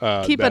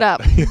 So Keep that- it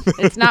up.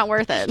 It's not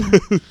worth it.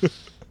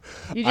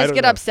 You I just don't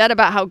get know. upset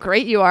about how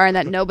great you are and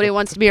that nobody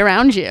wants to be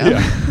around you.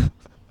 Yeah.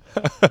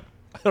 I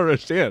don't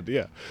understand.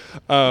 Yeah.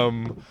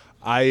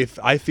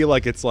 I feel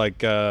like it's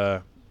like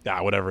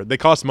whatever. They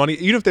cost money.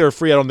 Even if they were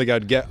free, I don't think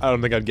I'd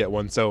get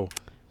one. So,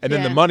 and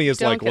then the Yeah. money is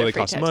Don't like, get well, a they free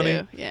cost tattoo.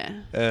 money.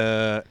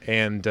 Yeah.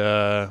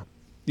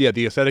 Yeah,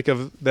 the aesthetic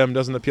of them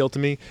doesn't appeal to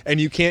me. And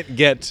you can't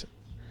get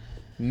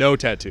no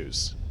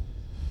tattoos.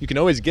 You can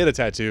always get a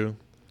tattoo,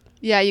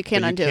 Yeah, you but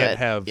can't you undo can't it.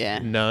 have yeah.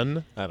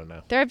 none. I don't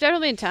know. There have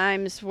definitely been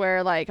times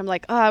where, like, I'm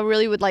like, oh, I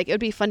really would like, it would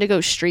be fun to go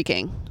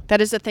streaking.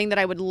 That is the thing that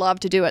I would love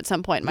to do at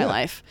some point in my Yeah.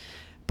 life.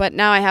 But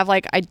now I have,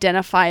 like,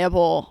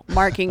 identifiable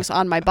markings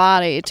on my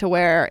body to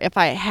where if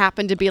I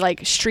happen to be,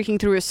 like, streaking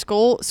through a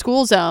school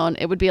zone,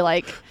 it would be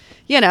like,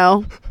 you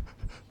know,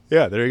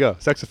 Yeah, there you go.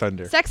 Sex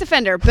offender. sex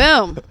offender,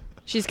 boom.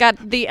 She's got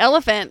the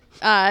elephant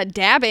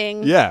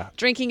dabbing, Yeah.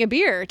 drinking a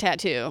beer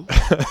tattoo.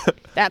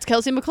 That's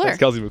Kelsey McClure. That's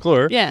Kelsey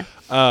McClure. Yeah.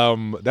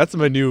 That's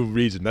my new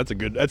region. That's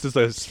just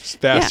a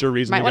faster Yeah,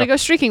 reason. might to wanna go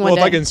streaking well, one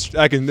if day.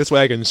 I can. This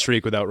way, I can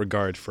streak without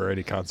regard for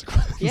any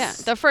consequence. Yeah,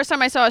 the first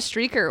time I saw a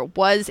streaker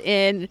was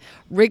in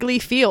Wrigley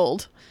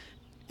Field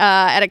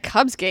at a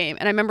Cubs game,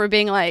 and I remember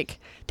being like,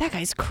 "That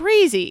guy's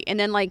crazy." And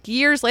then like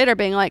years later,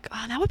 being like,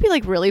 "Oh, that would be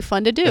like really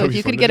fun to do would if be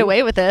you fun could to get do.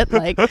 away with it,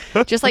 like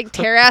just like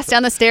tear ass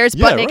down the stairs,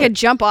 Yeah, butt naked, right.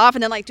 jump off,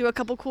 and then like do a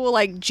couple cool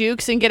like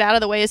jukes and get out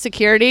of the way of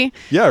security."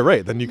 Yeah,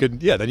 right. Then you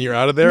could. Yeah, then you're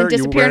out of there. then You're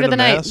disappear wearing into a the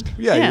night. mask.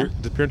 Yeah, Yeah. you're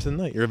disappearing into the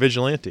night. You're a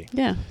vigilante.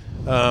 Yeah.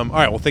 All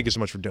right. Well, thank you so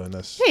much for doing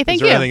this. Hey, thank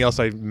Is there you. anything else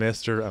I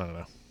missed, or I don't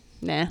know?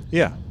 Nah.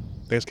 Yeah.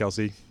 Thanks,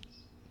 Kelsey.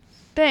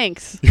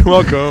 Thanks. You're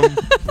welcome.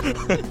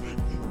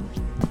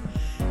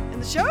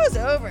 And the show's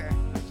over.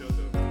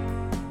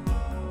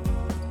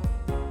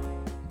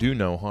 Do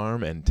no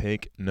harm and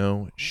take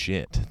no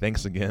shit.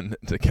 Thanks again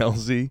to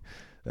Kelsey.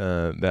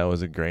 That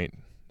was a great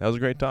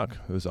talk.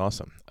 It was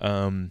awesome.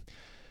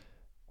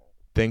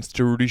 Thanks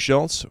to Rudy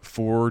Schultz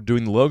for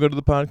doing the logo to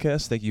the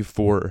podcast. Thank you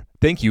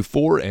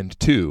for and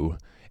to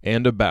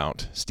and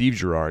about Steve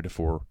Gerard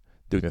for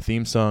doing the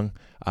theme song.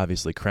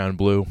 Obviously, Crown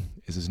Blue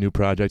is his new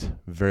project.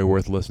 Very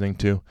worth listening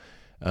to.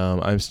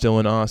 I'm still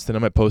in Austin. I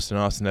might post an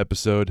Austin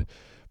episode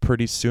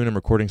pretty soon. I'm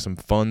recording some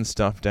fun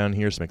stuff down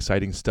here, some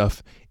exciting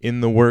stuff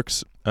in the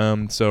works.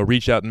 So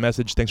reach out and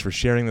message. Thanks for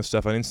sharing this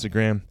stuff on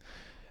Instagram.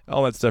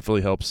 All that stuff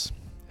really helps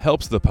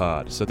the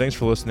pod. So thanks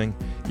for listening.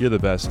 You're the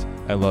best.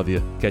 I love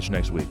you. Catch you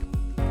next week.